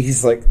muddy,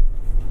 he's like,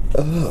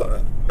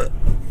 ugh.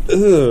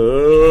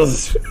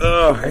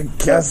 I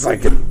guess I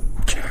can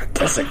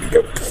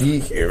go pee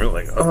here.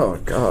 Like, oh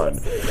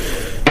god,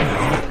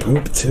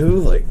 poop too.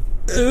 Like,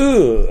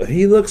 ugh.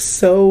 He looks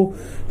so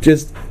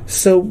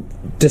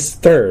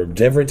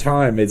disturbed every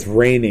time it's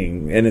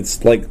raining and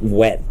it's like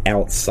wet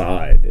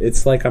outside.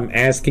 It's like I'm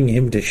asking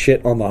him to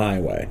shit on the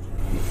highway.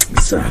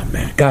 So,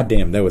 man,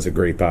 goddamn, that was a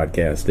great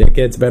podcast. It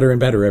gets better and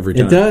better every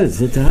time. It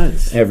does.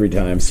 Every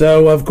time.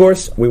 So, of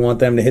course, we want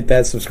them to hit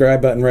that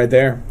subscribe button right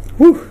there.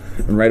 Woo!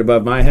 And right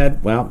above my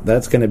head, well,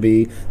 that's going to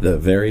be the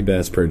very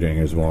best Purge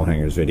Hangers Wall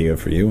Hangers video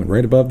for you. And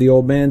right above the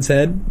old man's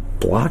head,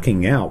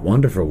 blocking out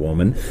Wonderful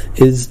Woman,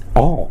 is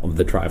all of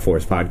the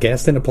Triforce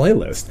podcast in a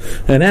playlist.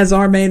 And as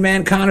our main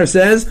man Connor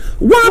says,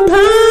 one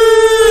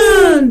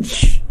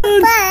punch!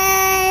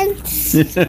 Punch!